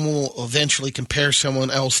 someone will eventually compare someone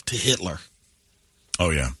else to Hitler.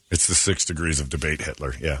 Oh, yeah. It's the 6 degrees of debate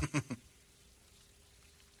Hitler. Yeah.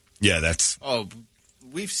 Yeah, that's... Oh,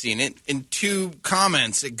 we've seen it. In 2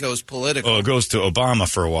 comments, it goes political. Oh, it goes to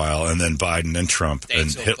Obama for a while, and then Biden and Trump,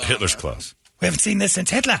 and Hitler's close. We haven't seen this since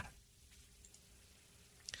Hitler.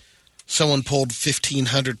 Someone polled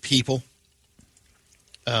 1,500 people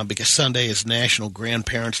because Sunday is National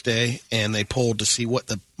Grandparents' Day, and they polled to see what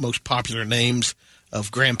the most popular names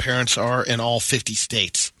of grandparents are in all 50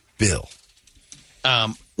 states. Bill.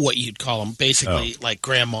 What you'd call them, basically like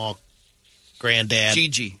grandma, granddad.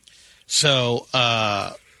 Gigi. So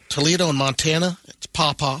Toledo and Montana, it's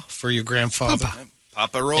Papa for your grandfather.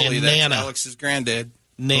 Papa Rolly, and that's Nana. Alex's granddad.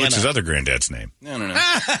 Nana. What's his other granddad's name? No.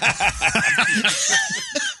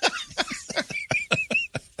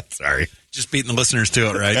 Sorry. Just beating the listeners to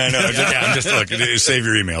it, right? I know. I'm just looking. Save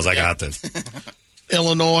your emails. I got this.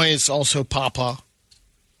 Illinois is also Papa,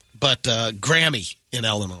 but Grammy in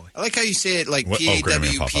Illinois. I like how you say it like Grammy and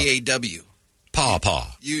P-A-W, Papa. P-A-W.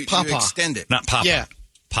 Papa. You Papa. extend it. Not Papa. Yeah.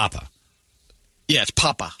 Papa. Yeah, it's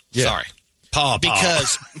Papa. Yeah. Sorry. Papa.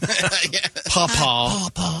 Because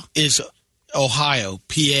Papa is Ohio,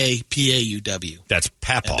 P-A-P-A-U-W. That's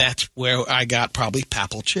Papa. And that's where I got probably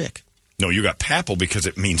Papal Chick. No, you got papal because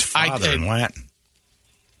it means father in Latin.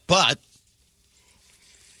 But.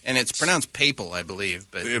 And it's pronounced papal, I believe.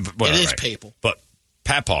 But It is papal. But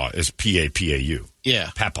Papa is P-A-P-A-U.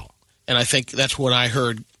 Yeah. Papa. And I think that's what I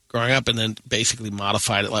heard growing up, and then basically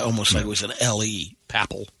modified it like almost like it was an L-E,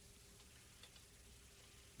 Papal.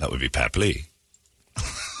 That would be Papli.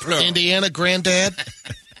 Indiana, granddad.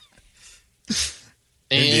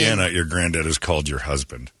 Indiana, your granddad is called your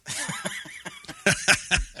husband.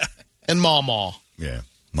 And Mama. Yeah.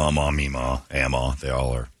 Mama, Mima, Amma. They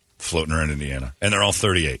all are floating around Indiana. And they're all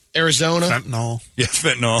 38. Arizona. Fentanyl. Yeah,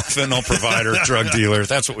 fentanyl provider, drug dealer.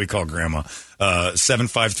 That's what we call grandma.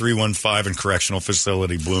 75315 in Correctional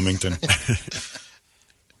Facility, Bloomington.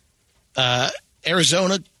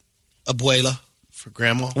 Arizona, Abuela for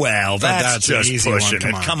grandma. Well, that's just an easy pushing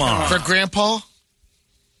one. it. Come on. For grandpa,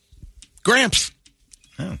 Gramps.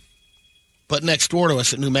 Oh. But next door to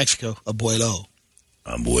us at New Mexico, Abuelo.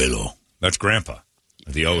 Abuelo. That's grandpa.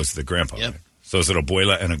 The O is the grandpa. Yep. Right? So is it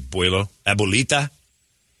abuela and abuelo? Abuelita?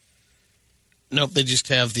 Nope, they just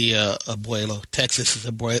have the Abuelo. Texas is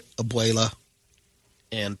Abuela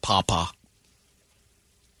and Papa.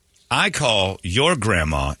 I call your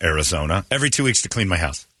grandma, Arizona, every 2 weeks to clean my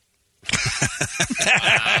house.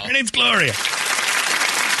 Her name's Gloria.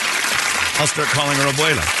 I'll start calling her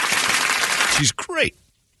abuela. She's great.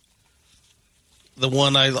 The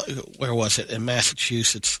one where was it? In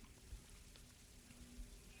Massachusetts.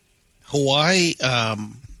 Hawaii,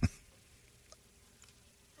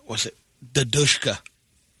 was it Dadushka?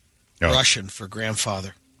 Oh. Russian for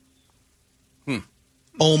grandfather.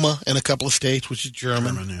 Oma in a couple of states, which is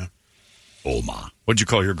German. Yeah. Oma. What'd you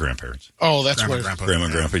call your grandparents? Oh, that's Grandma, where Grandpa. Grandma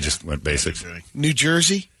and Grandpa just went basics. New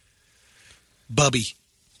Jersey, Bubby.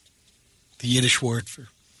 The Yiddish word for.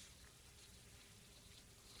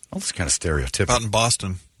 All this kind of stereotypical. Out in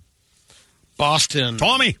Boston. Boston.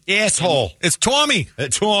 Tommy. Asshole. It's Tommy.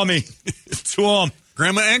 Tommy. It's Tom.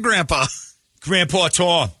 Grandma and Grandpa. Grandpa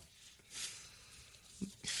Tom.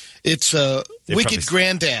 It's Wicked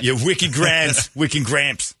Granddad. Yeah, Wicked Grands. Wicked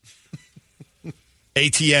Gramps.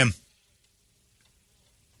 ATM.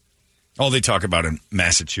 All they talk about in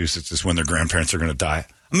Massachusetts is when their grandparents are going to die.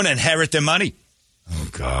 I'm going to inherit their money. Oh,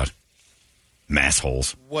 God.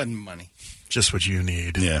 Massholes. What money? Just what you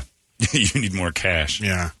need. Yeah. You need more cash.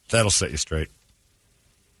 Yeah. That'll set you straight.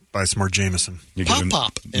 Buy some more Jameson. You get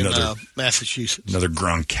Pop in another, Massachusetts. another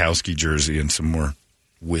Gronkowski jersey and some more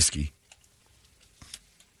whiskey.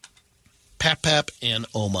 Pap and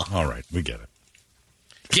Oma. All right, we get it.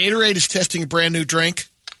 Gatorade is testing a brand new drink.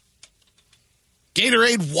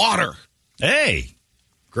 Gatorade water. Hey,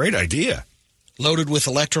 great idea. Loaded with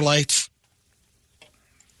electrolytes.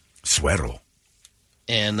 Suero.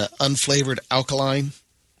 And unflavored alkaline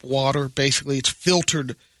water. Basically, it's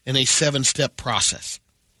filtered in a 7-step process.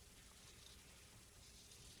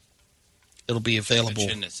 It'll be I available.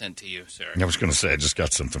 shouldn't have sent to you, sorry. I was going to say, I just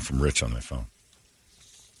got something from Rich on my phone.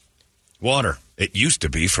 Water. It used to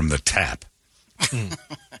be from the tap.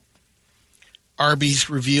 Arby's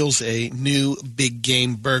reveals a new big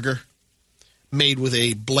game burger made with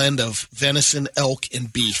a blend of venison, elk,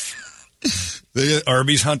 and beef. The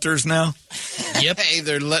Arby's hunters now? Yep. Hey,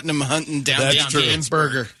 they're letting them hunting down That's the true. Game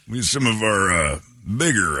burger. Some of our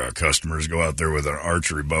bigger customers go out there with an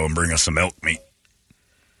archery bow and bring us some elk meat.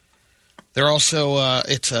 They're also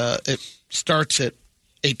it starts at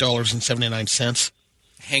 $8.79.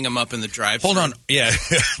 Hang them up in the drive. Hold on. Yeah,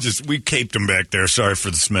 just we caped them back there. Sorry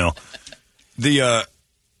for the smell.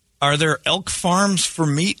 Are there elk farms for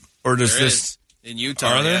meat, or does There this? In Utah,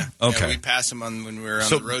 Are there? yeah. Okay. Yeah, we pass them when we were on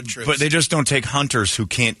the road trips. But they just don't take hunters who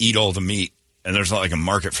can't eat all the meat, and there's not like a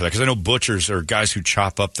market for that. Because I know butchers or guys who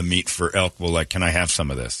chop up the meat for elk will like, can I have some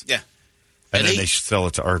of this? Yeah. And then they sell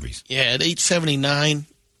it to Arby's. Yeah, at $8.79,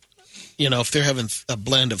 if they're having a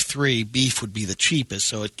blend of 3, beef would be the cheapest,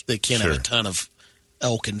 so they can't have a ton of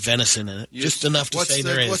elk and venison in it. Just enough to say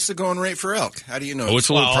there is. What's the going rate for elk? How do you know? Oh, it's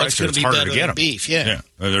a little pricier. It's harder to get them. Beef, yeah.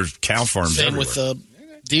 There's cow farms Same everywhere.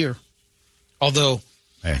 with deer. Although,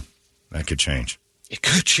 hey, that could change. It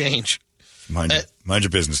could change. Mind your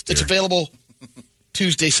business, dear. It's available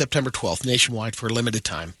Tuesday, September 12th, nationwide for a limited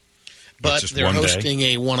time. But they're hosting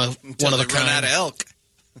a one of a kind. Run out of elk.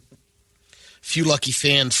 Few lucky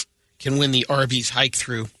fans can win the Arby's hike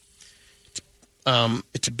through.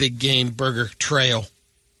 It's a big game burger trail.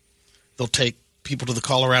 They'll take people to the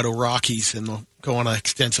Colorado Rockies and they'll go on an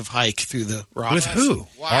extensive hike through the Rockies. With who?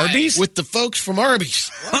 Why? Arby's? With the folks from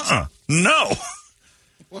Arby's. No.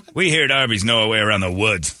 What? We here at Arby's know our way around the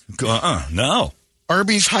woods. No.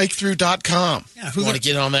 Arby'sHikeThrough.com. Yeah, who want to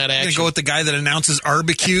get on that action? Gonna go with the guy that announces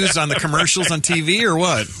barbecues on the commercials on TV or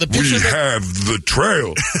what? Have the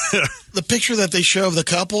trail. The picture that they show of the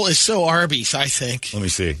couple is so Arby's, I think. Let me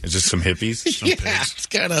see. Is this some hippies? It's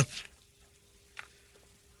kind of.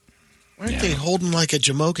 Aren't they holding like a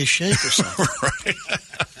Jamocha shake or something?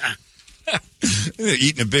 Right.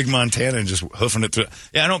 Eating a big Montana and just hoofing it through.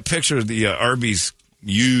 Yeah, I don't picture the Arby's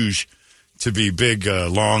huge to be big,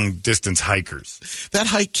 long-distance hikers. That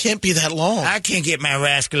hike can't be that long. I can't get my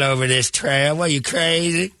rascal over this trail. What, you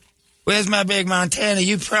crazy? Where's my big Montana?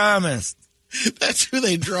 You promised. That's who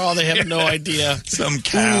they draw. They have no idea. Some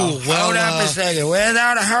cow. Ooh, well, hold up a second. Where's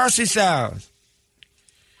all the horsey sauce?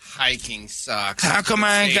 Hiking socks. How come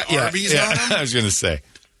I ain't got Arby's on them? I was going to say.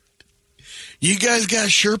 You guys got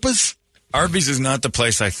Sherpas? Arby's is not the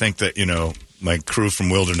place I think that, my crew from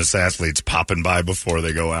Wilderness Athletes popping by before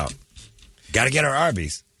they go out. Got to get our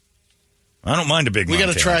Arby's. I don't mind a big We got to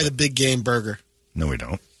Montana, try the big game burger. No, we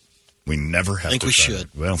don't. We never have I think to we try should. it.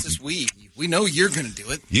 Well, This is we know you're going to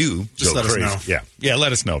do it. You Just go let us crazy. know. Yeah,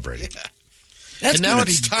 let us know, Brady. And now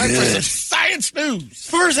it's time for some science news. As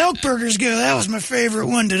far as elk burgers go, that was my favorite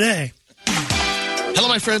one today. Hello,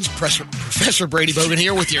 my friends. Professor Brady Bogan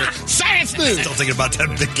here with your science news. Still thinking about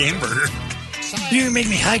that big game burger. You gonna make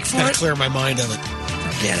me hike for Gotta it? clear my mind of it.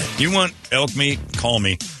 Get it. You want elk meat? Call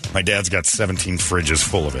me. My dad's got 17 fridges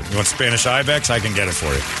full of it. You want Spanish ibex? I can get it for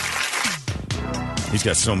you. He's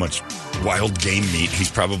got so much wild game meat, he's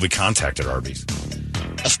probably contacted Arby's.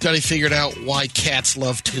 A study figured out why cats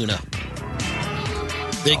love tuna.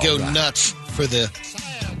 They go nuts for the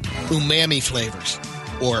umami flavors.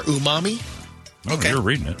 Or umami? Okay. You're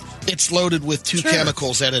reading it. It's loaded with two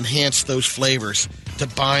chemicals that enhance those flavors to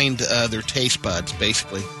bind their taste buds,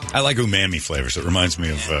 basically. I like umami flavors. It reminds me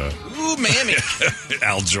of Umami.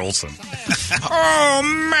 Al Jolson. Oh,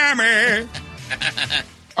 mammy.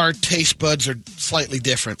 Our taste buds are slightly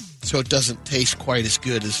different, so it doesn't taste quite as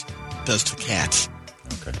good as it does to cats.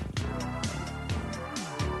 Okay.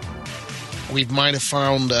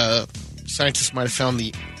 Scientists might have found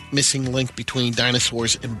the missing link between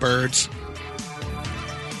dinosaurs and birds.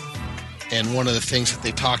 And one of the things that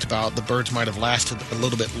they talked about, the birds might have lasted a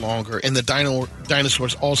little bit longer. And the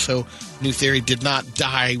dinosaurs also, new theory, did not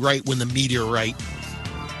die right when the meteorite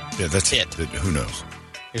hit. Who knows?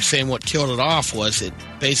 They're saying what killed it off was it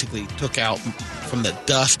basically took out from the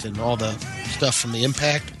dust and all the stuff from the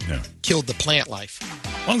impact, killed the plant life.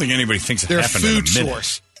 I don't think anybody thinks it Their happened in a food minute.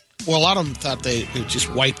 source. Well, a lot of them thought it just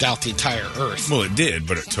wiped out the entire Earth. Well, it did,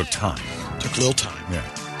 but it took time. Took a little time. Yeah.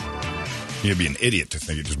 You'd be an idiot to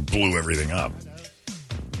think it just blew everything up.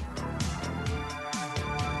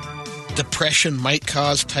 Depression might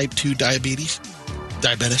cause type 2 diabetes.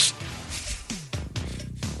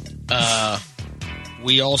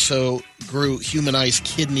 We also grew humanized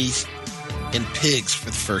kidneys in pigs for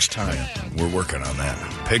the first time. We're working on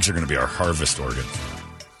that. Pigs are going to be our harvest organs.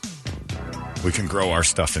 We can grow our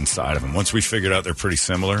stuff inside of them. Once we figured out they're pretty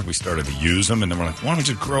similar, we started to use them, and then we're like, why don't we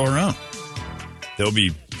just grow our own?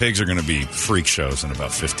 Pigs are going to be freak shows in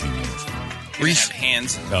about 15 years. Have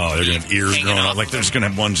hands. Oh, they're going to have ears growing out. Like, they're just going to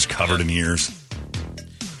have one just covered in ears.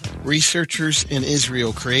 Researchers in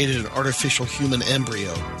Israel created an artificial human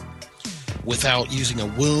embryo without using a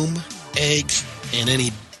womb, eggs, and any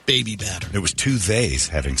baby batter. It was two theys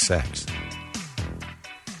having sex.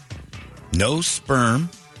 No sperm,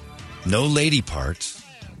 no lady parts.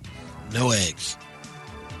 No eggs.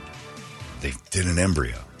 They did an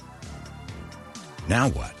embryo. Now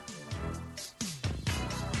what?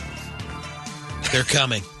 They're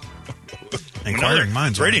coming. Inquiring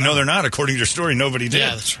minds. Brady, no, they're not. According to your story, nobody did.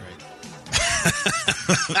 Yeah, that's right.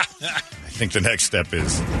 I think the next step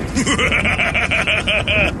is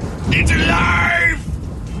it's alive.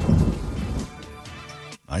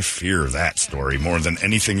 I fear that story more than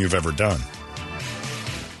anything you've ever done.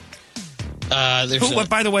 By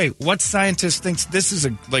the way, what scientist thinks this is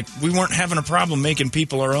we weren't having a problem making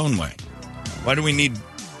people our own way? Why do we need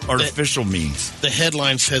artificial means? The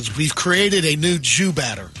headline says, we've created a new Jew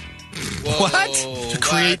batter. What? To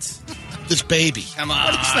create this baby. Come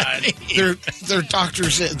on. They're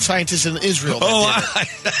doctors and scientists in Israel. I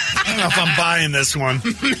don't know if I'm buying this one.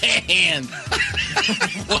 Man.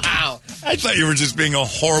 Wow. I thought you were just being a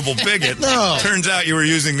horrible bigot. No. Turns out you were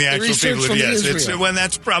using the actual people. from Yes, Israel.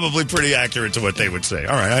 that's probably pretty accurate to what they would say.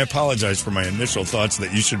 All right, I apologize for my initial thoughts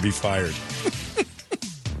that you should be fired.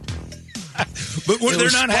 But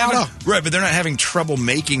they're not having trouble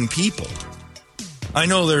making people. I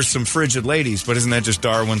know there's some frigid ladies, but isn't that just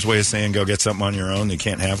Darwin's way of saying go get something on your own? You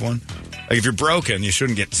can't have one? Like, if you're broken, you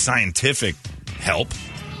shouldn't get scientific help.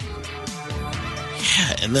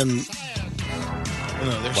 Yeah, and then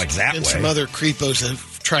there's like that been way. some other creepos that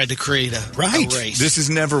have tried to create a race. This has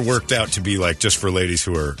never worked out to be like just for ladies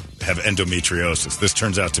who have endometriosis. This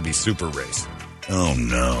turns out to be super race. Oh,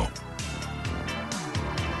 no.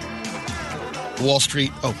 Wall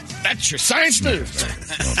Street. Oh, that's your science news.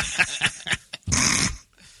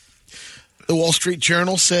 The Wall Street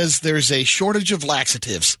Journal says there's a shortage of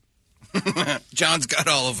laxatives. John's got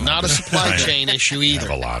all of them. Not a supply chain issue either.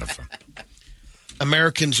 I have a lot of them.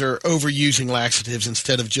 Americans are overusing laxatives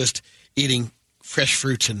instead of just eating fresh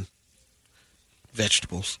fruits and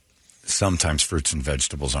vegetables. Sometimes fruits and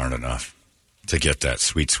vegetables aren't enough to get that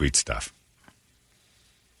sweet, sweet stuff.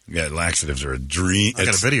 Yeah, laxatives are a dream. I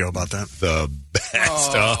got a video about that. The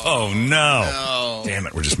best. Oh, no. Damn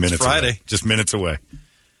it, we're just minutes Friday. away. Just minutes away.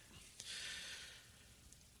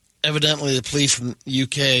 Evidently, the police in the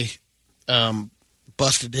UK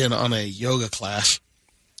busted in on a yoga class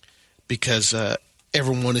because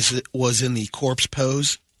everyone was in the corpse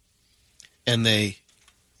pose, and they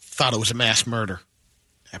thought it was a mass murder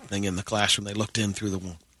happening in the class when they looked in through the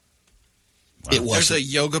wall. Wow. It was There's a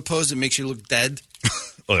yoga pose that makes you look dead.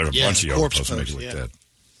 Well, there are a bunch of yoga corpse poses that make you pose, look yeah. dead.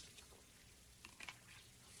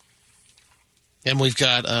 And we've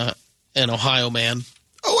got an Ohio man,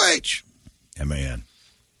 OH, MAN.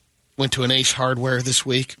 went to an Ace Hardware this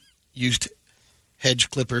week, used hedge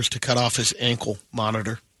clippers to cut off his ankle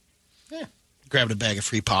monitor. Yeah. Grabbed a bag of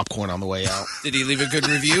free popcorn on the way out. Did he leave a good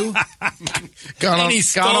review? got on he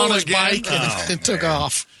his again? bike and took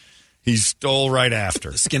off. He stole right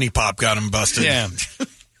after. Skinny Pop got him busted. Yeah.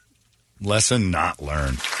 Lesson not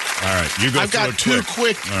learned. All right, you go. I've got two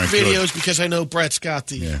quick videos because I know Brett's got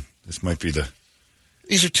the. Yeah, this might be the.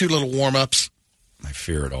 These are two little warm-ups. I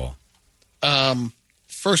fear it all.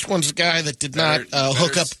 First one's a guy that did not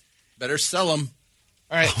hook up. Better sell him.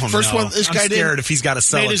 All right, Oh, first no. one. This I'm guy scared if he's got to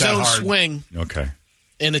sell made it his that own hard. swing, Okay.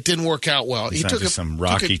 and it didn't work out well. He took some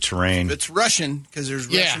rocky terrain. It's Russian because there's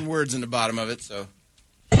Russian words in the bottom of it. So.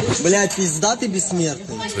 So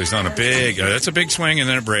he's on a big. That's a big swing, and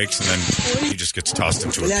then it breaks, and then he just gets tossed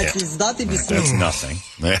into a pit. That's nothing.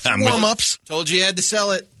 Warm-ups. Told you had to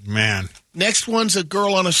sell it. Man. Next one's a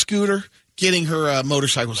girl on a scooter getting her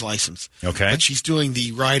motorcycle's license. Okay. But she's doing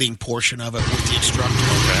the riding portion of it with the instructor.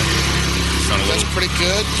 Okay. That's pretty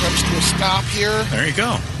good. Comes to a stop here. There you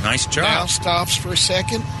go. Nice job. Now stops for a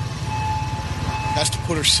second. Has to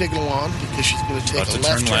put her signal on because she's going to take About a to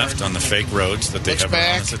left turn left on the fake roads that they Looks have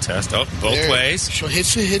back. on as a test. Oh, both There. ways. She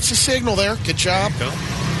hits the signal there. Good job. Go.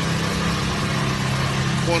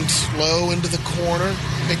 Going slow into the corner,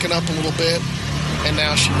 picking up a little bit, and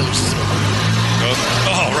now she loses it.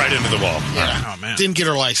 Oh, right into the wall. Yeah. Oh, man. Didn't get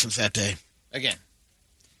her license that day. Again.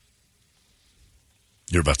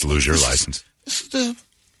 You're about to lose your license. This is the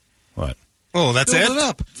What? Oh, that's build it? it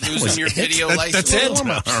up. Losing your video That's license.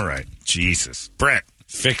 it? All right. Jesus. Brett,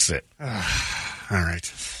 fix it. All right.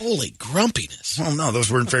 Holy grumpiness. Well, no,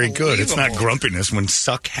 those weren't very good. It's not grumpiness. When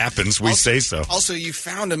suck happens, we say so. Also, you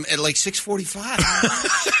found him at like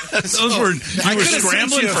 6:45. Those were, you were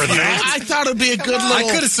scrambling for that? I thought it'd be a good little. I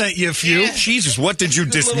could have sent you a few. Jesus, what did you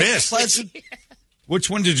dismiss? Which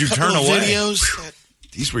one did you turn couple of away? videos.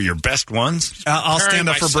 These were your best ones? I'll stand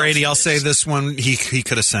up for myself Brady. for I'll this. say this one. He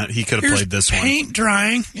could have sent. He could have played this one. Paint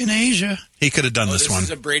drying in Asia. He could have done this This one.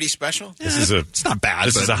 is a Brady special. This is a. It's not bad.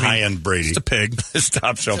 This is but a high-end Brady. It's a pig. It's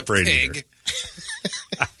top shelf Brady. Pig.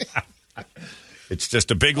 It's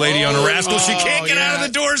just a big lady on a rascal. She can't get out of yeah.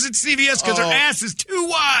 the doors at CVS because her ass is too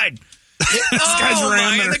wide. This guy's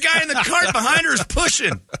ramming and her. the guy in the cart behind her is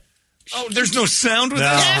pushing. Oh, there's no sound with No.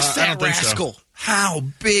 this? Yes, I that don't think so. rascal. How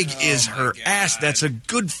big is her ass? That's a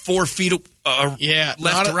good 4 feet left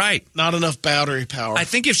to right. Not enough battery power. I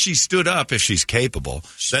think if she stood up, if she's capable,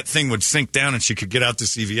 that thing would sink down and she could get out the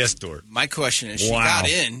CVS door. My question is, she got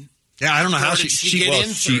in. Yeah, I don't know how she get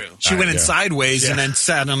in through. She went in sideways and then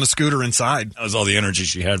sat on the scooter inside. That was all the energy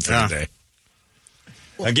she had for the day.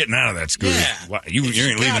 I'm getting out of that scooter. Yeah. Wow, you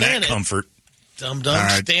ain't leaving that comfort. Dumb,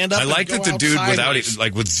 stand up. I like that the dude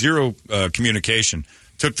with zero communication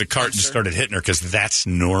took the cart and started hitting her because that's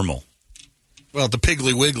normal. Well, the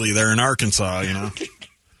Piggly Wiggly there in Arkansas, you know.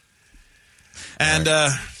 And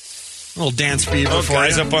a little dance fever for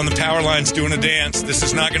guys you. up on the power lines doing a dance. This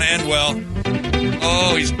is not going to end well.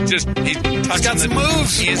 Oh, he's got some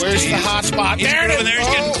moves. Where's the hot spot? There it is. He's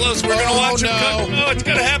getting close. We're going to watch him. Oh, it's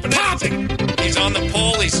going to happen. He's on the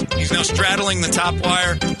pole. He's now straddling the top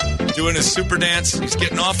wire, doing his super dance. He's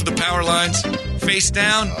getting off of the power lines. Face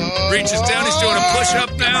down, reaches down. He's doing a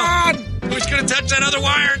push-up now. Who's going to touch that other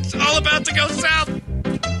wire? It's all about to go south.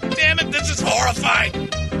 Damn it, this is horrifying.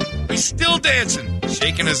 He's still dancing.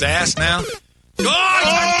 Shaking his ass now. Oh,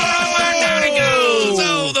 down he goes.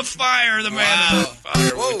 Oh, the fire, the man. Wow.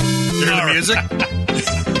 Fire. Whoa. You hear the music?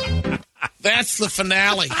 That's the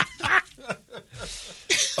finale.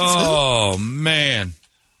 Oh, man.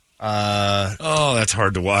 That's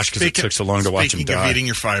hard to watch because it took so long to watch him die. Speaking of eating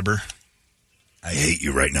your fiber. I hate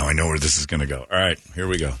you right now. I know where this is going to go. All right, here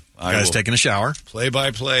we go. Guy's taking a shower.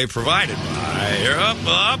 Play-by-play provided by... You're up.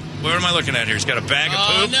 What am I looking at here? He's got a bag of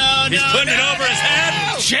poop. He's putting it over his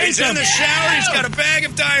head. He's in the shower. He's got a bag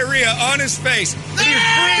of diarrhea on his face.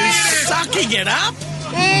 He's sucking it up.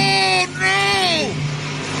 Oh, no.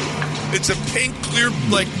 It's a pink, clear,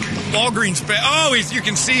 like, Walgreens bag. Oh, you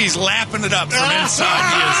can see he's lapping it up from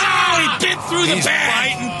inside. He bit through the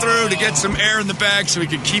bag. He's biting through to get some air in the bag so he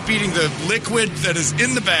can keep eating the liquid that is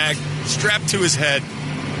in the bag, strapped to his head.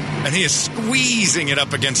 And he is squeezing it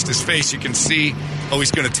up against his face. You can see,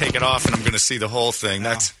 he's going to take it off, and I'm going to see the whole thing.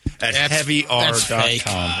 That's at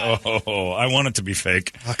heavyr.com. Oh, I want it to be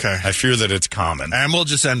fake. Okay. I fear that it's common. And we'll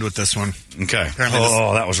just end with this one. Okay.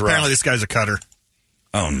 That was rough. Apparently this guy's a cutter.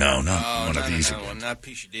 Oh, no, not one of these. Not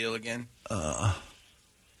piece of deal again.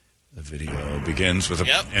 The video begins with the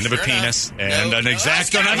end of a penis and an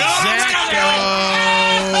X-Acto.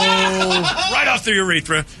 Right off the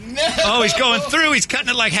urethra. No. Oh, he's going through. He's cutting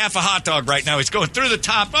it like half a hot dog right now. He's going through the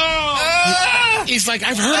top. He's like,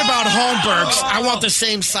 I've heard about Holmberg's. I want the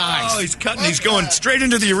same size. Oh, he's cutting. He's going straight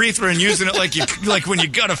into the urethra and using it like when you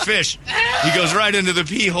gut a fish. He goes right into the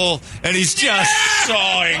pee hole, and he's just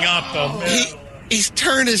sawing up the... He's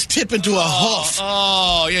turned his tip into a hoof.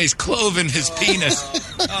 Oh, yeah, he's cloven his penis.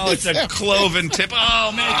 Oh, it's a cloven tip.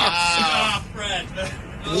 Oh, make it stop, Fred.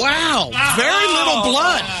 Wow, very little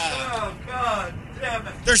blood. Oh, God damn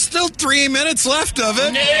it. There's still 3 minutes left of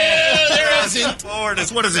it. No, there isn't. Lord,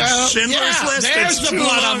 what is it, Schindler's List? There's the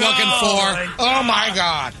blood I'm looking for. Oh, my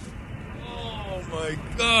God. Oh, my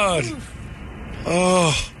God.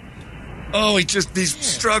 Oh, he's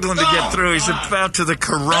struggling to get through. He's about to the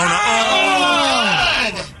corona.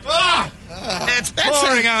 It's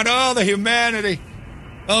pouring out all the humanity.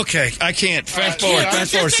 Okay, I can't. Fast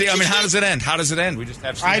forward. See, how does it end? We just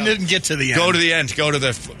have to. I didn't get to the end. Go to the end. Go to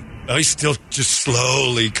the... Oh, he's still just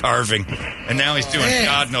slowly carving. And now he's doing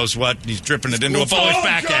God knows what. He's dripping it into a bowl. He's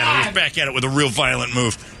back at it. He's back at it with a real violent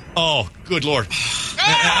move. Oh, good Lord.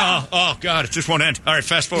 Oh, God, it just won't end. All right,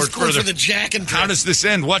 fast forward further. For the jack and how does this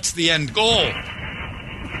end? What's the end goal?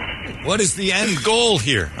 What is the end goal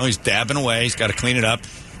here? Oh, he's dabbing away. He's got to clean it up.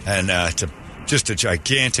 And it's just a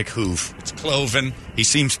gigantic hoof. It's cloven. He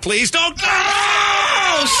seems pleased. Oh,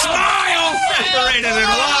 God! Smile! Separated and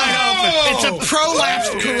wide open. It's a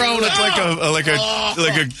prolapsed corona. It's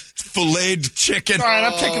like a filleted chicken. All right,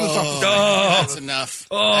 I'm taking this off. That's enough.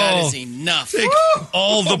 That is enough. Take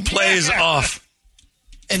all the plays off.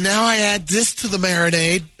 And now I add this to the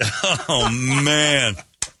marinade. Oh, man.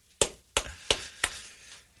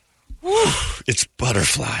 It's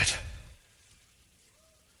butterflied.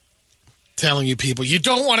 Telling you people, you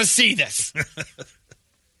don't want to see this.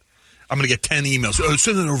 I'm going to get 10 emails.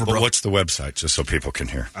 Send it over, bro. Well, what's the website, just so people can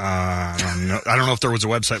hear? I don't know. I don't know if there was a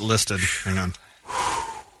website listed. Hang on.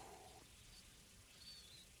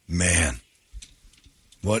 Man.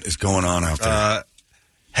 What is going on out there?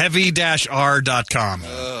 Heavy-R.com.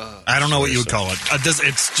 I don't know what you would call it.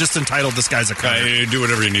 It's just entitled, This Guy's a Cutter. Do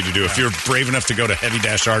whatever you need to do. If you're brave enough to go to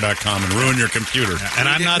heavy-r.com and ruin your computer. And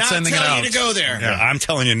I'm not sending it out. You to go there. Yeah, I'm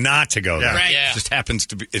telling you not to go there. Right. Yeah. It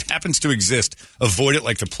happens to exist. Avoid it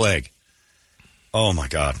like the plague. Oh, my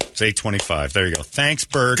God. It's 8:25. There you go. Thanks,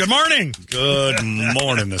 Bert. Good morning. Good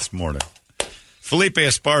morning this morning. Felipe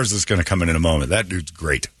Esparza is going to come in a moment. That dude's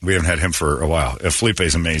great. We haven't had him for a while.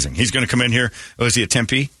 Felipe's amazing. He's going to come in here. Oh, is he at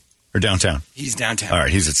Tempe or downtown? He's downtown. All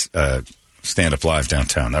right, he's at Stand Up Live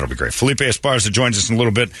downtown. That'll be great. Felipe Esparza joins us in a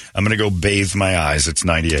little bit. I'm going to go bathe my eyes. It's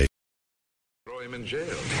 98. Throw him in jail.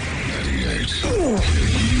 98.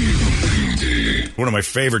 One of my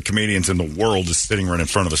favorite comedians in the world is sitting right in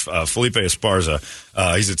front of us, Felipe Esparza.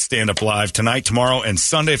 He's at Stand Up Live tonight, tomorrow, and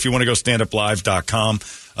Sunday. If you want to go, standuplive.com.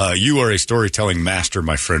 You are a storytelling master,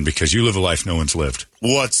 my friend, because you live a life no one's lived.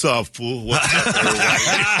 What's up, fool? What's up, everybody?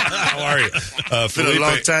 How are you? It's been a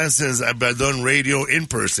long time since I've done radio in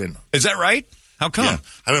person. Is that right? How come? Yeah.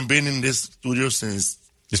 I haven't been in this studio since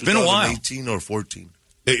it's been a while. 18 or 14.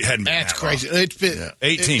 It hadn't been. That's crazy. It's been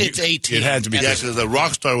 18. It's 18. It had to be. Yeah, because the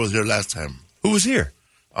rock star was here last time. Who was here?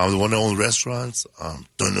 The one that owned restaurants.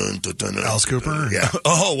 Alice Cooper? Yeah.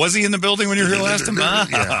 Oh, was he in the building when you were here last time?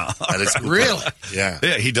 Yeah. Alice Cooper. Really? Yeah.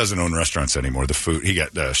 Yeah, he doesn't own restaurants anymore. The food, he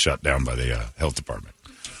got shut down by the health department.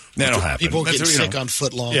 That'll happen. People get sick on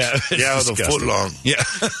footlongs. Yeah, the footlong. Yeah.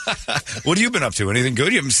 What have you been up to? Anything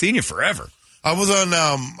good? You haven't seen you forever. I was on,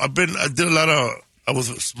 I was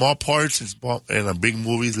small parts in big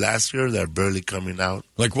movies last year that are barely coming out.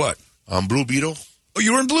 Like what? Blue Beetle. Oh,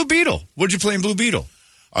 you were in Blue Beetle. What did you play in Blue Beetle?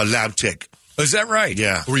 Lab tech. Is that right?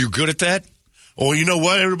 Yeah. Were you good at that? Oh, you know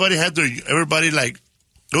what? There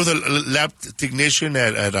was a lab technician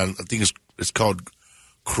at I think it's called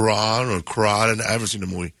Cron or Crod, and I haven't seen the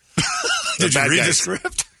movie. Did you read the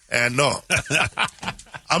script? And no.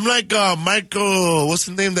 I'm like Michael, what's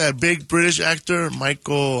the name, that big British actor?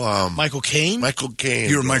 Michael Caine? Michael Caine.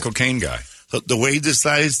 You're a Michael Caine guy. So the way he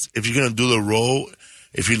decides if you're going to do the role,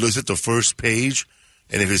 if he looks at the first page,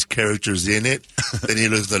 and if his character's in it, then he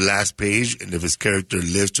looks at the last page, and if his character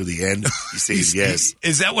lives to the end, he says yes.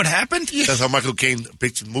 Is that what happened? That's how Michael Caine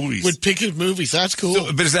picks his movies. Would pick his movies. That's cool.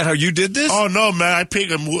 So, but is that how you did this? Oh, no, man. I pick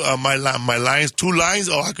my lines, 2 lines.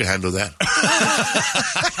 Oh, I could handle that.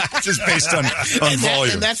 Just based on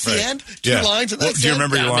volume. And that's the end? 2 lines? And do you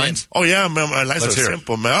remember your lines? Oh, yeah, man. My lines are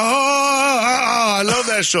simple, man. Oh, I love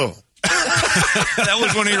that show. That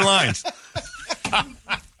was one of your lines.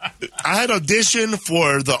 I had auditioned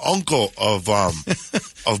for the uncle of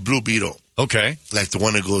Blue Beetle. Okay. Like the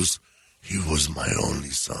one that goes, "He was my only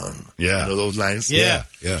son." Yeah. You know those lines? Yeah.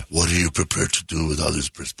 What are you prepared to do with all this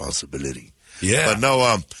responsibility? Yeah. But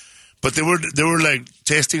no, but they were like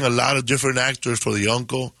testing a lot of different actors for the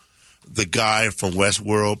uncle, the guy from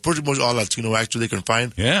Westworld, pretty much all Latino actors they can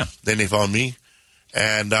find. Yeah. Then they found me.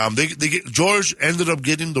 And George ended up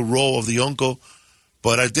getting the role of the uncle.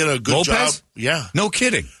 But I did a good job. Yeah. No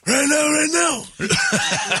kidding. Right now.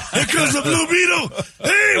 Here comes the Blue Beetle.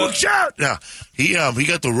 Hey, watch out. Yeah. He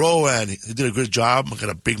got the role, and he did a good job. I got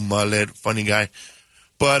a big mullet, funny guy.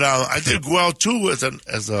 But I did well, too,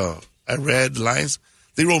 I read lines.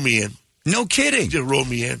 They wrote me in. No kidding. They wrote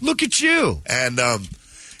me in. Look at you. And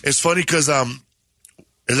it's funny because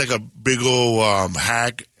it's like a big old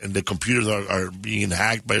hack, and the computers are being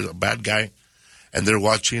hacked by a bad guy. And they're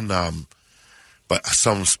watching... but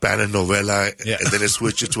some Spanish novela, and then it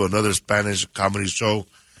switches to another Spanish comedy show.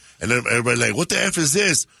 And then everybody like, what the F is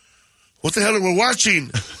this? What the hell are we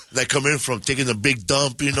watching? They come in from taking a big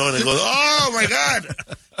dump, and they go, oh, my God.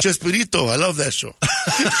 Chespirito, I love that show.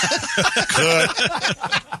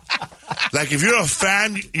 Like, if you're a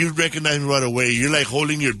fan, you recognize me right away. You're like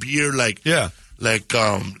holding your beer like Leonardo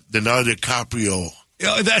DiCaprio.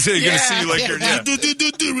 Yeah, that's it. You're going to see like you're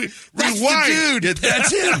rewind. Dude,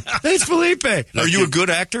 that's him. That's Felipe. Are you a good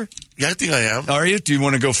actor? Yeah, I think I am. Are you? Do you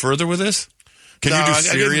want to go further with this? Can you do serious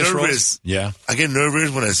I get nervous. roles? Yeah. I get nervous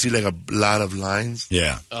when I see like a lot of lines.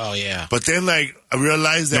 Yeah. Oh, yeah. But then like I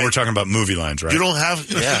realize that... No, we're talking about movie lines, right? You don't have...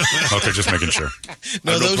 Yeah. Okay, just making sure.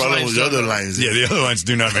 No, those problem with the other lines. Yeah, the other lines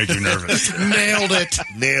do not make you nervous. Nailed it.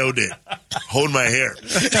 Nailed it. Hold my hair.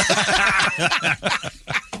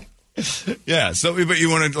 Yeah, so but you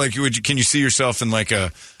want to like? Can you see yourself in like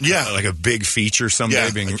a like a big feature someday?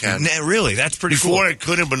 Yeah, I can. Really, that's pretty before cool. I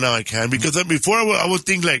couldn't, but now I can because before I would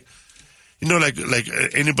think like, like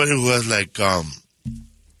anybody who has like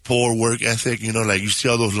poor work ethic, like you see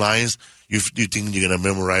all those lines, you think you're gonna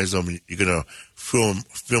memorize them, you're gonna film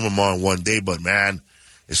them all in one day, but man,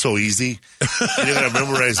 it's so easy. You're gonna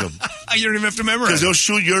memorize them. You don't even have to memorize because they'll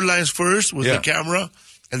shoot your lines first with the camera,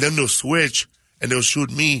 and then they'll switch and they'll shoot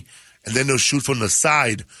me. And then they'll shoot from the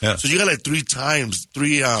side. Yeah. So you got like 3 times.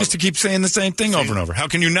 Just to keep saying the same thing over and over. How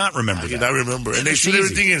can you not remember that? I remember. And they shoot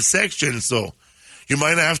everything in sections, so You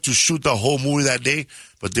might not have to shoot the whole movie that day,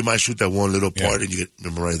 but they might shoot that one little part, and you get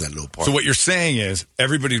memorize that little part. So what you're saying is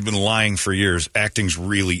everybody's been lying for years. Acting's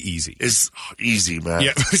really easy. It's easy, man.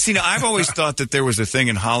 Yeah. See, now I've always thought that there was a thing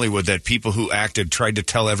in Hollywood that people who acted tried to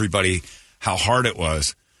tell everybody how hard it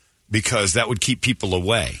was because that would keep people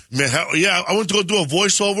away. Man, I went to go do a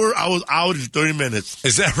voiceover. I was out in 30 minutes.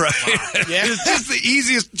 Is that right? Wow. Yeah. It's just the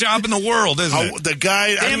easiest job in the world, isn't it? The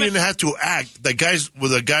guy, I didn't even have to act. The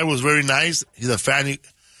guy was very nice. He's a fan.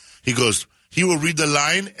 He goes, he will read the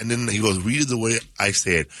line, and then he goes, read it the way I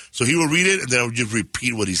say it. So he will read it, and then I would just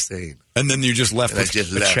repeat what he's saying. And then you just left with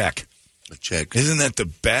a check. A check. Isn't that the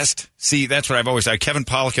best? See, that's what I've always said. Kevin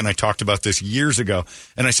Pollak and I talked about this years ago,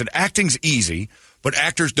 and I said, acting's easy, but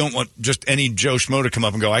actors don't want just any Joe Schmo to come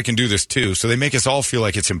up and go, I can do this too. So they make us all feel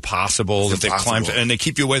like it's impossible, that they've climbed, and they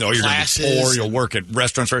keep you away. Oh, you're going to be poor, you'll work at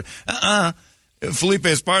restaurants. Felipe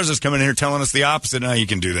Esparza's coming in here telling us the opposite. No, you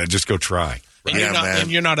can do that. Just go try.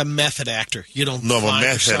 And, you're not a method actor. You don't. No, I'm a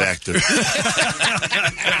method actor.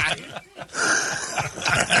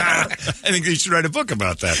 I think you should write a book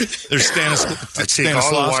about that. There's I take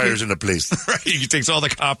all the wires into place. Right, he takes all the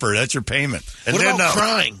copper. That's your payment. And what about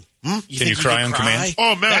crying? Can you cry on command?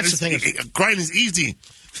 Oh man, crying is easy.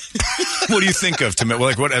 What do you think of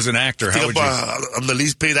what as an actor? How would you? I'm the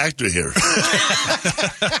least paid actor here.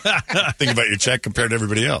 Think about your check compared to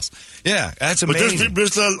everybody else. Yeah, that's amazing.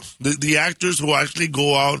 But there's the actors who actually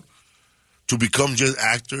go out to become just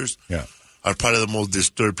actors. Yeah, are probably the most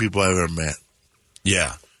disturbed people I've ever met.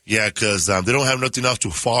 Yeah, yeah, because they don't have nothing else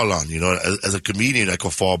to fall on. You know, as a comedian, I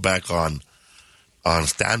can fall back on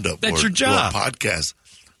stand up. That's your job. Or podcast.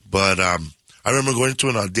 But I remember going to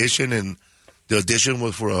an audition, and the audition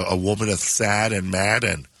was for a woman that's sad and mad,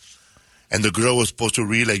 and the girl was supposed to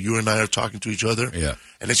read like you and I are talking to each other. Yeah.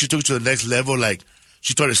 And then she took it to the next level, like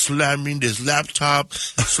she started slamming this laptop,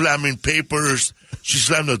 slamming papers. She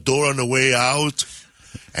slammed the door on the way out,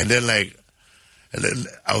 and then I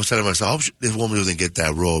was telling myself, I hope this woman doesn't get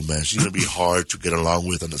that role, man. She's gonna be hard to get along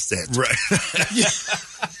with on the set. Right.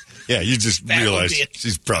 Yeah, you just realize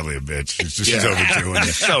she's probably a bitch. She's overdoing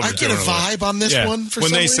it. I get a vibe on this one.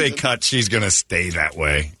 When they say cut, she's going to stay that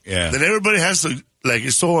way. Yeah. Then everybody has to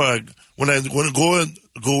it's so when I want to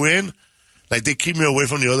go in, like they keep me away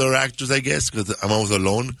from the other actors, I guess, because I'm always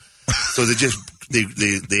alone. So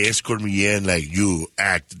they escort me in, like you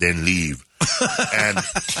act, then leave.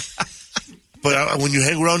 But when you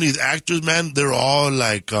hang around these actors, man, they're all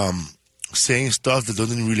like. Saying stuff that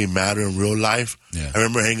doesn't really matter in real life. Yeah. I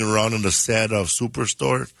remember hanging around on the set of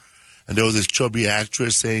Superstore, and there was this chubby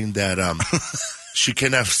actress saying that she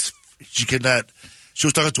was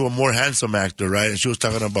talking to a more handsome actor, right? And she was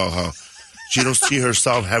talking about how she don't see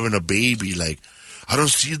herself having a baby. Like, I don't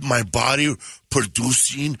see my body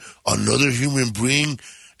producing another human being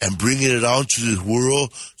and bringing it out to this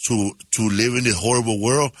world to live in this horrible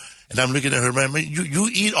world. And I'm looking at her, man, you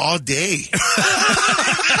eat all day.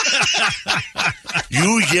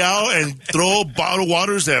 You yell and throw bottled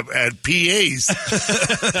waters at PAs.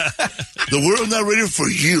 The world's not ready for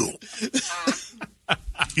you.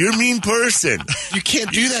 You're a mean person. You can't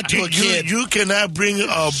do that to a kid. You cannot bring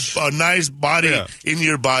a nice body in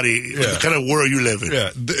your body. Yeah. The kind of world you live in.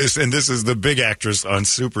 Yeah, and this is the big actress on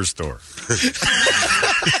Superstore.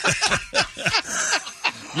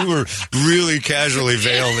 You were really casually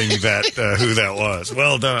veiling that who that was.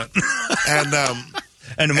 Well done.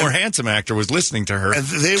 And a more handsome actor was listening to her. And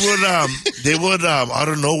they would out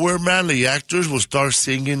of nowhere, man, the actors would start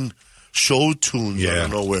singing show tunes out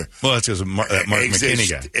of nowhere. Well, that's because that Mark McKinney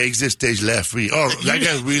guy. Exit stage left me. Oh, that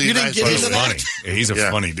guy's really nice. He's funny. Yeah, he's a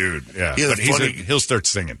funny dude. Yeah, but he'll start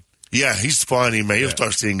singing. Yeah, he's funny, man. He'll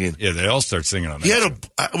start singing. Yeah, they all start singing on that. He had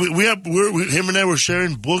him and I were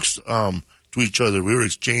sharing books to each other. We were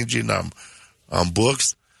exchanging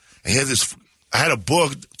books. And he had this. I had a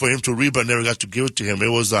book for him to read, but I never got to give it to him. It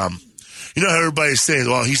was, how everybody's saying,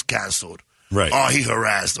 well, he's canceled. Right. Oh, he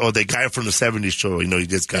harassed. Oh, the guy from the 70s show, he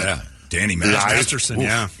just got. Yeah. Danny Masterson.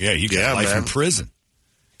 Yeah, he got life in prison.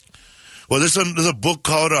 Well, there's a book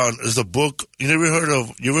called you ever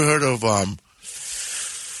heard of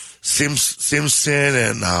Simpson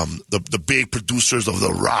and the big producers of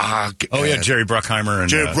The Rock. Oh yeah, Jerry Bruckheimer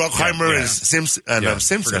and Simpson. I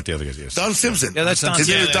forgot the other guys. Yes. Don Simpson. Yeah, that's Don. His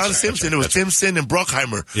name is Don Simpson. It was Simpson and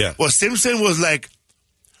Bruckheimer. Yeah. Well, Simpson was like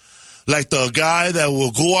the guy that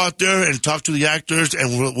will go out there and talk to the actors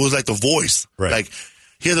and was like the voice. Right. Like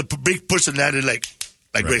he had a big personality, like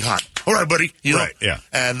Greg Hahn. All right, buddy. Right. Yeah.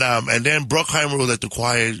 And then Bruckheimer was like the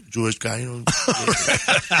quiet Jewish guy.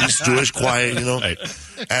 He's Jewish, quiet. Right.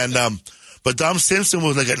 And but Don Simpson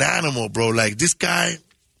was like an animal, bro. Like this guy,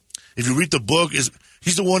 if you read the book,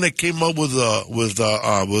 He's the one that came up with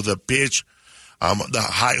a pitch,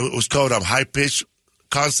 it was called high pitch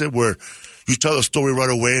concept, where you tell a story right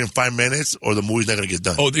away in 5 minutes, or the movie's not going to get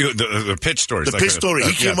done. Oh, the pitch stories. The pitch story.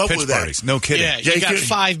 He came up with parties. that. No kidding. Yeah, you got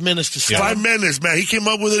 5 minutes to say. 5 minutes, man. He came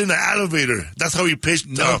up with it in the elevator. That's how he pitched.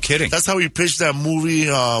 No kidding. That's how he pitched that movie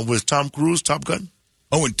with Tom Cruise, Top Gun.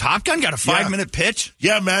 Oh, and Top Gun got a 5-minute pitch?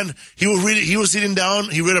 Yeah, man. He was sitting down.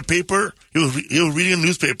 He read a paper. He was reading a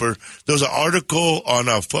newspaper. There was an article on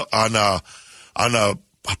a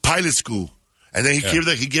pilot school. And then he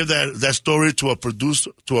gave that story to a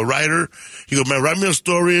writer. He goes, man, write me a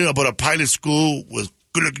story about a pilot school with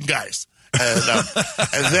good-looking guys.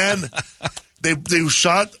 And then they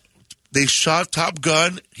shot Top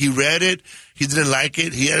Gun. He read it. He didn't like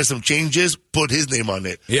it. He added some changes, put his name on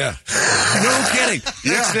it. Yeah. No kidding.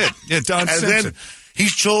 That's it. Yeah, Don Simpson. And then he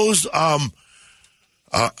chose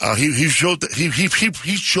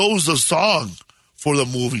he chose the song for the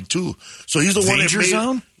movie too. So he's the one that made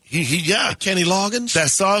Zone? Yeah. Kenny Loggins?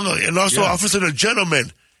 That song, and also Officer and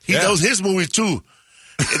Gentleman. That was his movie too.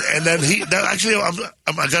 And then I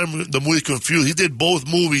got the movie confused. He did both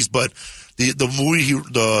movies, but the movie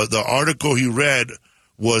the article he read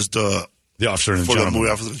was the Officer and for Gentleman. the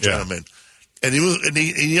movie Officer and Gentleman. And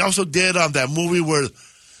he also did that movie where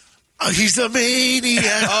he's a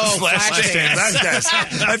maniac. Oh,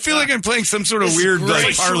 Flashdance. I feel like I'm playing some sort of weird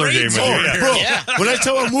parlor game with you. Bro, when I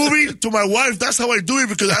tell a movie to my wife, that's how I do it,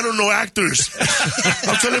 because I don't know actors.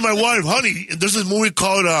 I'm telling my wife, honey, there's this movie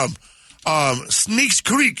called Sneaks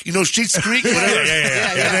Creek. You know, Schitt's Creek? Whatever.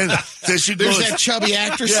 Yeah. And then she goes, there's that chubby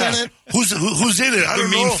actress in it. Who's in it? I don't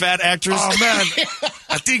know. The mean fat actress? Oh, man.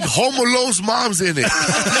 I think Home Alone's mom's in it.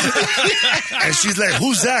 And she's like,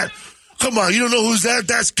 who's that? Come on, you don't know who's that?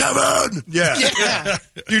 That's Kevin. Yeah.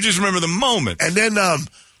 You just remember the moment. And then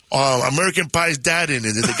American Pie's dad in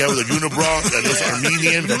it. The guy with the unibrow that looks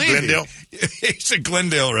Armenian from Glendale. He's a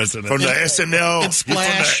Glendale resident. From the SNL. And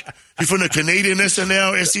Splash. He's from the Canadian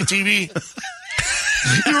SNL, SCTV.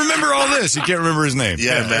 You remember all this. You can't rember his name.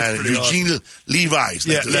 Yeah, man. Eugene awesome. Levi's.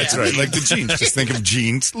 That's right. Like the jeans. Just think of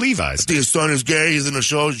jeans. Levi's. His son is gay. He's in the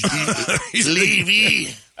show.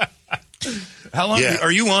 Levy. How long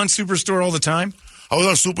are you on Superstore all the time? I was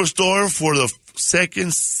on Superstore for the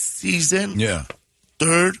second season. Yeah.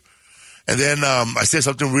 Third. And then I said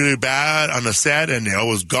something really bad on the set, and I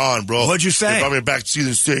was gone, bro. What'd you say? They brought me back to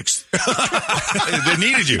season 6. They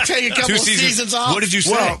needed you. Take a couple seasons off. What did you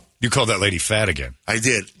say? Well, you called that lady fat again. I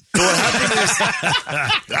did. So what happened is,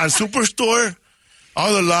 on Superstore,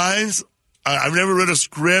 all the lines, I've never read a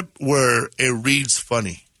script where it reads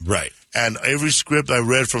funny. Right. And every script I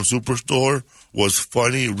read from Superstore was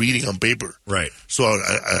funny reading on paper. Right. So,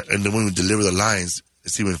 and then when we deliver the lines,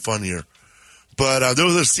 it's even funnier. But there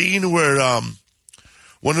was a scene where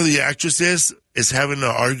one of the actresses is having an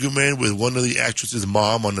argument with one of the actresses'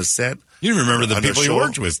 mom on the set. You remember the people you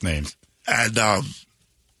worked with names. And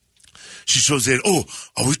she said, "Oh,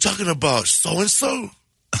 are we talking about so-and-so?"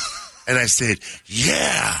 And I said,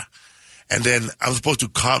 "Yeah." And then I was supposed to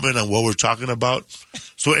comment on what we're talking about.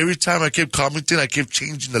 So every time I kept commenting, I kept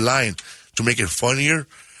changing the line to make it funnier.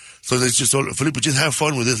 So they just told Felipe, just have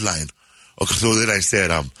fun with this line. Okay, so then I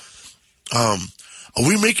said, are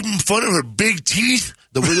we making fun of her big teeth?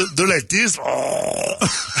 The way they're like this? Oh,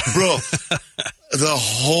 bro. The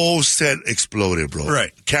whole set exploded, bro.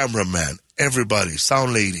 Right. Cameraman, everybody,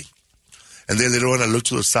 sound lady. And then later on, I look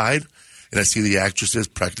to the side, and I see the actresses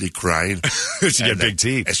practically crying. She got big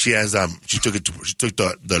teeth. And she has she took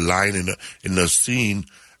the line in the scene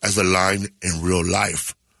as a line in real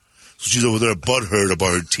life. So she's over there butthurt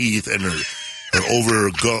about her teeth and her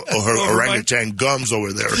orangutan gums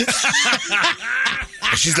over there.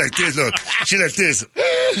 And she's like this, look. She's like this.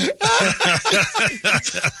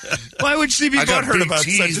 Why would she be butthurt about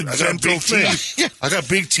such a gentle thing? I got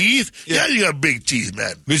big teeth? Yeah, you got big teeth,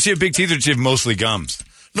 man. Does she have big teeth or does she have mostly gums?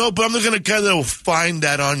 No, but I'm not going to kind of find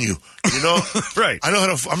that on you. You know? Right. I know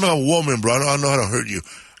how to, I'm not a woman, bro. I don't know how to hurt you.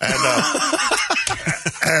 And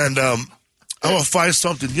I'm going to find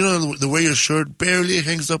something. You know, the way your shirt barely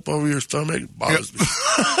hangs up over your stomach bothers me.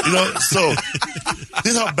 You know, so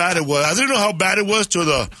this is how bad it was. I didn't know how bad it was till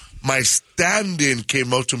my stand-in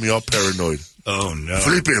came up to me all paranoid. Oh, no.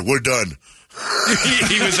 Felipe, we're done.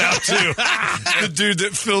 He was out, too. The dude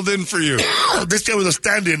that filled in for you. This guy was a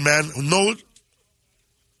stand-in, man. No.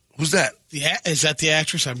 Who's that? Is that the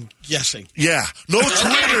actress? I'm guessing. Yeah. No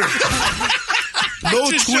Twitter.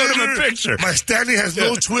 No just Twitter. showed him a picture. My standing has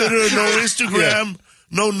no Twitter, no Instagram,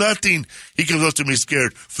 no nothing. He comes up to me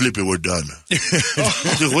scared. Felipe, we're done.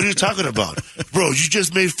 Dude, what are you talking about? Bro, you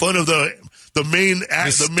just made fun of the the main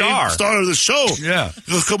star of the show. Yeah.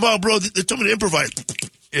 He goes, come on, bro. They told me to improvise.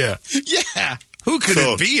 Yeah. Yeah. Who could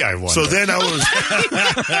it be, I wonder? So then I was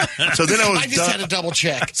I just had to double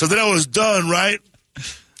check. So then I was done, right?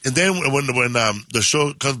 And then when the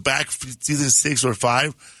show comes back, season 6 or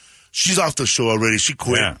 5, she's off the show already. She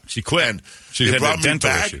quit. Yeah, she quit. And she they had brought a me dental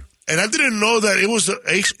back, issue. and I didn't know that it was an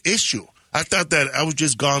issue. I thought that I was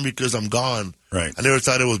just gone because I'm gone. Right. I never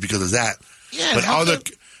thought it was because of that. Yeah, But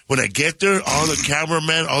when I get there, all the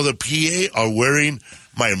cameramen, all the PA are wearing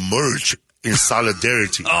my merch in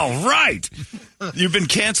solidarity. Oh, right. You've been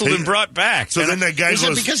canceled and brought back. So then that guy Is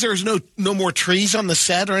goes, it because there's no more trees on the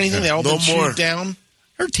set or anything? They all been chewed down?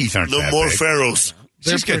 Her teeth aren't no that more big. Pharaohs.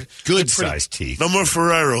 She's got good-sized teeth. No more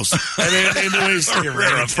Ferreros. And then, anyways,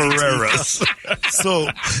 Ferreros. So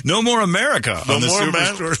no more America no on the more,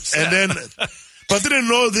 man. Superstore set. And then, but I didn't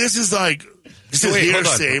know this is like this is Wait, hold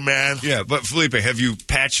hearsay, on. man. Yeah, but Felipe, have you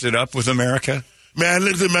patched it up with America? Man,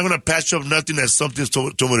 look, I'm gonna patch up nothing that something's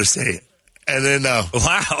told me to say. And then Wow.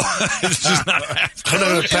 It's just not I'm not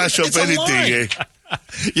gonna patch up It's a anything. lie.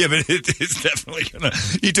 Yeah, but it's definitely gonna.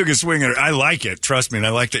 He took a swing at it. I like it. Trust me, and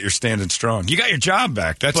I like that you're standing strong. You got your job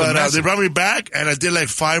back. That's But amazing. they brought me back, and I did like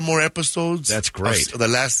 5 more episodes. That's great. Of the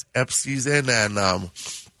last season, and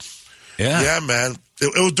yeah, man,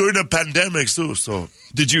 it was during the pandemic too. So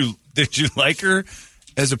did you like her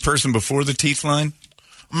as a person before the teeth line?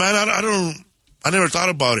 Man, I never thought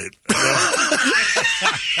about it.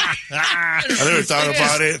 I never thought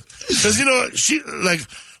about it because she like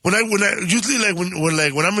when I usually like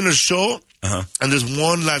when I'm in a show and there's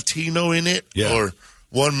one Latino in it or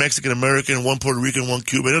one Mexican American, one Puerto Rican, one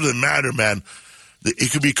Cuban. It doesn't matter, man.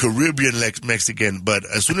 It could be Caribbean like Mexican, but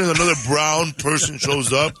as soon as another brown person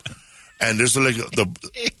shows up and there's like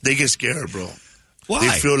they get scared, bro. Why?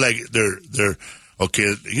 They feel like they're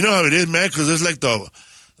okay. You know how it is, man, because there's like the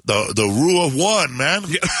rule of one, man.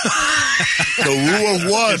 The rule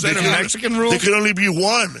of one. Is that a Mexican rule? There can only be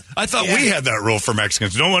one. I thought we had that rule for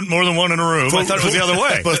Mexicans. Don't want more than one in a room. I thought it was the other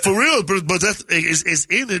way. But for real, but that's it's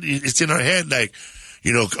in it. It's in our head. Like,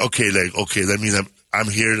 okay, that means I'm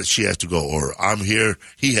here. That she has to go, or I'm here.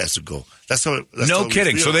 He has to go. That's how. No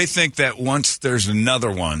kidding. So they think that once there's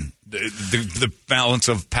another one, the balance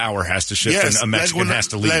of power has to shift, and a Mexican has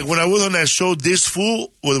to leave. Like when I was on that show, This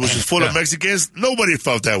Fool, which is full of Mexicans, nobody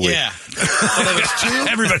felt that way. Yeah.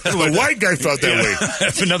 Everybody. A white guy felt that way.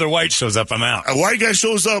 If another white shows up, I'm out. A white guy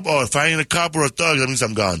shows up, if I ain't a cop or a thug, that means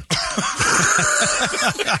I'm gone.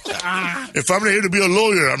 If I'm here to be a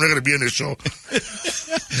lawyer, I'm not going to be in this show.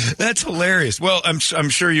 That's hilarious. Well, I'm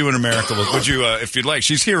sure you in America would you, if you'd like,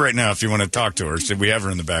 she's here right now if you want to talk to her. So we have her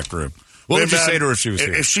in the back room. What would you say to her if she was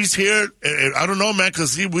here? If she's here, I don't know, man,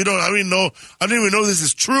 because I don't even know this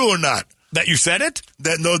is true or not. That you said it?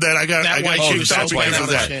 That I got kicked out because of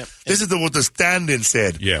that. This is what the stand-in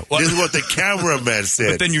said. Yeah. This is what the cameraman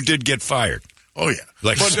said. But then you did get fired. Oh, yeah.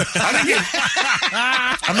 But I didn't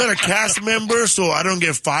I'm not a cast member, so I don't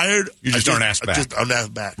get fired. You just aren't asked back. I'm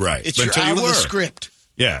asked back. Right. It's your out of the script.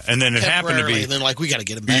 Yeah, and then it happened to be. And then we got to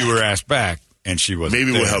get him back. You were asked back, and she wasn't.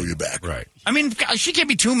 Maybe there. we'll have you back. Right. I mean, she can't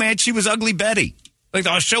be too mad. She was Ugly Betty. Like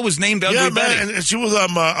the show was named Ugly Betty. Man, and she was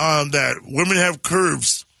on that Women Have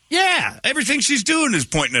Curves. Yeah, everything she's doing is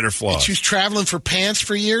pointing at her flaws. And she was traveling for pants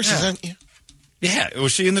for years. Yeah.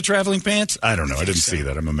 Was she in the traveling pants? I don't know. I didn't see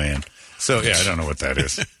that. I'm a man. So, yeah, I don't know what that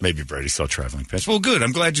is. Maybe Brady saw traveling pants. Well, good.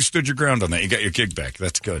 I'm glad you stood your ground on that. You got your gig back.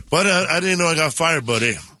 That's good. But I didn't know I got fired,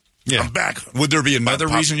 buddy. Yeah. I'm back. Would there be another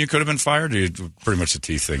reason you could have been fired? Or pretty much the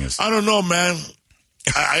teeth thing is. I don't know, man.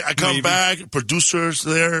 I come back. Producers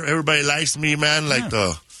there. Everybody likes me, man. Like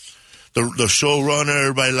the showrunner.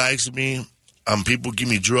 Everybody likes me. People give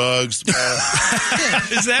me drugs, man.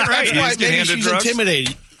 Is that right? That's why maybe she's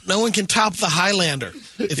intimidating. No one can top the Highlander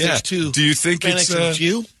if there's two. Do you think it's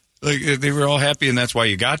you? Like they were all happy, and that's why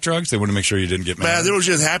you got drugs? They wanted to make sure you didn't get mad. Man, they were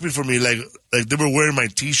just happy for me. Like they were wearing my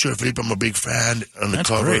T-shirt, Felipe. I'm a big fan on the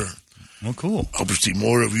cover. Great. Well, cool. Hope to see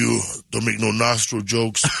more of you. Don't make no nostril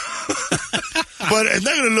jokes. But it's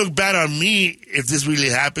not going to look bad on me if this really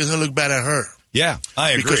happens. It's going to look bad at her. Yeah,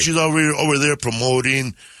 I agree. Because she's already over there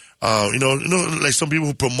promoting. Like some people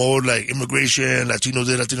who promote like immigration, Latino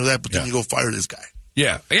this, Latino that, but then you go fire this guy.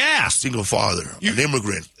 Yeah. A single father, an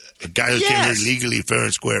immigrant, a guy who came here legally, fair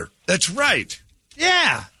and square. That's right.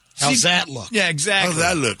 Yeah. How's that look? Yeah, exactly. How's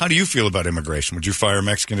that look? How do you feel about immigration? Would you fire a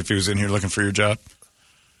Mexican if he was in here looking for your job?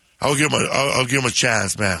 I'll give him a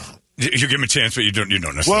chance, man. You give him a chance, but you don't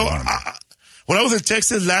necessarily want him. When I was in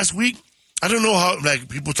Texas last week, I don't know how like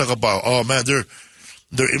people talk about. Oh man, they're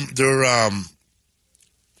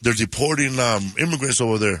deporting immigrants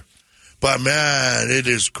over there. But man, it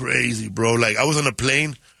is crazy, bro. Like I was on a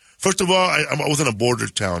plane First of all, I was in a border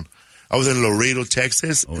town. I was in Laredo,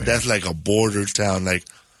 Texas. Oh, yeah. That's like a border town. Like,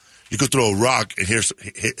 you could throw a rock and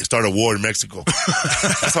start a war in Mexico.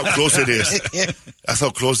 That's how close it is. That's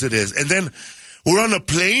how close it is. And then we're on a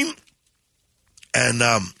plane, and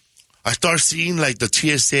I start seeing, like, the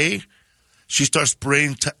TSA. She starts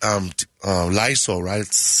spraying Lysol, right?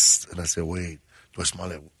 And I said, wait, do I smell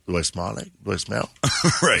like? Do I smell? Right. Do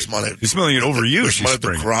I smell like, You're smelling it over you. Do I smell like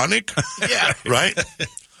the chronic? Yeah. Right?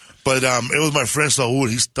 But it was my friend Saul.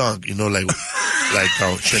 He stunk, like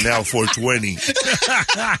Chanel 420.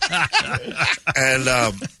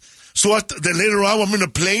 And so then later on, I'm in a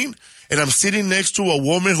plane, and I'm sitting next to a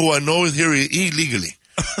woman who I know is here illegally.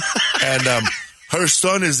 And her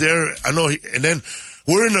son is there. I know. And then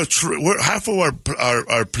we're in half of our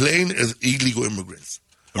plane is illegal immigrants.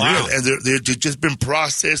 Wow. And they've just been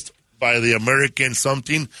processed by the American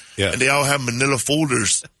something. Yeah. And they all have manila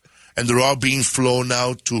folders. And they're all being flown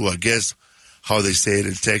out to, I guess, how they say it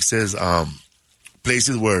in Texas,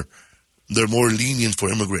 places where they're more lenient for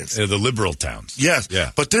immigrants. The liberal towns. Yes.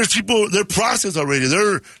 Yeah. But there's people, they're processed already.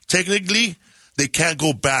 Technically, they can't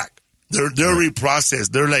go back. They're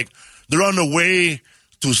reprocessed. They're on the way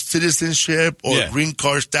to citizenship or green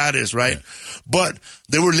card status, right? Yeah. But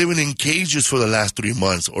they were living in cages for the last 3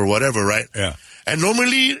 months or whatever, right? Yeah. And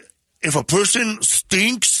normally, if a person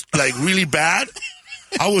stinks, like, really bad,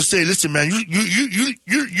 I would say, listen, man,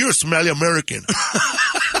 you're a smelly American.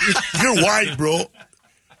 You're white, bro.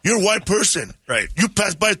 You're a white person. Right. You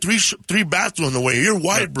pass by three bathrooms on the way. You're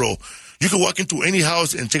white, bro. You can walk into any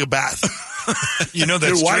house and take a bath. That's you're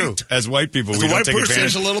true. White. As white people, As we a don't white take person,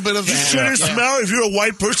 advantage. There's a little bit of that. You shouldn't smell if you're a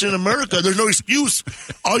white person in America. There's no excuse.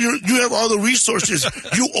 You have all the resources.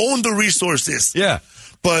 You own the resources. Yeah.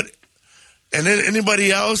 But, and then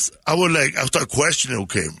anybody else, I'll start questioning,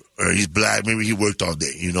 okay, he's black, maybe he worked all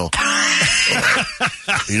day, he didn't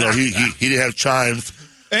have chimes.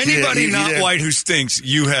 Anybody not white who stinks,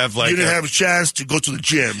 you have you didn't have a chance to go to the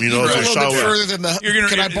gym, You're a little shower. bit further than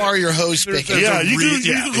can I borrow your hose spigot? Yeah, you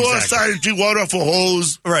can go outside and drink water off a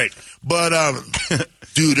hose. Right. But,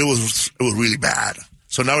 dude, it was really bad.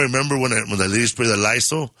 So now I remember when the lady sprayed the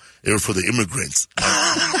Lysol, it was for the immigrants.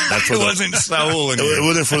 It wasn't Saul. It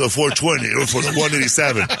wasn't for the 420. It was for the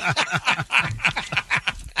 187.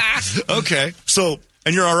 Okay. So,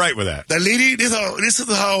 and you're all right with that? That lady, this is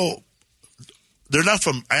how they're not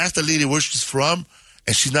from. I asked the lady where she's from,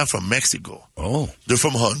 and she's not from Mexico. Oh. They're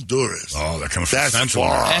from Honduras. Oh, they're coming from Central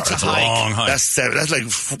far. America. That's a long hike. That's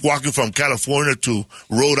like walking from California to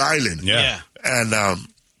Rhode Island. Yeah. And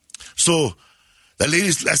so that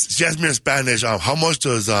lady, she asked me in Spanish, how much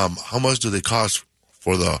do they cost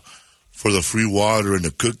for the free water and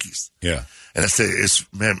the cookies? Yeah. And I said,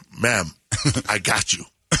 ma'am, I got you.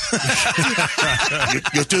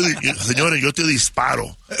 Señora, yo te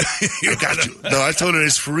disparo. I got you. No, I told her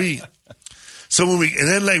it's free. So when we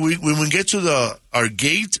get to our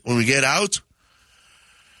gate, when we get out,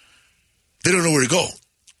 they don't know where to go.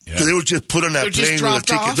 Because they were just put on that plane with a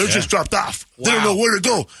ticket. They're just dropped off. Wow. They don't know where to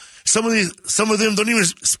go. Some of them don't even,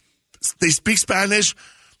 they speak Spanish,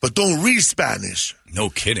 but don't read Spanish. No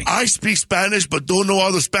kidding. I speak Spanish, but don't know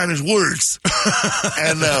all the Spanish words.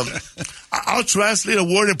 And I'll translate a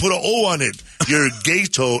word and put an O on it. Your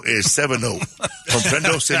gato is 7-0.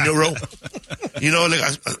 Comprendo, señoro?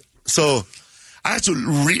 So I had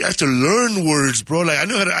to learn words, bro. Like I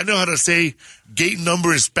know how to say gate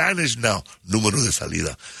number in Spanish now. Número de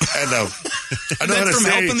salida. And I know how to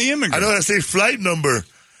say helping the immigrants. I know how to say flight number.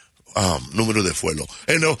 Número de fuelo.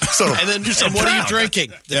 And then what are you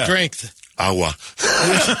drinking? The drink. Agua.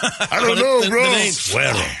 I don't know, bro.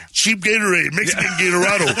 Fuelo. Cheap Gatorade, Mexican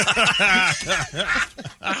Gatorado.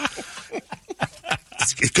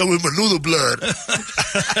 It's coming with menudo blood.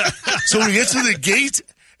 So we get to the gate,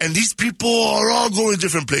 and these people are all going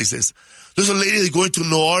different places. There's a lady that's going to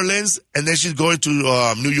New Orleans, and then she's going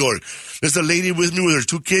to New York. There's a lady with me with her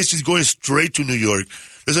 2 kids. She's going straight to New York.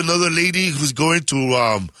 There's another lady who's going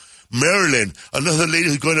to Maryland. Another lady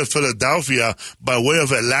who's going to Philadelphia by way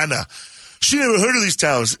of Atlanta. She never heard of these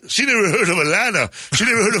towns. She never heard of Atlanta. She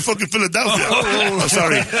never heard of fucking Philadelphia. I'm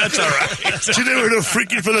sorry. That's all right. She never heard of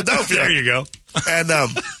freaking Philadelphia. There you go. And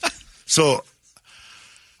so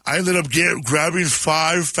I ended up grabbing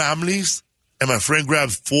 5 families, and my friend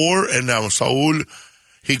grabbed 4, and Saul,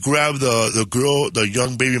 he grabbed the girl, the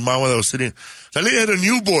young baby mama that was sitting. That lady had a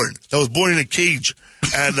newborn that was born in a cage.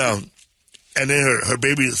 And and then her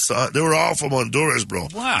baby son. They were all from Honduras, bro.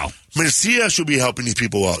 Wow. Mencia should be helping these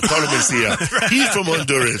people out. Call him Mencia. He's from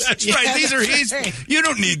Honduras. That's right. These are his. You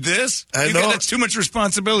don't need this. I know. That's too much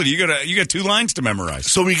responsibility. You got 2 lines to memorize.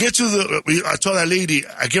 So we get to I told that lady,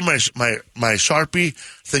 I get my Sharpie.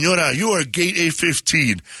 Senora, you are gate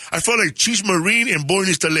A15. I felt like Cheech Marine and Boy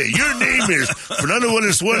Needs to Lay. Your name is Fernando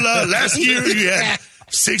Valenzuela. Last year you had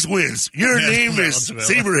 6 wins. Your name is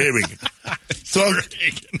Saberhagen. So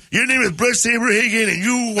your name is Brett Saberhagen, and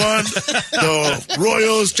you won the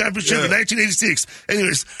Royals championship in 1986.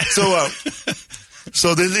 Anyways,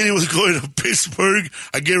 so the lady was going to Pittsburgh.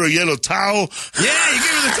 I gave her a yellow towel. Yeah, you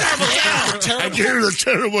gave her the terrible towel. I gave her the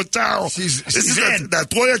terrible towel. She's this is la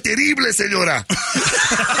toalla terrible, senora.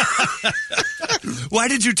 Why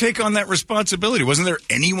did you take on that responsibility? Wasn't there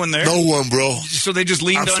anyone there? No one, bro. So they just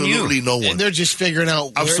leaned on you. Absolutely no one. And they're just figuring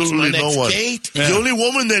out absolutely where's my no next one. gate. The only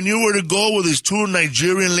woman that knew where to go were these 2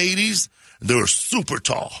 Nigerian ladies. They were super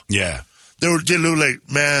tall. Yeah. They look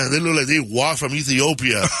like they walked from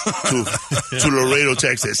Ethiopia to Laredo,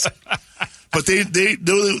 Texas. But they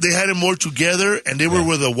had it more together, and they were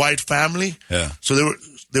with a white family. Yeah. So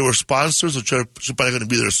they were sponsors. So she's probably going to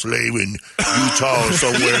be their slave in Utah or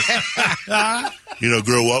somewhere.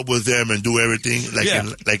 Grow up with them and do everything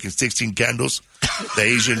like in 16 Candles. The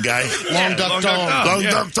Asian guy, Long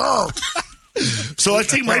Duck Dong. So I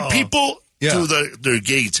take my people to their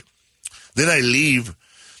gate. Then I leave.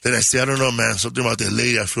 Then I say, I don't know, man, something about that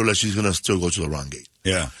lady. I feel like she's going to still go to the wrong gate.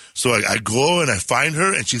 Yeah. So I go and I find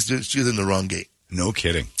her, and she's in the wrong gate. No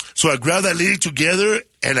kidding. So I grab that lady together,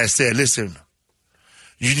 and I said, listen,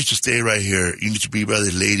 you need to stay right here. You need to be by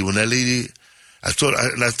this lady. When that lady, I told her,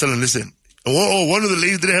 listen, one of the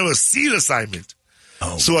ladies didn't have a seat assignment.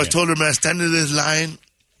 Oh, so I told her, man, stand in this line.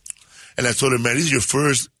 And I told her, man, this is your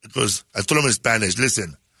first, because I told him in Spanish,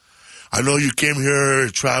 listen, I know you came here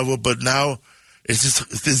to travel, but now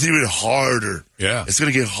it's even harder. Yeah. It's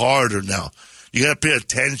going to get harder now. You got to pay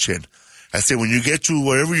attention. I said, when you get to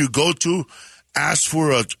wherever you go to,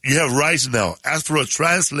 you have rights now. Ask for a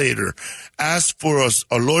translator. Ask for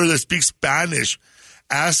a lawyer that speaks Spanish.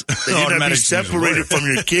 Ask that you're not be separated from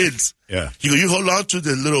your kids. Yeah. You hold on to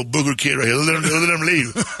the little booger kid right here. Let him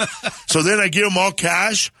leave. So then I give them all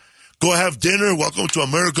cash. Go have dinner. Welcome to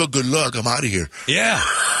America. Good luck. I'm out of here. Yeah.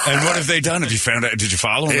 And what have they done? Have you found out? Did you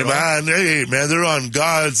follow them? Hey, man, they're on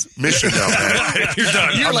God's mission now, man. You're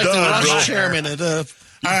done. You're like done, the Rush chairman at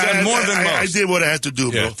You've done more than most. I did what I had to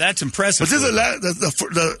do, bro. That's impressive. But this is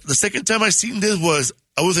the second time I seen this was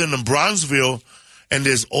I was in Bronzeville, and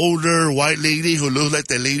this older white lady who looks like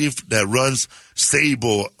the lady that runs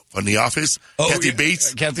Sable on The Office, Kathy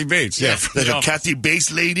Bates. Kathy Bates, yeah. Like a Kathy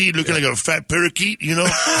Bates lady looking like a fat parakeet, And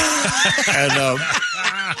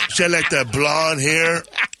she had like that blonde hair.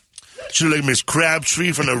 She looked like Miss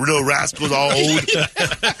Crabtree from the Real Rascals, all old.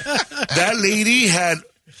 That lady had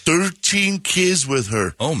 13 kids with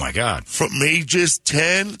her. Oh, my God. From ages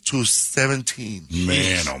 10 to 17.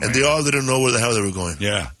 Man, oh, man. And they all didn't know where the hell they were going.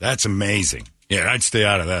 Yeah, that's amazing. Yeah, I'd stay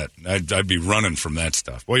out of that. I'd be running from that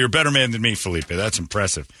stuff. Well, you're a better man than me, Felipe. That's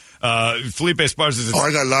impressive. Felipe Esparza.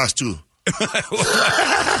 I got lost, too.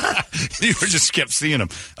 You just kept seeing them.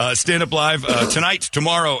 Stand Up Live tonight,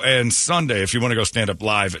 tomorrow, and Sunday. If you want to go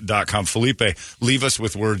standuplive.com. Felipe, leave us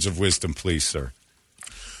with words of wisdom, please, sir.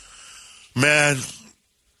 Man,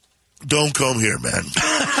 don't come here, man.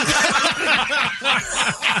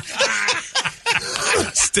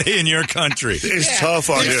 Stay in your country. It's tough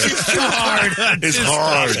out here. It's hard. It's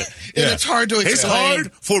hard. And it's hard to explain. It's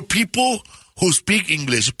hard for people who speak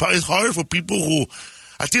English. It's hard for people who,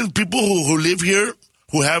 I think people who live here,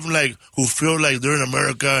 who feel like they're in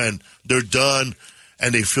America and they're done,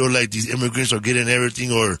 and they feel like these immigrants are getting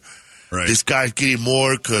everything, or this guy's getting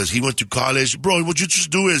more because he went to college. Bro, what you just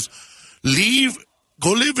do is leave.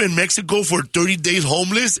 Go live in Mexico for 30 days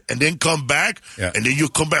homeless and then come back, and then you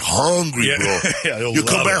come back hungry, bro. You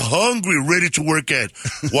come back hungry, ready to work at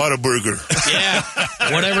Whataburger. Yeah,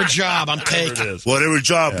 whatever job I'm taking. Whatever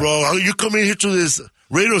job, bro. You come in here to this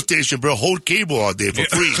radio station, bro, hold cable all day for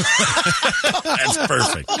free. That's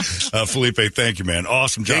perfect. Felipe, thank you, man.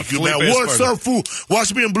 Awesome job. Thank you, Felipe, man. What's up, fool?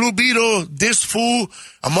 Watch me in Blue Beetle, this fool.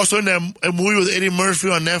 I'm also in that movie with Eddie Murphy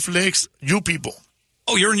on Netflix, You People.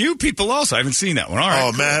 Oh, you're in You People also. I haven't seen that one. All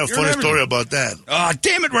right. Oh, man, I have a funny story about that. Oh,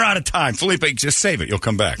 damn it, we're out of time. Felipe, just save it. You'll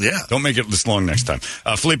come back. Yeah. Don't make it this long next time.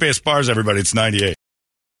 Felipe Esparza, everybody. It's 98.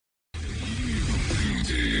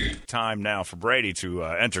 Time now for Brady to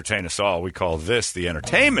entertain us all. We call this the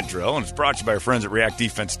Entertainment Drill, and it's brought to you by our friends at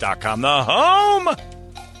ReactDefense.com, the home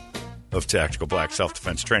of tactical black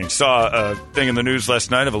self-defense training. Saw a thing in the news last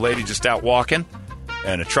night of a lady just out walking,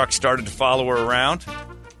 and a truck started to follow her around.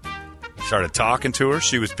 Started talking to her.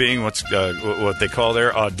 She was being what they call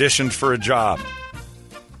there auditioned for a job.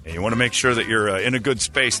 And you want to make sure that you're in a good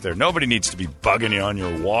space there. Nobody needs to be bugging you on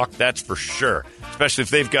your walk, that's for sure. Especially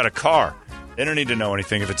if they've got a car. They don't need to know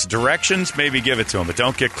anything. If it's directions, maybe give it to them. But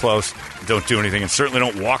don't get close. Don't do anything. And certainly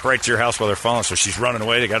don't walk right to your house while they're following. So she's running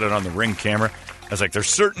away. They got it on the Ring camera. I was like, there's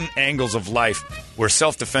certain angles of life where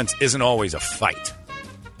self-defense isn't always a fight.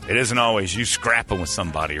 It isn't always you scrapping with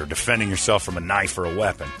somebody or defending yourself from a knife or a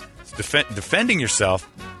weapon. It's defending yourself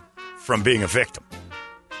from being a victim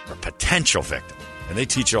or a potential victim. And they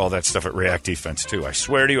teach you all that stuff at React Defense, too. I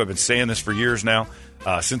swear to you, I've been saying this for years now.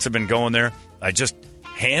 Since I've been going there, I just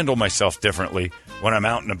handle myself differently when I'm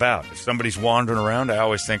out and about. If somebody's wandering around, I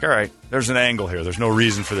always think, all right, there's an angle here. There's no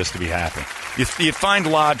reason for this to be happening. You find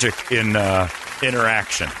logic in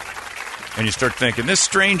interaction. And you start thinking, this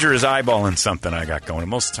stranger is eyeballing something I got going. And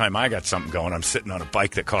most of the time I got something going. I'm sitting on a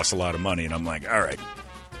bike that costs a lot of money. And I'm like, all right,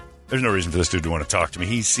 there's no reason for this dude to want to talk to me.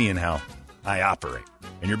 He's seeing how I operate.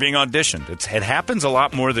 And you're being auditioned. It happens a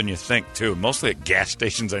lot more than you think, too. Mostly at gas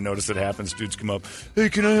stations, I notice it happens. Dudes come up, hey,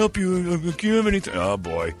 can I help you? Can you have anything? Oh,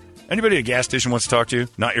 boy. Anybody at a gas station wants to talk to you?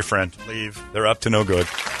 Not your friend. Leave. They're up to no good.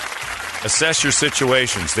 Assess your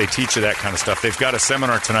situations. They teach you that kind of stuff. They've got a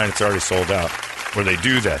seminar tonight. It's already sold out where they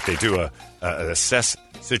do that. They do an assess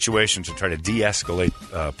situation to try to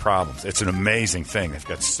de-escalate problems. It's an amazing thing. They've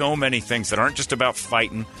got so many things that aren't just about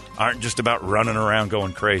fighting, aren't just about running around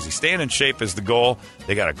going crazy. Staying in shape is the goal.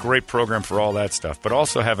 They got a great program for all that stuff, but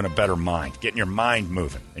also having a better mind, getting your mind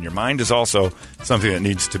moving. And your mind is also something that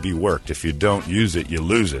needs to be worked. If you don't use it, you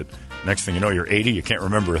lose it. Next thing you know, you're 80, you can't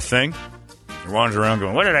remember a thing. You're wandering around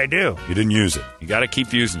going, what did I do? You didn't use it. You got to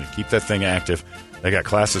keep using it. Keep that thing active. They got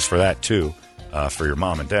classes for that, too. For your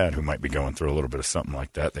mom and dad who might be going through a little bit of something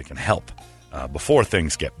like that, they can help before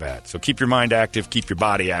things get bad. So keep your mind active, keep your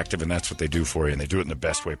body active, and that's what they do for you, and they do it in the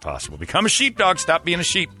best way possible. Become a sheepdog. Stop being a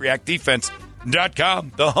sheep.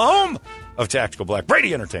 ReactDefense.com, the home of Tactical Black.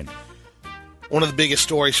 Brady Entertainment. One of the biggest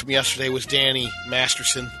stories from yesterday was Danny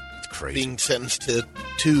Masterson being sentenced to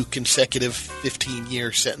 2 consecutive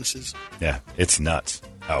 15-year sentences. Yeah, it's nuts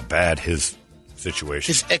how bad his situation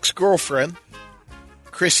is. His ex-girlfriend,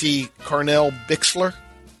 Chrissy Carnell Bixler,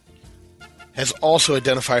 has also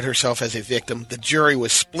identified herself as a victim. The jury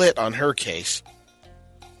was split on her case,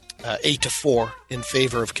 8-4 in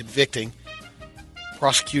favor of convicting.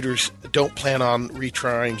 Prosecutors don't plan on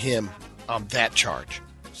retrying him on that charge.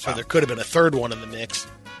 So there could have been a third one in the mix.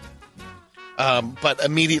 But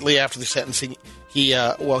immediately after the sentencing,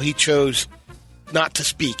 he chose not to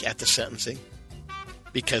speak at the sentencing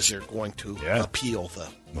because they're going to appeal the...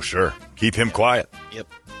 Well, sure. Keep him quiet. Yep.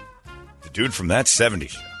 The dude from that 70s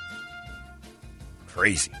show.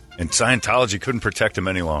 Crazy. And Scientology couldn't protect him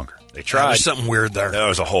any longer. They tried. There's something weird there. There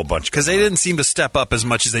was a whole bunch. Because they didn't seem to step up as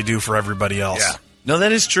much as they do for everybody else. Yeah. No,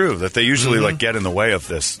 that is true. That they usually get in the way of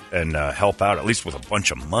this and help out, at least with a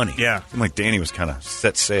bunch of money. Yeah. It seemed like Danny was kind of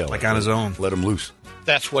set sail. Like on his own. Let him loose.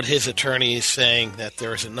 That's what his attorney is saying, that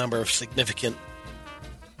there is a number of significant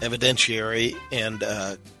evidentiary and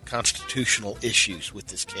constitutional issues with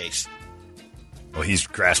this case. Well, he's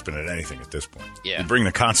grasping at anything at this point. Yeah. You bring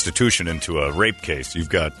the Constitution into a rape case, you're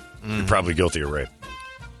probably guilty of rape.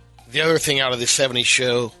 The other thing out of the 70s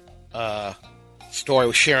show story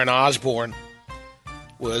was Sharon Osbourne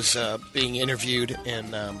was being interviewed,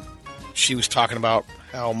 and she was talking about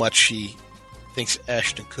how much she thinks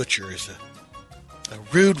Ashton Kutcher is a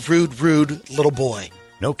rude little boy.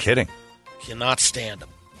 No kidding. Cannot stand him.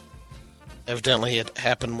 Evidently, it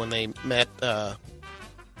happened when they met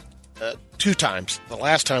 2 times. The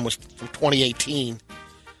last time was from 2018.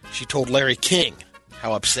 She told Larry King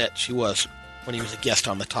how upset she was when he was a guest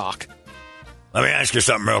on The Talk. Let me ask you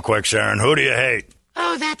something real quick, Sharon. Who do you hate?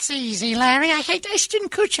 Oh, that's easy, Larry. I hate Ashton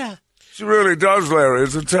Kutcher. She really does, Larry.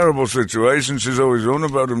 It's a terrible situation. She's always on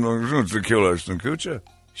about him. She wants to kill Ashton Kutcher.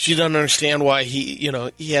 She doesn't understand why he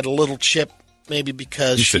had a little chip, maybe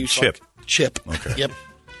because you she said was chip. Chip. Okay. Yep.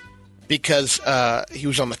 Because he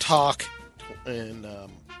was on The Talk and a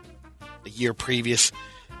year previous,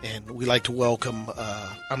 and we like to welcome,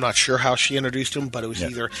 I'm not sure how she introduced him, but it was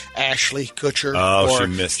either Ashley Kutcher Oh, or she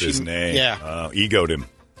missed his name. Yeah. Egoed him.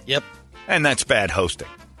 Yep. And that's bad hosting.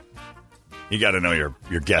 You got to know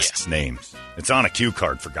your guests' names. It's on a cue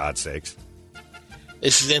card, for God's sakes.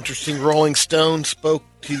 This is interesting. Rolling Stone spoke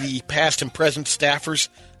to the past and present staffers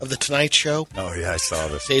of The Tonight Show. Oh, yeah, I saw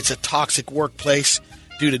this. Say it's a toxic workplace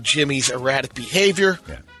due to Jimmy's erratic behavior,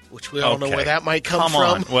 which we all know where that might come from.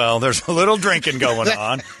 On. Well, there's a little drinking going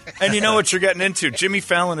on. And you know what you're getting into. Jimmy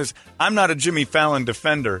Fallon I'm not a Jimmy Fallon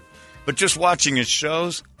defender, but just watching his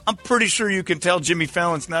shows, I'm pretty sure you can tell Jimmy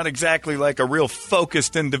Fallon's not exactly like a real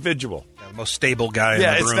focused individual. Yeah, the most stable guy in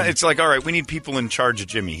the room. It's like, all right, we need people in charge of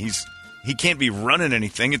Jimmy. He can't be running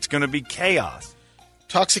anything. It's going to be chaos.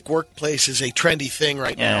 Toxic workplace is a trendy thing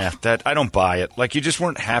right now. Yeah, that I don't buy it. Like, you just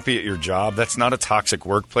weren't happy at your job. That's not a toxic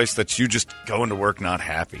workplace. That's you just going to work not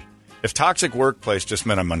happy. If toxic workplace just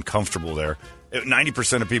meant I'm uncomfortable there,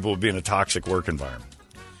 90% of people would be in a toxic work environment.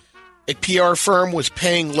 A PR firm was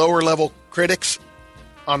paying lower-level critics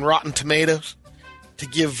on Rotten Tomatoes to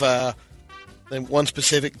give one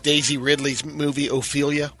specific Daisy Ridley's movie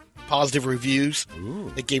Ophelia positive reviews.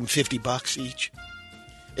 Ooh. They gave them $50 each.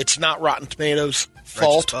 It's not Rotten Tomatoes'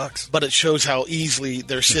 fault, but it shows how easily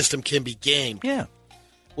their system can be gamed. Yeah.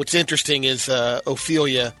 What's interesting is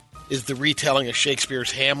Ophelia is the retelling of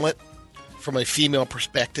Shakespeare's Hamlet from a female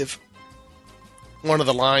perspective. One of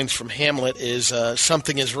the lines from Hamlet is,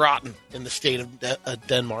 something is rotten in the state of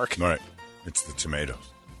Denmark. Right. It's the tomatoes.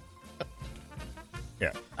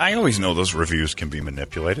 Yeah. I always know those reviews can be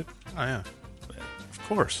manipulated. Oh, yeah. Of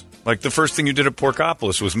course. Like the first thing you did at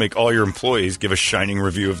Porkopolis was make all your employees give a shining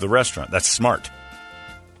review of the restaurant. That's smart.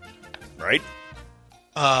 Right?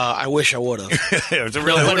 I wish I would have. It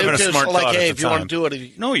really would have been a smart thought like, hey, at the if you time. want to do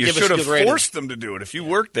it, No, you give should us have good rating. forced them to do it. If you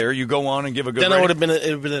worked there, you go on and give a good Then rating. it would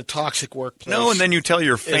have been a toxic workplace. No, and then you tell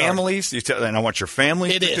your families. And I want your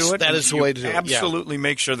family to do it. That is the way to do it. Absolutely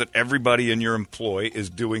make sure that everybody in your employ is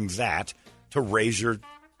doing that to raise your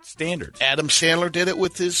standards. Adam Sandler did it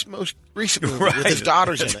with his most recent movie, Right. with his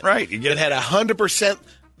daughters in it. Right. It had 100%.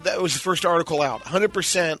 That was the first article out.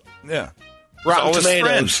 100%. Yeah. Rotten all his Tomatoes.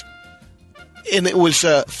 friends. And it was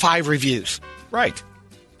 5 reviews. Right.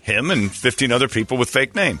 Him and 15 other people with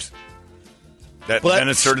fake names. Then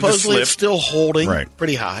it started to supposedly slip. It's still holding Right.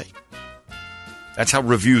 pretty high. That's how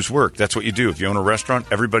reviews work. That's what you do. If you own a restaurant,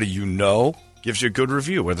 everybody you know gives you a good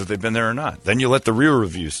review, whether they've been there or not. Then you let the real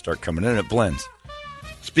reviews start coming in, and it blends.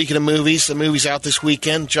 Speaking of movies, the movie's out this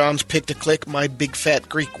weekend. John's picked a click, My Big Fat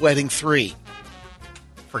Greek Wedding 3.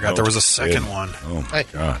 Forgot there was a second one. Oh, my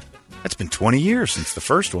God. That's been 20 years since the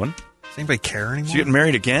first one. Does anybody care anymore? Is she getting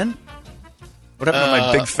married again? What happened to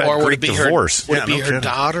my big fat or would Greek it be divorce? Would it be her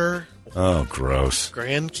daughter? Oh, gross.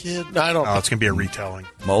 Grandkid? No, I don't know. It's going to be a retelling.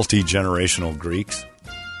 Multi-generational Greeks.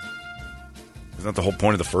 Isn't that the whole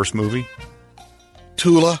point of the first movie?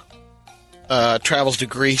 Tula travels to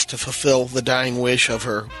Greece to fulfill the dying wish of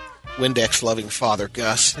her Windex-loving father,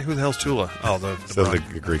 Gus. Hey, who the hell's Tula? Oh,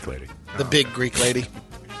 the Greek lady. The big Greek lady.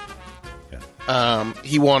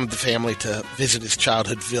 He wanted the family to visit his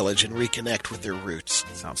childhood village and reconnect with their roots.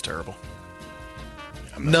 Sounds terrible.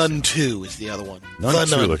 Nun 2 is the other one. Nun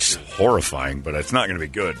 2 looks horrifying, but it's not going to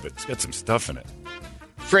be good. But it's got some stuff in it.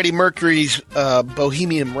 Freddie Mercury's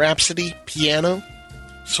Bohemian Rhapsody piano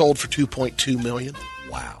sold for $2.2 million.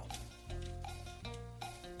 Wow.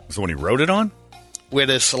 That's the one he wrote it on? With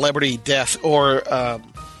a celebrity death, or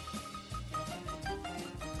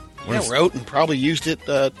wrote and probably used it,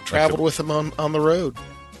 traveled with him on the road.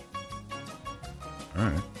 All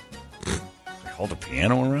right. They hauled a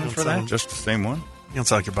piano around for that? Just the same one? You don't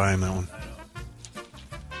sound like you're buying that one.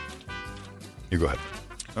 You go ahead.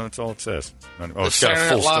 No, that's all it says. The It's got a Saturday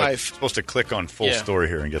full Night story. Live. Supposed to click on full story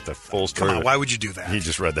here and get the full story. Come on, why would you do that? He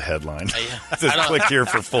just read the headline. It says click here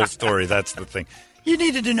for full story. That's the thing. You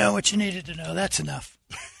needed to know what you needed to know. That's enough.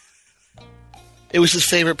 It was his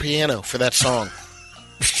favorite piano for that song.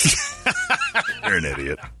 You're an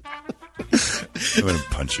idiot. I'm going to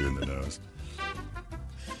punch you in the nose.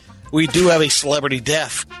 We do have a celebrity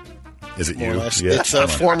death. Is it more or you? less. Yeah.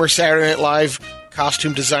 It's former Saturday Night Live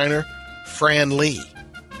costume designer Fran Lee.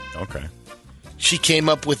 Okay. She came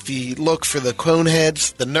up with the look for the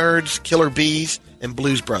Coneheads, the Nerds, Killer Bees, and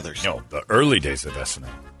Blues Brothers. No, the early days of SNL.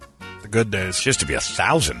 The good days. She used to be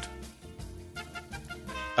 1,000.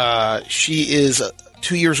 She is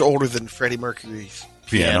 2 years older than Freddie Mercury's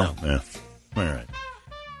piano. Yeah. All right.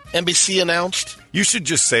 NBC announced. You should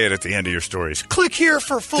just say it at the end of your stories. Click here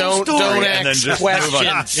for full Don't story. ask and then just questions. move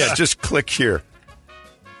on. Yeah, just click here.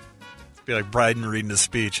 Be like Bryden reading his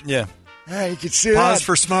speech. Yeah. Yeah, you can see Pause that.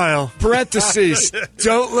 for smile. Parentheses.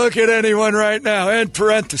 Don't look at anyone right now. And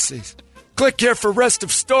parentheses. Click here for rest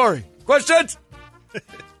of story. Questions?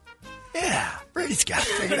 Yeah, Brady's got it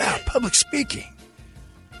figured out. Public speaking.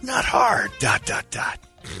 Not hard. ...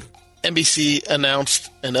 NBC announced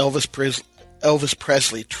an Elvis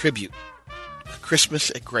Presley tribute, Christmas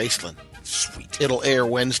at Graceland. Sweet. It'll air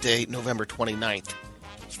Wednesday, November 29th.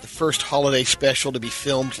 It's the first holiday special to be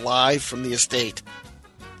filmed live from the estate.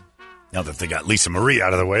 Now that they got Lisa Marie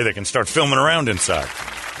out of the way, they can start filming around inside.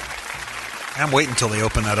 I'm waiting until they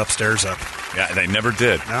open that upstairs up. Yeah, they never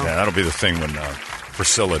did. No? Yeah, that'll be the thing when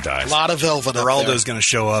Priscilla dies. A lot of velvet up Geraldo's going to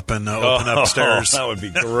show up and open upstairs. That would be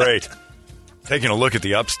great. Taking a look at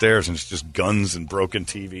the upstairs, and it's just guns and broken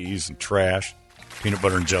TVs and trash. Peanut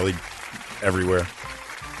butter and jelly everywhere.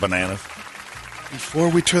 Bananas. Before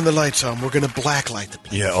we turn the lights on, we're going to blacklight the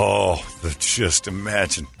place. Yeah, just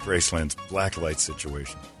imagine Graceland's blacklight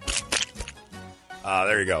situation.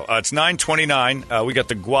 There you go. It's 9:29. We got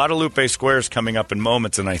the Guadalupe Squares coming up in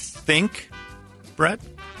moments, and I think, Brett,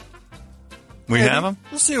 we have them?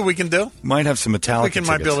 We'll see what we can do. Might have some Metallica We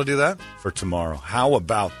might be able to do that. for tomorrow. How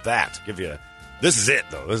about that? This is it,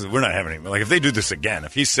 though. We're not having any. Like, if they do this again,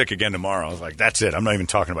 if he's sick again tomorrow, I was like, that's it. I'm not even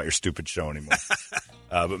talking about your stupid show anymore.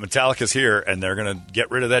 But Metallica's here, and they're going to get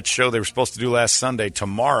rid of that show they were supposed to do last Sunday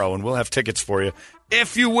tomorrow, and we'll have tickets for you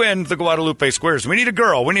if you win the Guadalupe Squares. We need a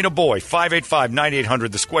girl. We need a boy.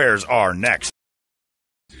 585-9800. The Squares are next.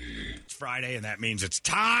 It's Friday, and that means it's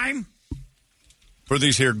time for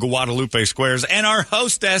these here Guadalupe Squares. And our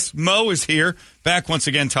hostess, Mo, is here, back once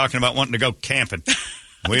again talking about wanting to go camping.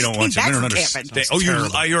 We don't want you. We don't understand.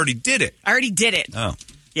 You already did it. I already did it. Oh.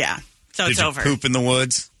 Yeah. So Did it's you over. poop in the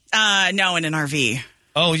woods? No, in an RV.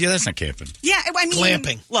 Oh, yeah, that's not camping. Yeah, I mean,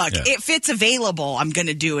 glamping. Look, Yeah. if it's available, I'm going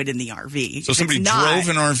to do it in the RV. So If somebody it's not, drove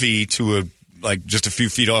an RV to just a few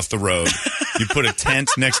feet off the road. You put a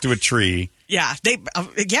tent next to a tree. Yeah,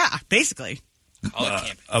 basically.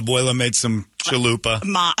 Abuela made some chalupa.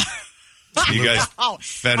 You guys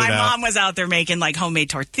fed My it out. mom was out there making like homemade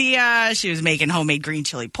tortilla. She was making homemade green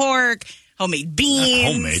chili pork, homemade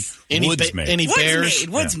beans. Woods made. Any bears?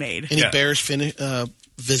 Woods made. Any bears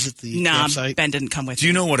visit the campsite? Ben didn't come with Do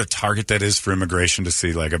you know what a target that is for immigration to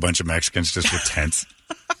see like a bunch of Mexicans just with tents?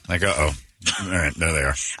 Like, uh-oh. All right, there they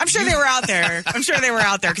are. I'm sure they were out there.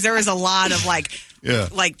 Because there was a lot of like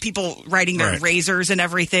people riding their razors and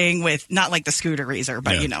everything with not like the scooter razor,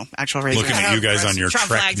 but actual razors. Looking at you guys on your Trump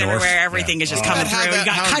trek flags north. everywhere. Everything is just coming through. We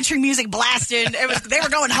got country music blasting. They were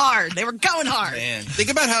going hard. Man, think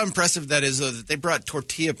about how impressive that is, though, that they brought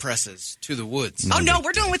tortilla presses to the woods. Oh no,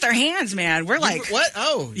 we're doing it with our hands, man. We're like what?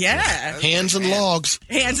 Oh, yeah, hands and logs.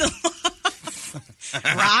 Hands and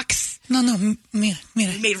rocks. No, mira.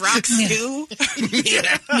 We made rocks too.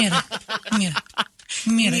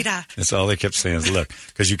 Mira. That's all they kept saying is look,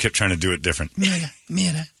 because you kept trying to do it different.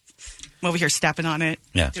 Mira. Over here stepping on it.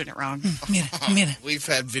 Yeah. Doing it wrong. Mira. We've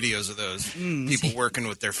had videos of those people working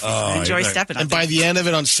with their feet. Enjoy stepping on it. And by the end of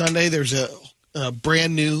it on Sunday, there's a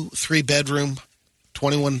brand new 3-bedroom,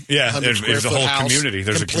 2,100 square there's a foot whole house community.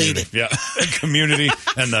 There's completed. a community. Yeah, a community,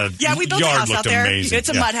 and the Yeah, we built a yard house looked out there. amazing. It's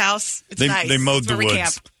a mud house. It's they, nice. They mowed It's the where we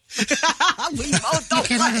woods. camp. We mowed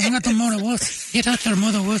the woods. Get out there,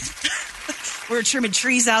 mow the woods. We were trimming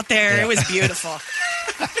trees out there. Yeah. It was beautiful.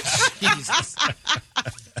 Jesus.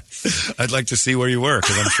 I'd like to see where you were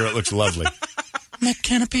because I'm sure it looks lovely. Like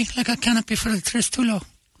a canopy for the trees too low.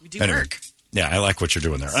 We do work. Yeah, I like what you're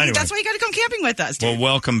doing there. Anyway, That's why you got to come camping with us, dude. well,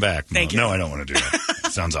 welcome back. Thank you. No, I don't want to do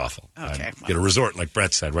that. Sounds awful. Okay, Get a resort like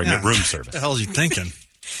Brett said, where I get room service. What the hell is you thinking?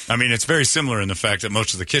 I mean, it's very similar in the fact that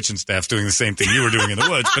most of the kitchen staff's doing the same thing you were doing in the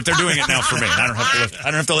woods, but they're doing it now for me. I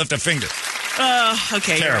don't have to lift a finger.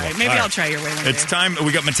 Okay, you're Terrible. right. Maybe All I'll right. try your way one It's day. time.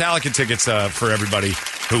 We got Metallica tickets for everybody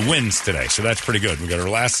who wins today, so that's pretty good. We got our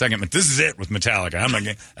last segment. This is it with Metallica. I'm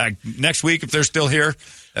not next week if they're still here.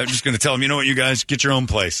 I'm just going to tell them, you know what, you guys, get your own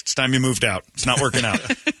place. It's time you moved out. It's not working out.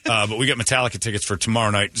 But we got Metallica tickets for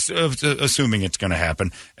tomorrow night, assuming it's going to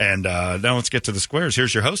happen. And now let's get to the squares.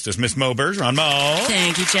 Here's your hostess, Miss Mo Bergeron. Mo.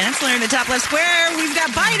 Thank you, Chancellor. In the top left square, we've got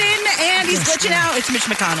Biden, and he's glitching out. It's Mitch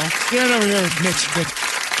McConnell. Get over here, Mitch. But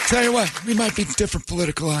tell you what, we might be different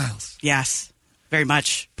political aisles. Yes, very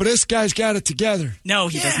much. But this guy's got it together. No,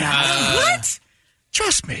 he does not. What?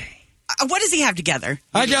 Trust me. What does he have together?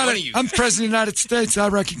 I got it. I'm president of the United States. I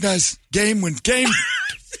recognize game when game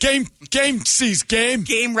sees game.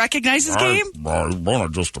 Game recognizes game? I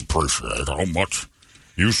want to just appreciate how much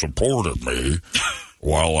you supported me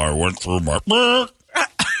while I went through my...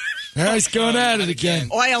 Now he's going at it again.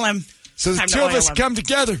 Oil him. So the Time to two of oil us him. come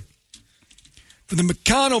together for the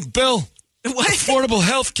McConnell bill. What? Affordable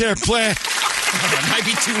health care plan. It might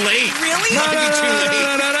be too late. Really? No, Might be too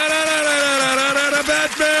late.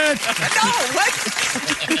 Batman. No, what?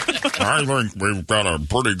 I think we've got a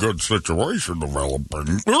pretty good situation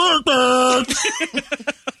developing.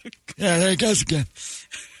 Yeah, there he goes again.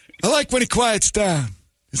 I like when he quiets down.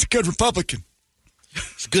 He's a good Republican.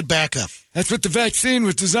 It's a good backup. That's what the vaccine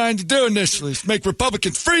was designed to do initially, is make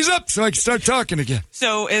Republicans freeze up so I can start talking again.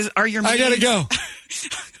 So are your I meetings... gotta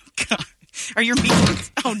go. God. Are your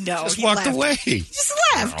meetings... Oh, no. Just he walked left. away. He just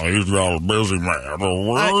left. He's got a busy man. I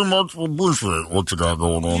very much appreciate what you got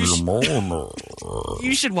going on here, Mo.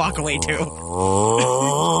 You should walk away, too. Get him.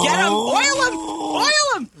 Oil him. Oil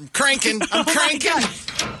I'm cranking. I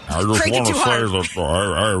just want to say that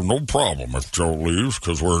I have no problem if Joe leaves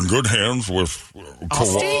because we're in good hands with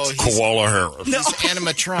Koala Harris. He's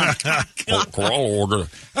animatronic. Koala order.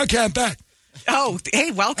 Okay, I'm back. Oh, hey,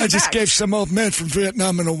 welcome I just back. gave some old man from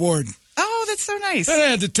Vietnam an award. Oh, that's so nice. I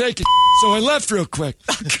had to take it, so I left real quick.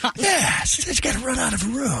 Oh, God. Yeah, she just got to run out of the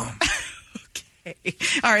room. Okay.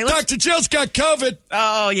 All right, Dr. Jill's got COVID.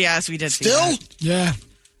 Oh, yes, we did see Still? that. Yeah.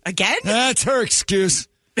 Again? That's her excuse.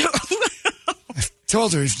 I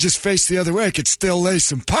told her just face the other way. I could still lay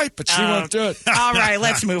some pipe, but she won't do it. All right,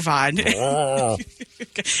 let's move on. All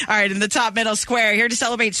right, in the top middle square, here to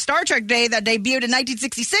celebrate Star Trek Day that debuted in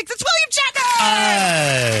 1966, it's William Shatner!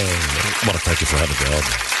 I want to thank you for having me on.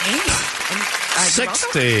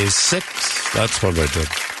 66. That's what I did.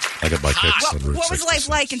 I got my kicks. What was life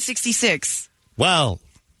like in 66? Well,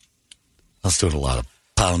 I was doing a lot of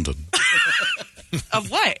pounding.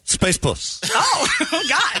 Of what? Space Puss. Oh,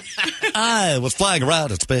 God. I was flying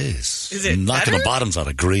around in space. Is it knocking better? the bottoms out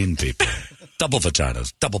of green people. Double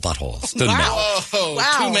vaginas, double buttholes. Didn't matter. Oh,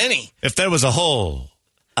 Wow. too many. If there was a hole,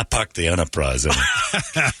 I parked the Enterprise in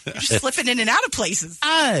it. You're slipping in and out of places.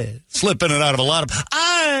 I slip in and out of a lot of...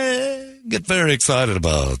 I get very excited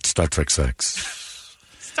about Star Trek 6.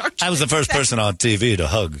 I was the first person on TV to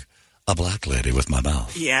hug a black lady with my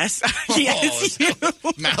mouth. Yes. Yes, you.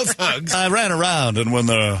 Mouth hugs. I ran around, and when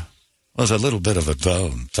there was a little bit of a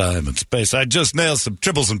down time and space, I just nailed some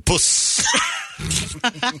tribbles and puss.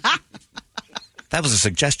 That was a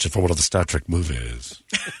suggestion for one of the Star Trek movies.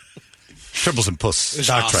 Tribbles and Puss. It's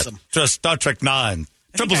Star awesome. Trek. Just Star Trek 9.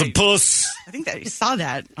 Tribbles and Puss. I think that you saw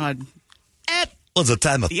that on... It was a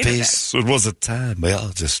time of The internet. peace. It was a time we all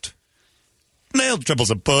just nailed Tribbles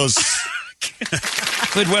and Puss.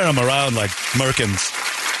 We'd wear them around like merkins.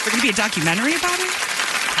 There's going to be a documentary about it?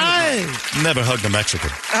 I never hugged a Mexican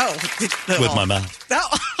Oh. with my mouth.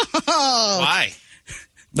 Oh. Why?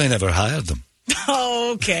 They never hired them.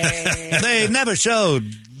 Okay. They never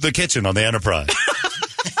showed the kitchen on the Enterprise.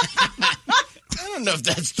 I don't know if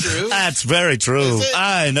that's true. That's very true. Is it?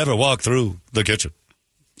 I never walked through the kitchen.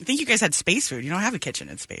 I think you guys had space food. You don't have a kitchen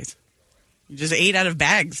in space. You just ate out of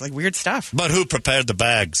bags, like weird stuff. But who prepared the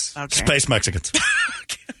bags? Okay. Space Mexicans.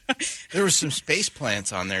 There was some space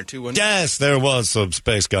plants on there, too. Yes, there was some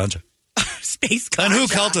space ganja. Space ganja. And who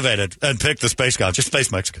cultivated and picked the space ganja?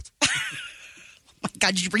 Space Mexicans. Oh my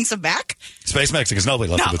God, did you bring some back? Space Mexicans.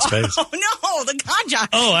 Nobody left it with space. Oh, no, the ganja.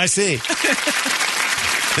 Oh, I see.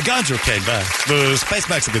 The ganja came back. The Space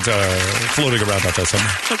Mexicans are floating around out there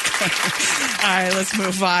somewhere. Okay. All right, let's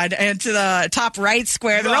move on. And to the top right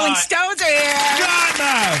square, the Rolling Stones are here. God,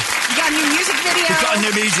 no. You got a new music video? We've got a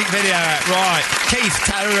new music video out. Right. Keith,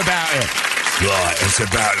 tell her about it. Right, it's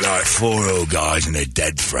about like four old guys and their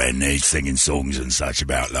dead friend. They're singing songs and such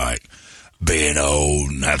about like being old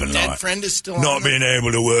and having Dead like friend is still not on being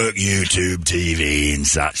able to work YouTube TV and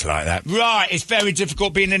such like that. Right, it's very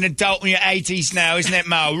difficult being an adult in your 80s now, isn't it,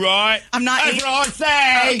 Mo? Right? I'm not. That's what I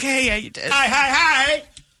say. Okay, yeah, you did. Hey.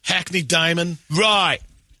 Hackney Diamond. Right.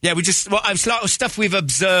 Yeah, it's like stuff we've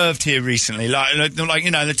observed here recently. Like, you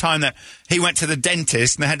know, the time that he went to the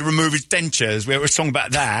dentist and they had to remove his dentures. We were a song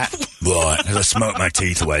about that. Right, as I smoke my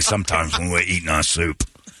teeth away sometimes when we're eating our soup.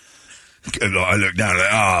 And I look down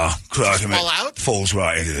and Christ, fall out? Falls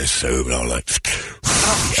right into the soup and I'm like,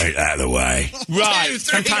 get out of the way. Right. 2,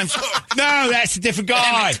 3, Sometimes. 4. No, that's a different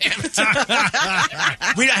guy.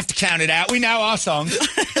 We don't have to count it out. We know our songs.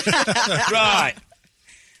 Right.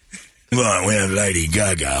 Right, we have Lady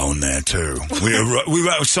Gaga on there too. We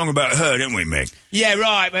wrote a song about her, didn't we, Mick? Yeah,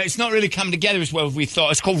 right, but it's not really come together as well as we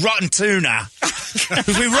thought. It's called Rotten Tuna.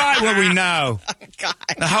 Because we write what we know. Oh, God.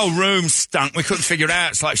 The whole room stunk. We couldn't figure it out.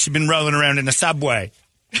 It's like she'd been rolling around in a subway.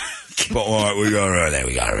 But all right, we got her there.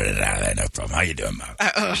 We got her there. No problem. How you doing, Mo?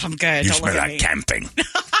 I'm good. You Don't smell look at like me. camping.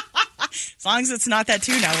 As long as it's not that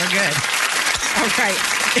tuna, we're good. All right.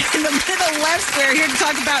 In the middle left square, here to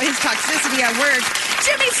talk about his toxicity at work,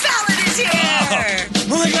 Jimmy Fallon is here.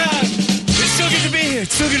 Oh, my God. It's so good to be here.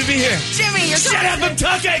 It's so good to be here. Jimmy, you're Shut up, I'm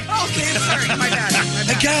talking. Okay, sorry. My bad.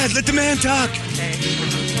 Hey, God, let the man talk.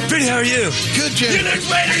 Pretty, how are you? Good, Jimmy. You look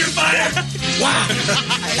great. You're fired. Wow.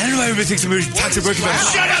 I don't know why everybody thinks I'm really toxic work about.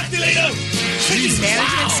 Shut up, Delito. Taking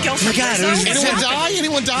management skills from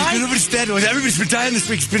Anyone die? Nobody's dead. Everybody's been dying this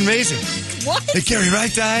week. It's been amazing. What? Gary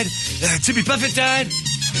Wright died. Jimmy Buffett died.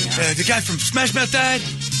 The guy from Smash Mouth died.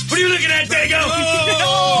 What are you looking at, Dago?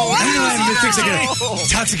 Oh, I don't know why everybody thinks like a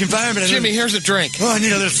toxic environment. Jimmy, here's a drink. Oh, I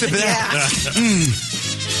need a little sip of that.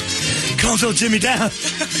 Calms old Jimmy down.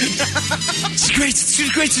 It's a great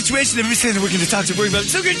situation. Everybody's saying that we're going to toxic work about.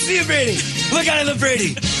 So good to see you, Brady. Look out, I love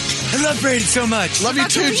Brady. I love Brady so much. Love you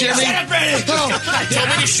too, Jimmy. Shut up, Brady. Oh. Told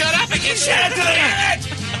me to shut up again. Shut up to the end.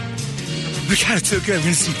 God, it's so good.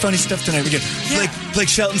 We're going to do some funny stuff tonight. Blake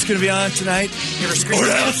Shelton's going to be on tonight. You ever screamed?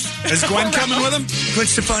 Is Gwen coming with him? Gwen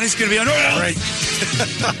Stefani's going to be on. Right.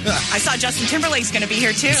 I saw Justin Timberlake's going to be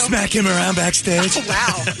here too. Smack him around backstage. Oh,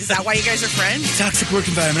 wow. Is that why you guys are friends? Toxic work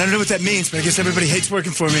environment. I don't know what that means, but I guess everybody hates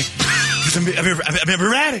working for me. Because I'm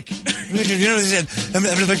erratic. You know,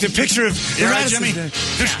 I'm like the picture of erratic. Jimmy.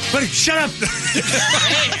 Buddy, shut up.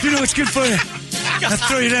 You know what's good for you. I'll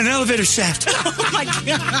throw you down an elevator shaft. Oh, my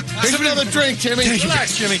God. Here's another drink, Jimmy.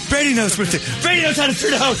 Relax, Jimmy. Brady knows what to do. Brady knows how to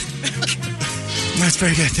treat a host. That's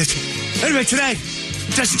very good. Anyway, tonight,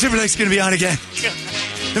 Justin Timberlake's going to be on again.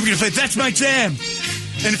 I'm going to play That's My Jam.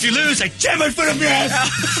 And if you lose, I jam my foot up your ass.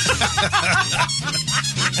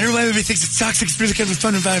 I don't know why everybody thinks it's toxic. It's really kind of a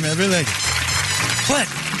fun environment. I really like it. What?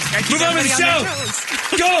 Move on with the show.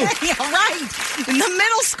 Go. All right. In the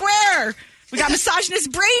middle square. We got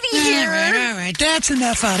misogynist Brady here. All right. That's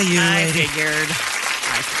enough out of you, I lady. figured.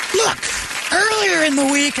 Look, earlier in the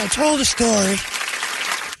week, I told a story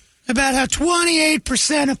about how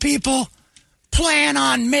 28% of people plan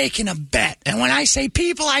on making a bet. And when I say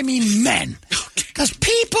people, I mean men. Because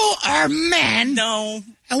people are men. No.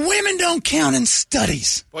 And women don't count in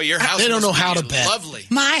studies. Well, your house They don't know must how be to bet. Lovely.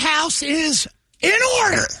 My house is in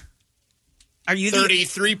order. Are you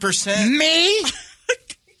 33%? Me,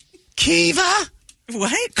 Kiva,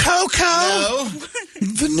 What? Coco, No.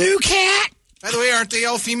 the new cat, By the way, aren't they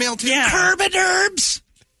all female too? Yeah. Herbiderbs,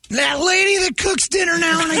 that lady that cooks dinner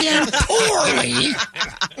now and again poorly,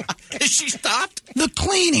 Is she stopped? the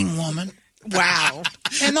cleaning woman, Wow.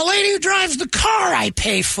 and the lady who drives the car I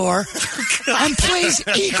pay for and plays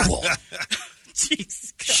equal.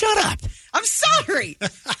 Jeez. Shut up. I'm sorry.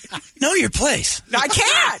 Know your place. I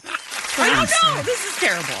can't. I don't know. This is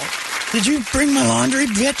terrible. Did you bring my laundry,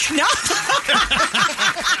 bitch? No.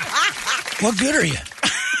 What good are you?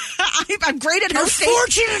 I'm great at You're hosting.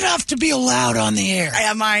 fortunate enough to be allowed on the air.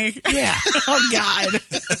 Am I? Yeah. Oh, God.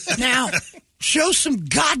 Now, show some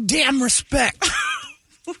goddamn respect.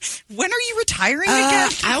 When are you retiring again?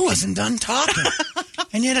 I wasn't done talking.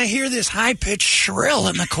 And yet I hear this high-pitched shrill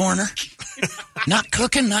in the corner. Not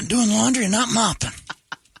cooking, not doing laundry, and not mopping.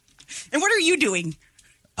 And what are you doing?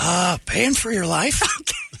 Paying for your life.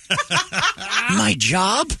 My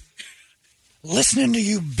job. Listening to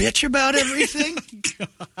you bitch about everything.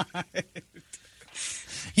 God.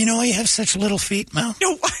 You know why you have such little feet, Mel?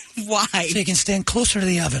 No, why? So you can stand closer to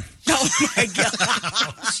the oven. Oh, my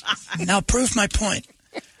God. Now prove my point.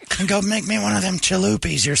 And go make me one of them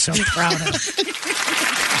chalupas you're so proud of.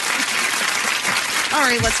 All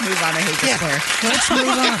right, let's move on. I hate this square. Let's move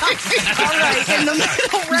on. All right, in the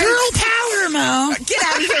middle right. Girl power, Mo. Get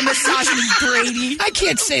out of here, misogyny Brady. I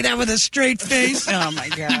can't say that with a straight face. Oh, my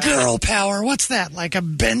God. Girl power. What's that? Like a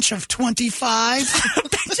bench of 25?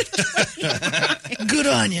 Good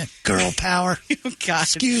on you, girl power. Oh, God.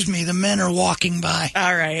 Excuse me, the men are walking by.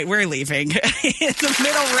 All right, we're leaving. In the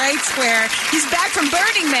middle right square, he's back from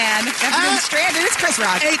Burning Man after being stranded. It's Chris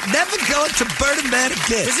Rock. Ain't never going to Burning Man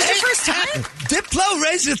again. Is this your first time? Diplo,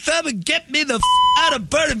 raise your thumb and get me the out of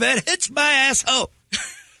Burning Man. Hits my asshole.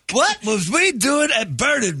 What was we doing at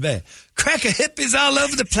Burning Man? Cracker hippies all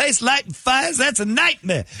over the place lighting fires? That's a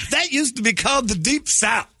nightmare. That used to be called the Deep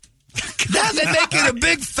South. Now they make it a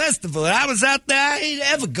big festival. And I was out there. I ain't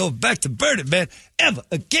ever go back to Burning Man ever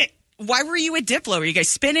again. Why were you at Diplo? Were you guys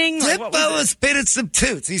spinning? Like, what Diplo was was spinning some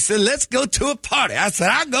toots. He said, let's go to a party. I said,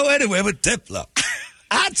 I'll go anywhere with Diplo.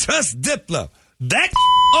 I trust Diplo. That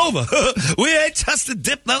over. We ain't trusted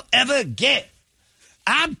Diplo ever again.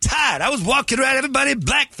 I'm tired. I was walking around everybody in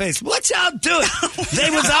blackface. What y'all doing? They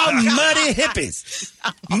was all muddy hippies.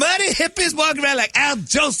 Muddy hippies walking around like Al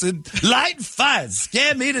Jolson, lighting fires.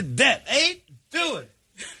 Scare me to death. Ain't doing it.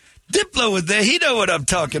 Diplo was there. He know what I'm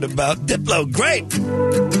talking about. Diplo, great.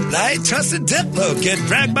 I ain't trusting Diplo. Get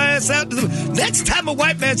dragged my ass out to the... Next time a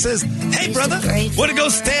white man says, hey, brother, want to go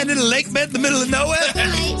stand in a lake bed in the middle of nowhere?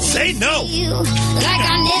 Say no. You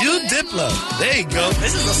Diplo. There you go.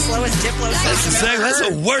 This is the slowest Diplo song. That's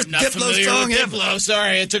the worst Not Diplo familiar song with ever. Diplo.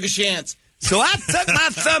 Sorry, I took a chance. So I stuck my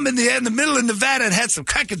thumb in the air in the middle of Nevada and had some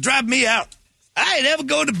crackers drive me out. I ain't ever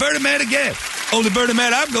going to Burning Man again. Only Burning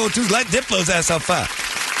Man I'm going to is light Diplo's ass on fire.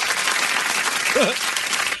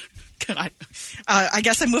 God, I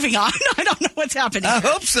guess I'm moving on. I don't know what's happening. I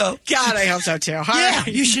hope so. God, I hope so too. All Yeah, right.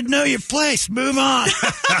 you should know your place. Move on.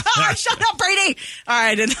 Shut up, Brady. All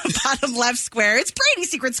right, in the bottom left square, it's Brady's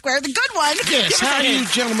Secret Square, the good one. Yes, Give us how a do you hint.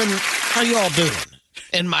 gentlemen, how you all doing?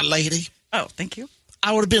 And my lady, Oh, thank you.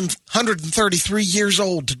 I would have been 133 years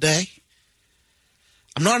old today.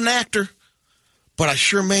 I'm not an actor, but I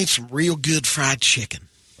sure made some real good fried chicken.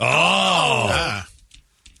 Oh.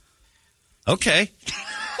 Okay.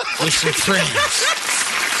 With some friends.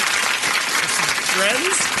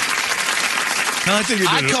 Friends? No, I think you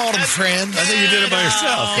did I called them friends. I think you did it by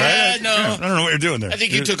yourself, right? Yeah, no. I don't know what you're doing there. I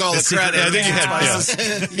think you took all the credit. I think you had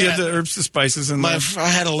Spices. You had the herbs, the spices, and I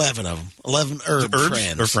had 11 of them. 11 herbs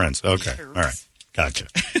friends. or friends. Okay, all right, gotcha.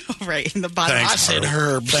 Right in the bottom. Thanks, I said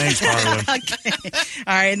Harlan. herbs. Thanks, Harlan. Okay.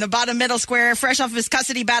 All right, in the bottom middle square, fresh off of his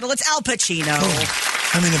custody battle, it's Al Pacino.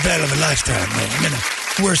 I'm in the battle of a lifetime, man. I'm in the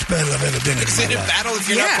worst battle I've ever been in. Is it a battle if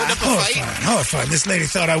you're not putting up a fight? Horrifying. This lady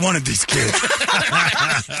thought I wanted these kids.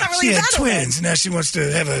 Really She had battle, twins. Now she wants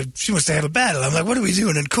to have a battle. I'm like, what are we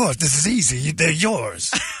doing in court? This is easy. They're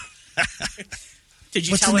yours. Did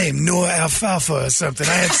you What's tell her her? name? Noah Alfalfa or something.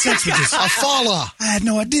 I had sex with this. Alfalfa. I had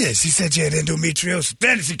no idea. She said she had endometriosis.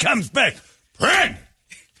 Then she comes back pregnant.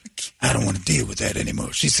 I don't want to deal with that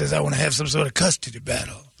anymore. She says I want to have some sort of custody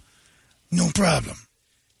battle. No problem.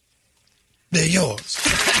 They're yours.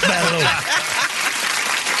 Battle over.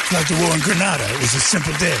 Like the war in Grenada. It was a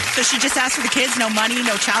simple day. So she just asked for the kids, no money,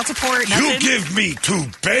 no child support, nothing? You give me 2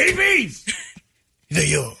 babies. They're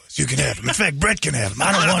yours. You can have them. In fact, Brett can have them.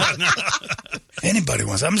 I don't want them. Anybody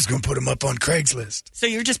wants them. I'm just going to put them up on Craigslist. So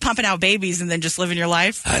you're just pumping out babies and then just living your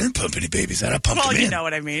life? I didn't pump any babies out. I pumped them in. Well, you know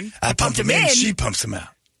what I mean. I pumped them in. She pumps them out.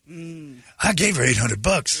 I gave her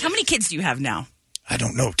 $800. How many kids do you have now? I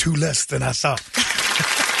don't know. 2 less than I thought.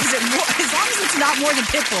 Is it more, as long as it's not more than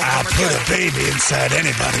pit bulls? I'll put a baby inside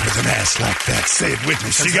anybody with an ass like that. Say it with me.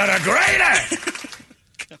 She got a great ass.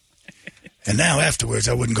 And now afterwards,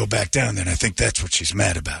 I wouldn't go back down there. And I think that's what she's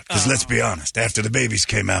mad about. Because let's be honest, after the babies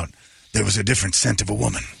came out, there was a different scent of a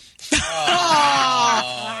woman.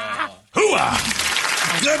 Hoo-ah!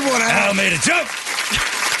 Good one, Al made a joke.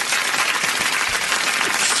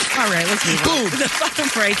 All right, let's move on. The bottom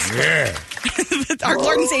right square. Yeah. Our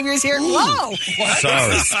Lord and Savior is here. Whoa!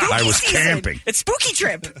 Sorry, I was season. camping. It's spooky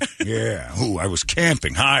trip. Yeah. Ooh, I was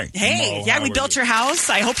camping. Hi. Hey, Mo, yeah, how we are built you? your house.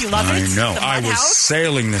 I hope you love it. I know. The I mud was house.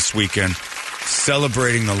 sailing this weekend,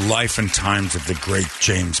 celebrating the life and times of the great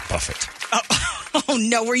James Buffett. Oh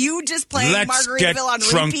no, were you just playing Let's get Margaritaville on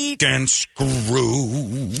drunk repeat? and screw.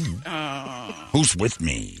 Who's with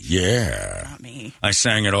me? Yeah. Not me. I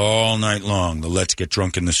sang it all night long. The Let's Get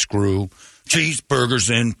Drunk in the Screw. Cheeseburgers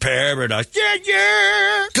in paradise. Yeah,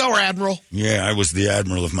 yeah. Go, Admiral. Yeah, I was the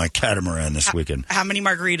admiral of my catamaran this weekend. How many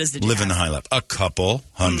margaritas did you Living have? the high life. A couple,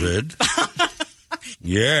 100.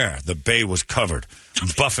 Yeah, the bay was covered.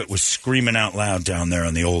 Buffett was screaming out loud down there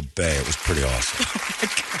on the old bay. It was pretty awesome.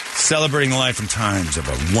 Celebrating the life and times of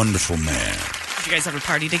a wonderful man. Did you guys ever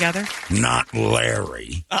party together? Not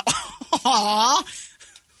Larry. Aww.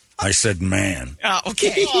 I said man. Oh,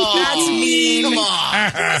 okay. That's mean. Come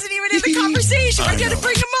on. He wasn't even in the conversation. I had to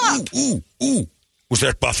bring him up. Ooh. Was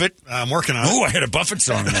that Buffett? I'm working on it. Ooh, I had a Buffett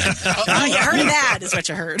song in there. Oh, you heard that, is what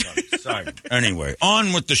you heard. Sorry. Anyway,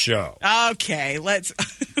 on with the show. Okay, let's.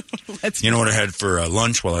 You know what I had for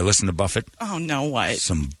lunch while I listened to Buffett? Oh no, what?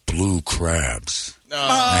 Some blue crabs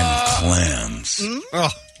and clams. Oh.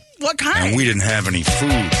 What kind? And we didn't have any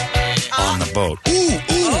food on the boat. Ooh.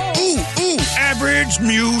 Average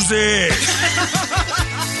music.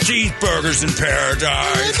 Cheeseburgers in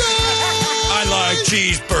paradise. I like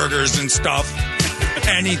cheeseburgers and stuff.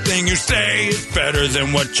 Anything you say is better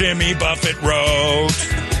than what Jimmy Buffett wrote.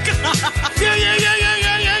 Yeah.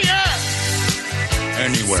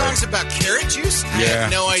 Anyway. Song's about carrot juice? I Yeah,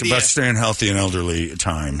 have no it's idea. about staying healthy in elderly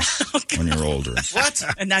times when you're older. What?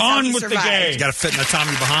 And that's how On he with the survived. game. Got to fit in a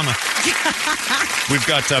Tommy Bahama. We've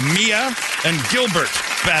got Mia and Gilbert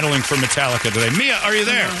battling for Metallica today. Mia, are you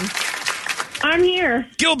there? I'm here.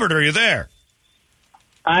 Gilbert, are you there?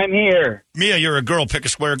 I'm here. Mia, you're a girl. Pick a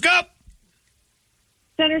square. Go!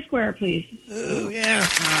 Center square, please. Oh, yeah.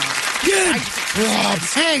 Good.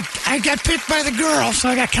 Hey, I got picked by the girl, so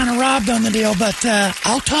I got kind of robbed on the deal, but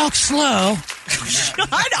I'll talk slow. Shut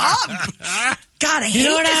up. God, I hate You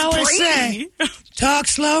know what this I always Brady. say? Talk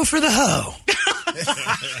slow for the hoe.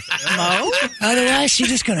 Mo? Otherwise, she's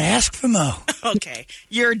just going to ask for Mo. Okay,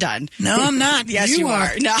 you're done. No, I'm not. Yes, you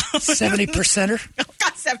are. No. 70%er.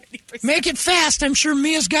 Got 70%. Make it fast. I'm sure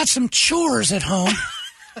Mia's got some chores at home.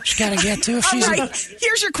 She's got to get to. If All she's right,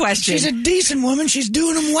 here's your question. She's a decent woman. She's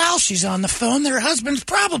doing them while she's on the phone. Their husband's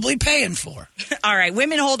probably paying for. All right,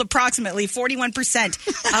 women hold approximately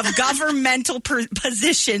 41% of governmental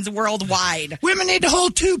positions worldwide. Women need to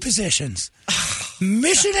hold 2 positions.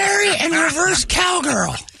 Missionary and reverse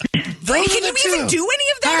cowgirl. Brady, can you even do any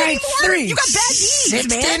of that All right, anymore? 3. You got bad knees, man.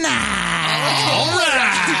 69. All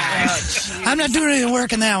right. I'm not doing any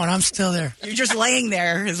work in that one. I'm still there. You're just laying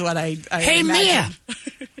there is what I Hey, imagine. Mia.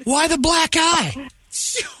 Why the black eye?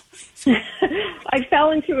 I fell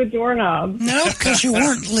into a doorknob. No, because you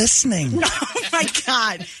weren't listening. Oh, my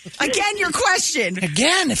God. Again, your question.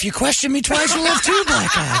 Again, if you question me twice, you'll have two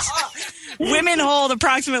black eyes. Women hold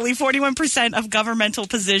approximately 41% of governmental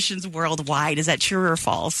positions worldwide. Is that true or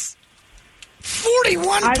false?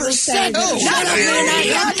 41%? No,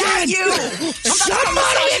 not you.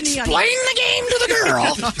 Somebody explain the game to the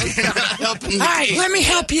girl. All right, let me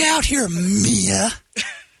help you out here, Mia.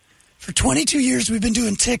 For 22 years, we've been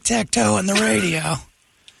doing tic-tac-toe on the radio.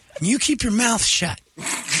 And you keep your mouth shut.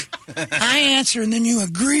 I answer, and then you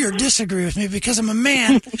agree or disagree with me because I'm a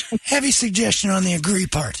man. Heavy suggestion on the agree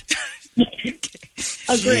part.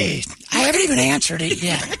 Agree. I haven't even answered it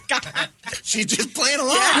yet. She's just playing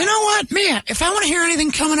along. You know what, Mia? If I want to hear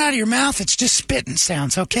anything coming out of your mouth, it's just spitting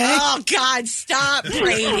sounds, okay? Oh, God, stop,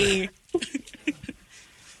 Brady.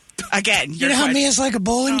 Again, you know how Mia's like a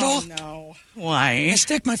bowling ball? No. Why? I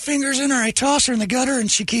stick my fingers in her, I toss her in the gutter,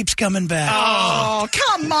 and she keeps coming back. Oh,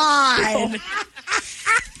 come on.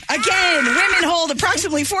 Again, women hold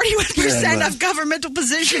approximately 41% of governmental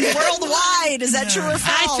positions worldwide. Is that true or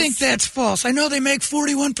false? I think that's false. I know they make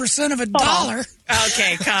 41% of a dollar.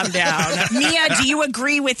 Okay, calm down. Mia, do you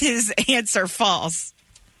agree with his answer, false?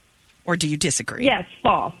 Or do you disagree? Yes,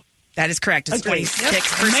 false. That is correct. It's 26%.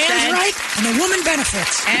 A man's right, and a woman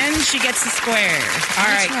benefits. And she gets the square. All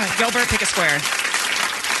right, Gilbert, pick a square.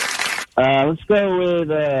 Let's go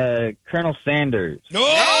with Colonel Sanders. No!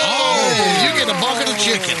 You get a bucket of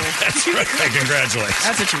chicken. That's right. Congratulations.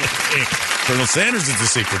 That's what you get. Colonel Sanders is the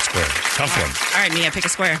secret square. Tough one. All right, Mia, pick a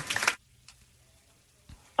square.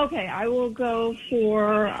 Okay, I will go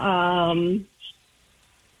for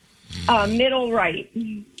middle right.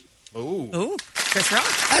 Ooh, Chris Rock.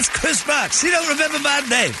 That's Chris Rock. She don't remember my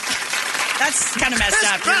name. That's kind of messed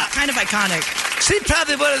up. You're kind of iconic. She's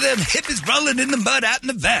probably one of them hippies rolling in the mud out in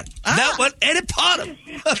the van. Not want any part of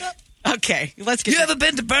it. Okay, let's get. You ever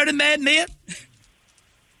been to Burning Man, Mia?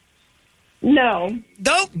 No.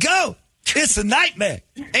 Don't go. It's a nightmare.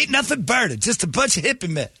 Ain't nothing burning. Just a bunch of hippie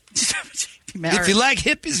men. If you like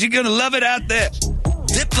hippies, you're gonna love it out there.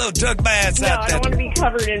 Diplo dug my ass out there. I don't want to be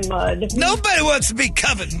covered in mud. Nobody wants to be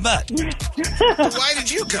covered in mud. Why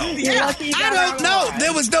did you go? Yeah, I don't know.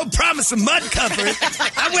 There was no promise of mud covering.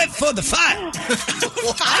 I went for the fire.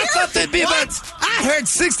 I thought there'd be about... I heard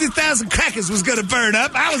 60,000 crackers was going to burn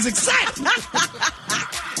up. I was excited.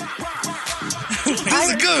 This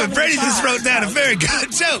is a good one. Brady just wrote down a very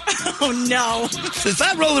good joke. Oh, no. If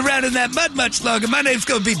I roll around in that mud much longer, my name's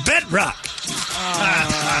going to be Bedrock.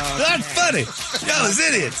 That's funny. Y'all is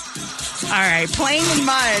idiots. All right, playing in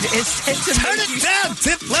mud is said to turn it down,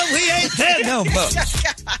 Diplo. We ain't there no more.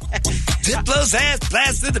 Diplo's ass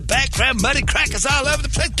blasted in the background, muddy crackers all over the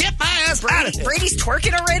place. Get my ass out of here. Brady's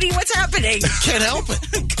twerking already? What's happening? Can't help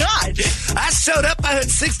it. God. I showed up. I heard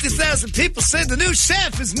 60,000 people say the new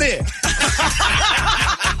chef is near.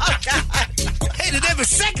 Hated every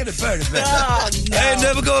second of Burning Man. Oh, no. I ain't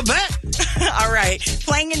never going back. All right.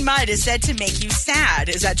 Playing in mud is said to make you sad.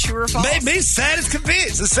 Is that true or false? Made me sad as can be.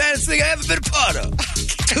 It's the saddest thing I ever been a part of.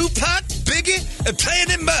 Tupac, Biggie, and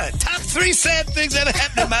playing in mud. Top 3 sad things ever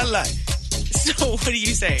happened in my life. So what do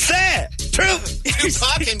you say? Sad. True.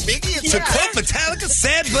 Tupac and Biggie? To quote Metallica,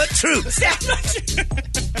 sad but true. Sad but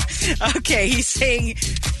true. Okay, he's saying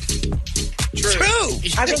true.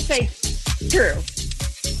 I would say true.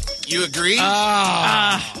 You agree?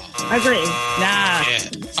 Agree. Nah.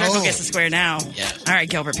 Circle gets a square now. Yeah. All right,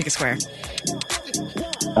 Gilbert, pick a square.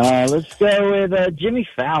 Let's go with Jimmy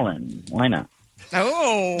Fallon. Why not?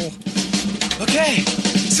 Oh. Okay.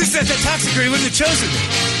 Since that toxic agree, wouldn't have chosen me.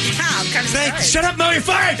 Yeah, I'm kind of sorry. Shut up, Mo, you're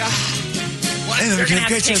fired. Hey, we're gonna have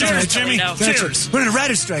great to shows take tonight, turns, Jimmy. Toledo. Cheers. We're in a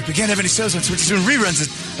writer's strike. We can't have any shows on, so we're just doing reruns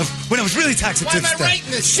of when it was really toxic. Why am I writing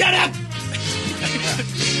this? Shut up!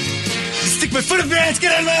 Stick my foot up your ass.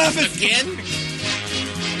 Get out of my office. Again?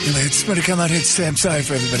 Anyway, I just want to come out here and say I'm sorry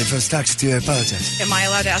for everybody. If I was toxic to you, I apologize. Am I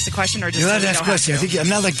allowed to ask a question or just You're allowed to we ask don't have questions. I think I'm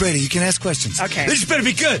not like Brady. You can ask questions. Okay. They just better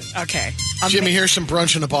be good. Okay. Jimmy, here's some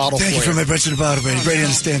brunch in a bottle Thank you for for my brunch in a bottle, Brady. Brady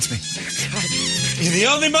understands me. You're the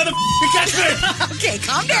only motherfucker catch me. Okay,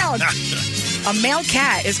 calm down. A male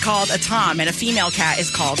cat is called a Tom, and a female cat is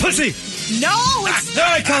called... Pussy. No, it's... All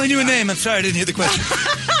right, calling you a name. I'm sorry, I didn't hear the question.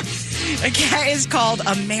 A cat is called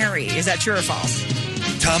a Mary. Is that true or false?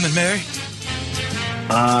 Tom and Mary?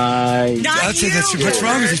 Not I'd say that's true. What's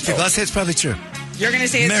wrong with these people? I'll say it's probably true. You're going to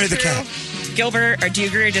say it's Marry true? the cat. Gilbert, or do you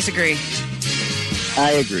agree or disagree?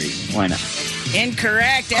 I agree. Why not?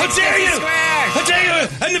 Incorrect. How dare you? Square. How dare you?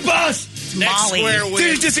 I'm the boss. Next Molly. square Do you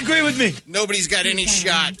wins. disagree with me? Nobody's got any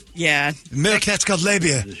shot. Yeah. The male cat's called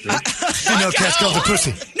labia. Female cat's called the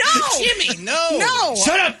pussy. No! Jimmy, no. No.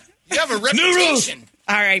 Shut up. You have a New rules. reputation.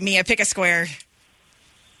 All right, Mia, pick a square.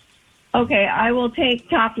 Okay, I will take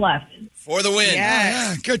top left. For the win.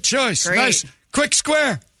 Yeah, good choice. Great. Nice. Quick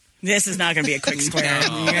square. This is not going to be a quick square. You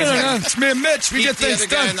I guys don't are- know. It's me and Mitch. We Keep get the things other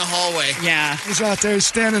guy done. in the hallway. Yeah. He's out there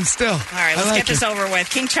standing still. All right, let's get this it. over with.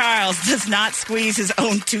 King Charles does not squeeze his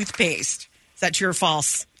own toothpaste. Is that true or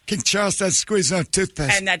false? King Charles doesn't squeeze out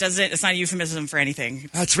toothpaste. And that doesn't, it's not a euphemism for anything.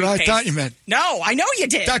 It's That's what I toothpaste. thought you meant. No, I know you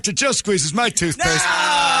did. Dr. Joe squeezes my toothpaste.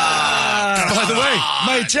 By the way,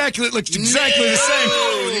 my ejaculate looks exactly the same.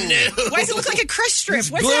 Why does it look like a crush strip?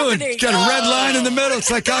 What's Blue and happening? got a red line in the middle.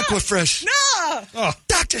 It's like Aquafresh. No. Oh,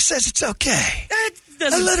 doctor says it's okay. That I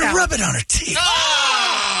doesn't let her sound- rub it on her teeth.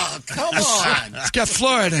 Oh, come on. It's got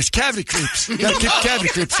fluoride. It's cavity creeps. You gotta keep cavity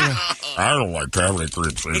creeps away. I don't like cavity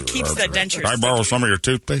creeps either. It keeps the dentures. Can I borrow some of your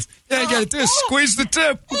toothpaste? Yeah, you gotta do is squeeze the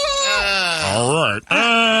tip. All right.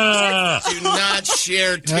 Do not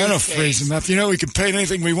share toothpaste. I don't freeze him up. You know we can paint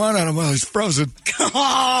anything we want on him while he's frozen.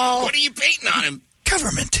 Oh. What are you painting on him?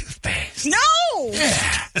 Government toothpaste. No.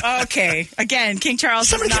 Yeah. Okay. Again, King Charles.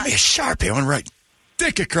 Somebody does give not- me a Sharpie. I want to write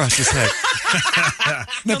dick across his head.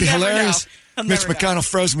 That'd be He'll never hilarious. know. He'll Mitch never know. McConnell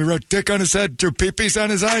froze and we wrote dick on his head, drew pee-pees on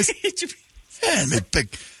his eyes. Yeah, and made big.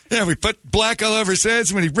 Yeah, we put black all over his head.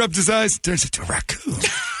 So when he rubs his eyes, it turns into a raccoon.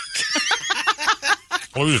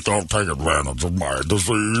 Please don't take advantage of my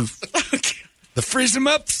disease. The freeze him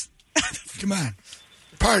ups. Come on.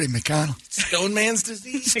 Party, McConnell. Stone man's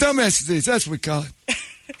disease? Dumbass disease. That's what we call it.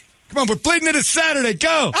 Come on, we're bleeding it. It's Saturday. Go.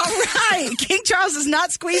 All right. King Charles does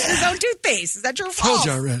not squeeze his own toothpaste. Is that true or false? Told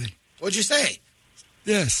you already. What'd you say?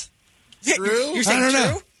 Yes. True? You're I saying don't true?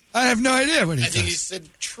 know. I have no idea what he I think he does. said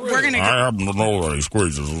true. We're gonna I happen to know that he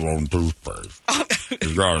squeezes his own toothpaste.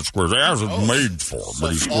 He's got it squeezed. He has it made for him,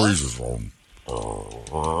 but he squeezes his own.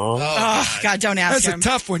 Oh, God, don't ask That's him. a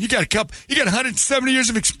tough one. You got 170 years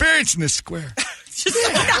of experience in this square.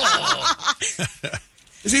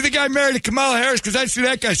 Is he the guy married to Kamala Harris? Because I see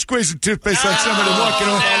that guy squeezing toothpaste on somebody walking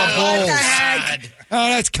over. What the heck? Oh,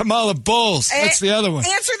 that's Kamala Bowles. That's the other one.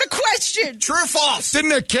 Answer the question. True or false?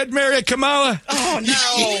 Didn't their kid marry a Kamala? Oh,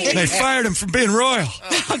 no. They fired him for being royal.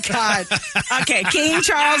 Oh, God. Okay, King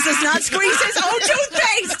Charles does not squeeze his own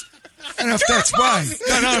toothpaste. I don't know if that's why.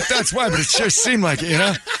 I don't know if that's why, but it sure seemed like it, you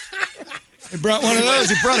know? He brought one of those.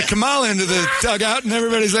 He brought a Kamala into the dugout, and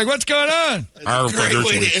everybody's like, what's going on? I don't think Great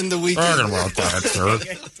way it's to end the weekend. talking about that, sir.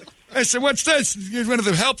 I said, what's this? You're one of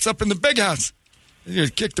the helps up in the big house. You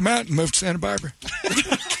kicked him out and moved to Santa Barbara.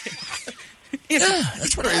 Yeah,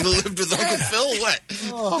 that's what I lived with Uncle Phil.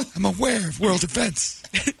 What? I'm aware of world events.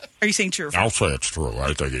 Are you saying true or false? I'll say it's true.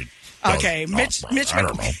 I think he. Okay, Mitch I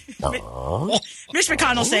don't know. Mitch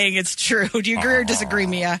McConnell saying it's true. Do you agree or disagree,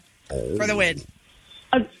 Mia? For the win.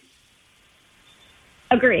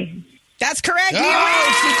 Agree. That's correct. Mia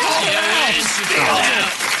wins. She called it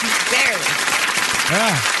out. Barely.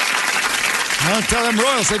 Yeah. Don't tell them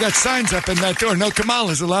royals they got signs up in that door. No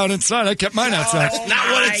Kamalas allowed inside. I kept mine outside. That's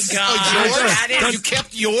not what it's yours. You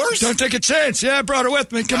kept yours? Don't take a chance. Yeah, I brought her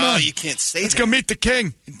with me. Come on. You can't say Let's that. go meet the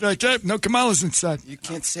king. Like, yeah, no Kamalas inside. You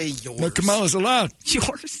can't say yours. No Kamalas allowed.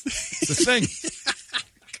 Yours? It's a thing.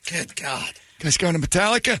 Good God. Guys going to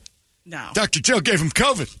Metallica? No. Dr. Joe gave him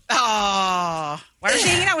COVID. Oh. Why are you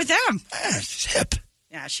hanging out with them? She's hip.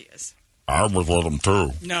 Yeah, she is. I was with him,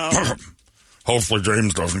 too. No. Hopefully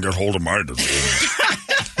James doesn't get hold of my disease.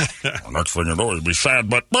 Next thing you know, he'll be sad,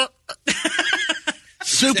 but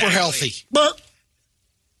Super healthy.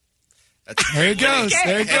 There he goes.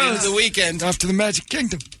 There he Heading to goes. the weekend. Off to the Magic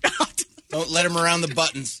Kingdom. Don't let him around the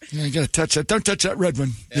buttons. Yeah, you got to touch that. Don't touch that red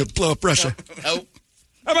one. You'll blow up Russia. Nope.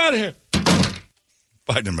 I'm out of here.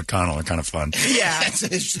 Biden and McConnell are kind of fun. Yeah.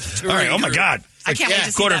 All right. Oh, my God. I can't wait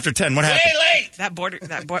to see Quarter that. after 10. What happened?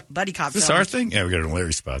 That buddy cop. Is this film. our thing? Yeah, we got a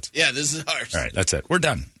Larry spots. Yeah, this is ours. All right, that's it. We're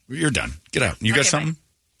done. You're done. Get out. You got Okay, something?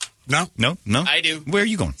 No. No? I do. Where are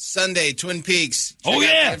you going? Sunday, Twin Peaks. Oh, Check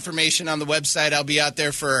out yeah. the information on the website. I'll be out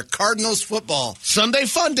there for Cardinals football. Sunday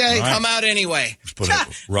fun day. All right. Come out anyway. Just put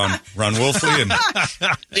Ron Wolfley and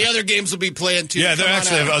The other games will be playing too. yeah, they Come on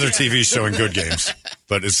actually have out. other TVs showing good games,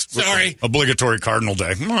 but it's Sorry. obligatory Cardinal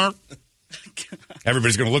day.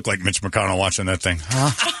 Everybody's going to look like Mitch McConnell watching that thing.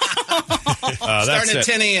 That's Starting at it.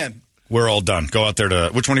 10 a.m. We're all done. Go out there to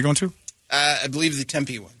which one are you going to? I believe the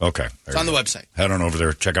Tempe one. Okay, It's on the website. Head on over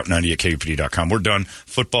there. Check out 98kupd.com. We're done.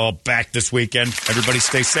 Football back this weekend. Everybody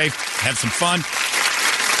stay safe. Have some fun.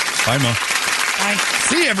 Bye, Mo. Bye.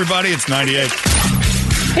 See you, everybody. It's 98.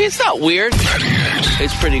 Hey, it's not weird.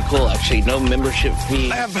 It's pretty cool, actually. No membership fee.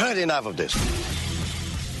 I have heard enough of this.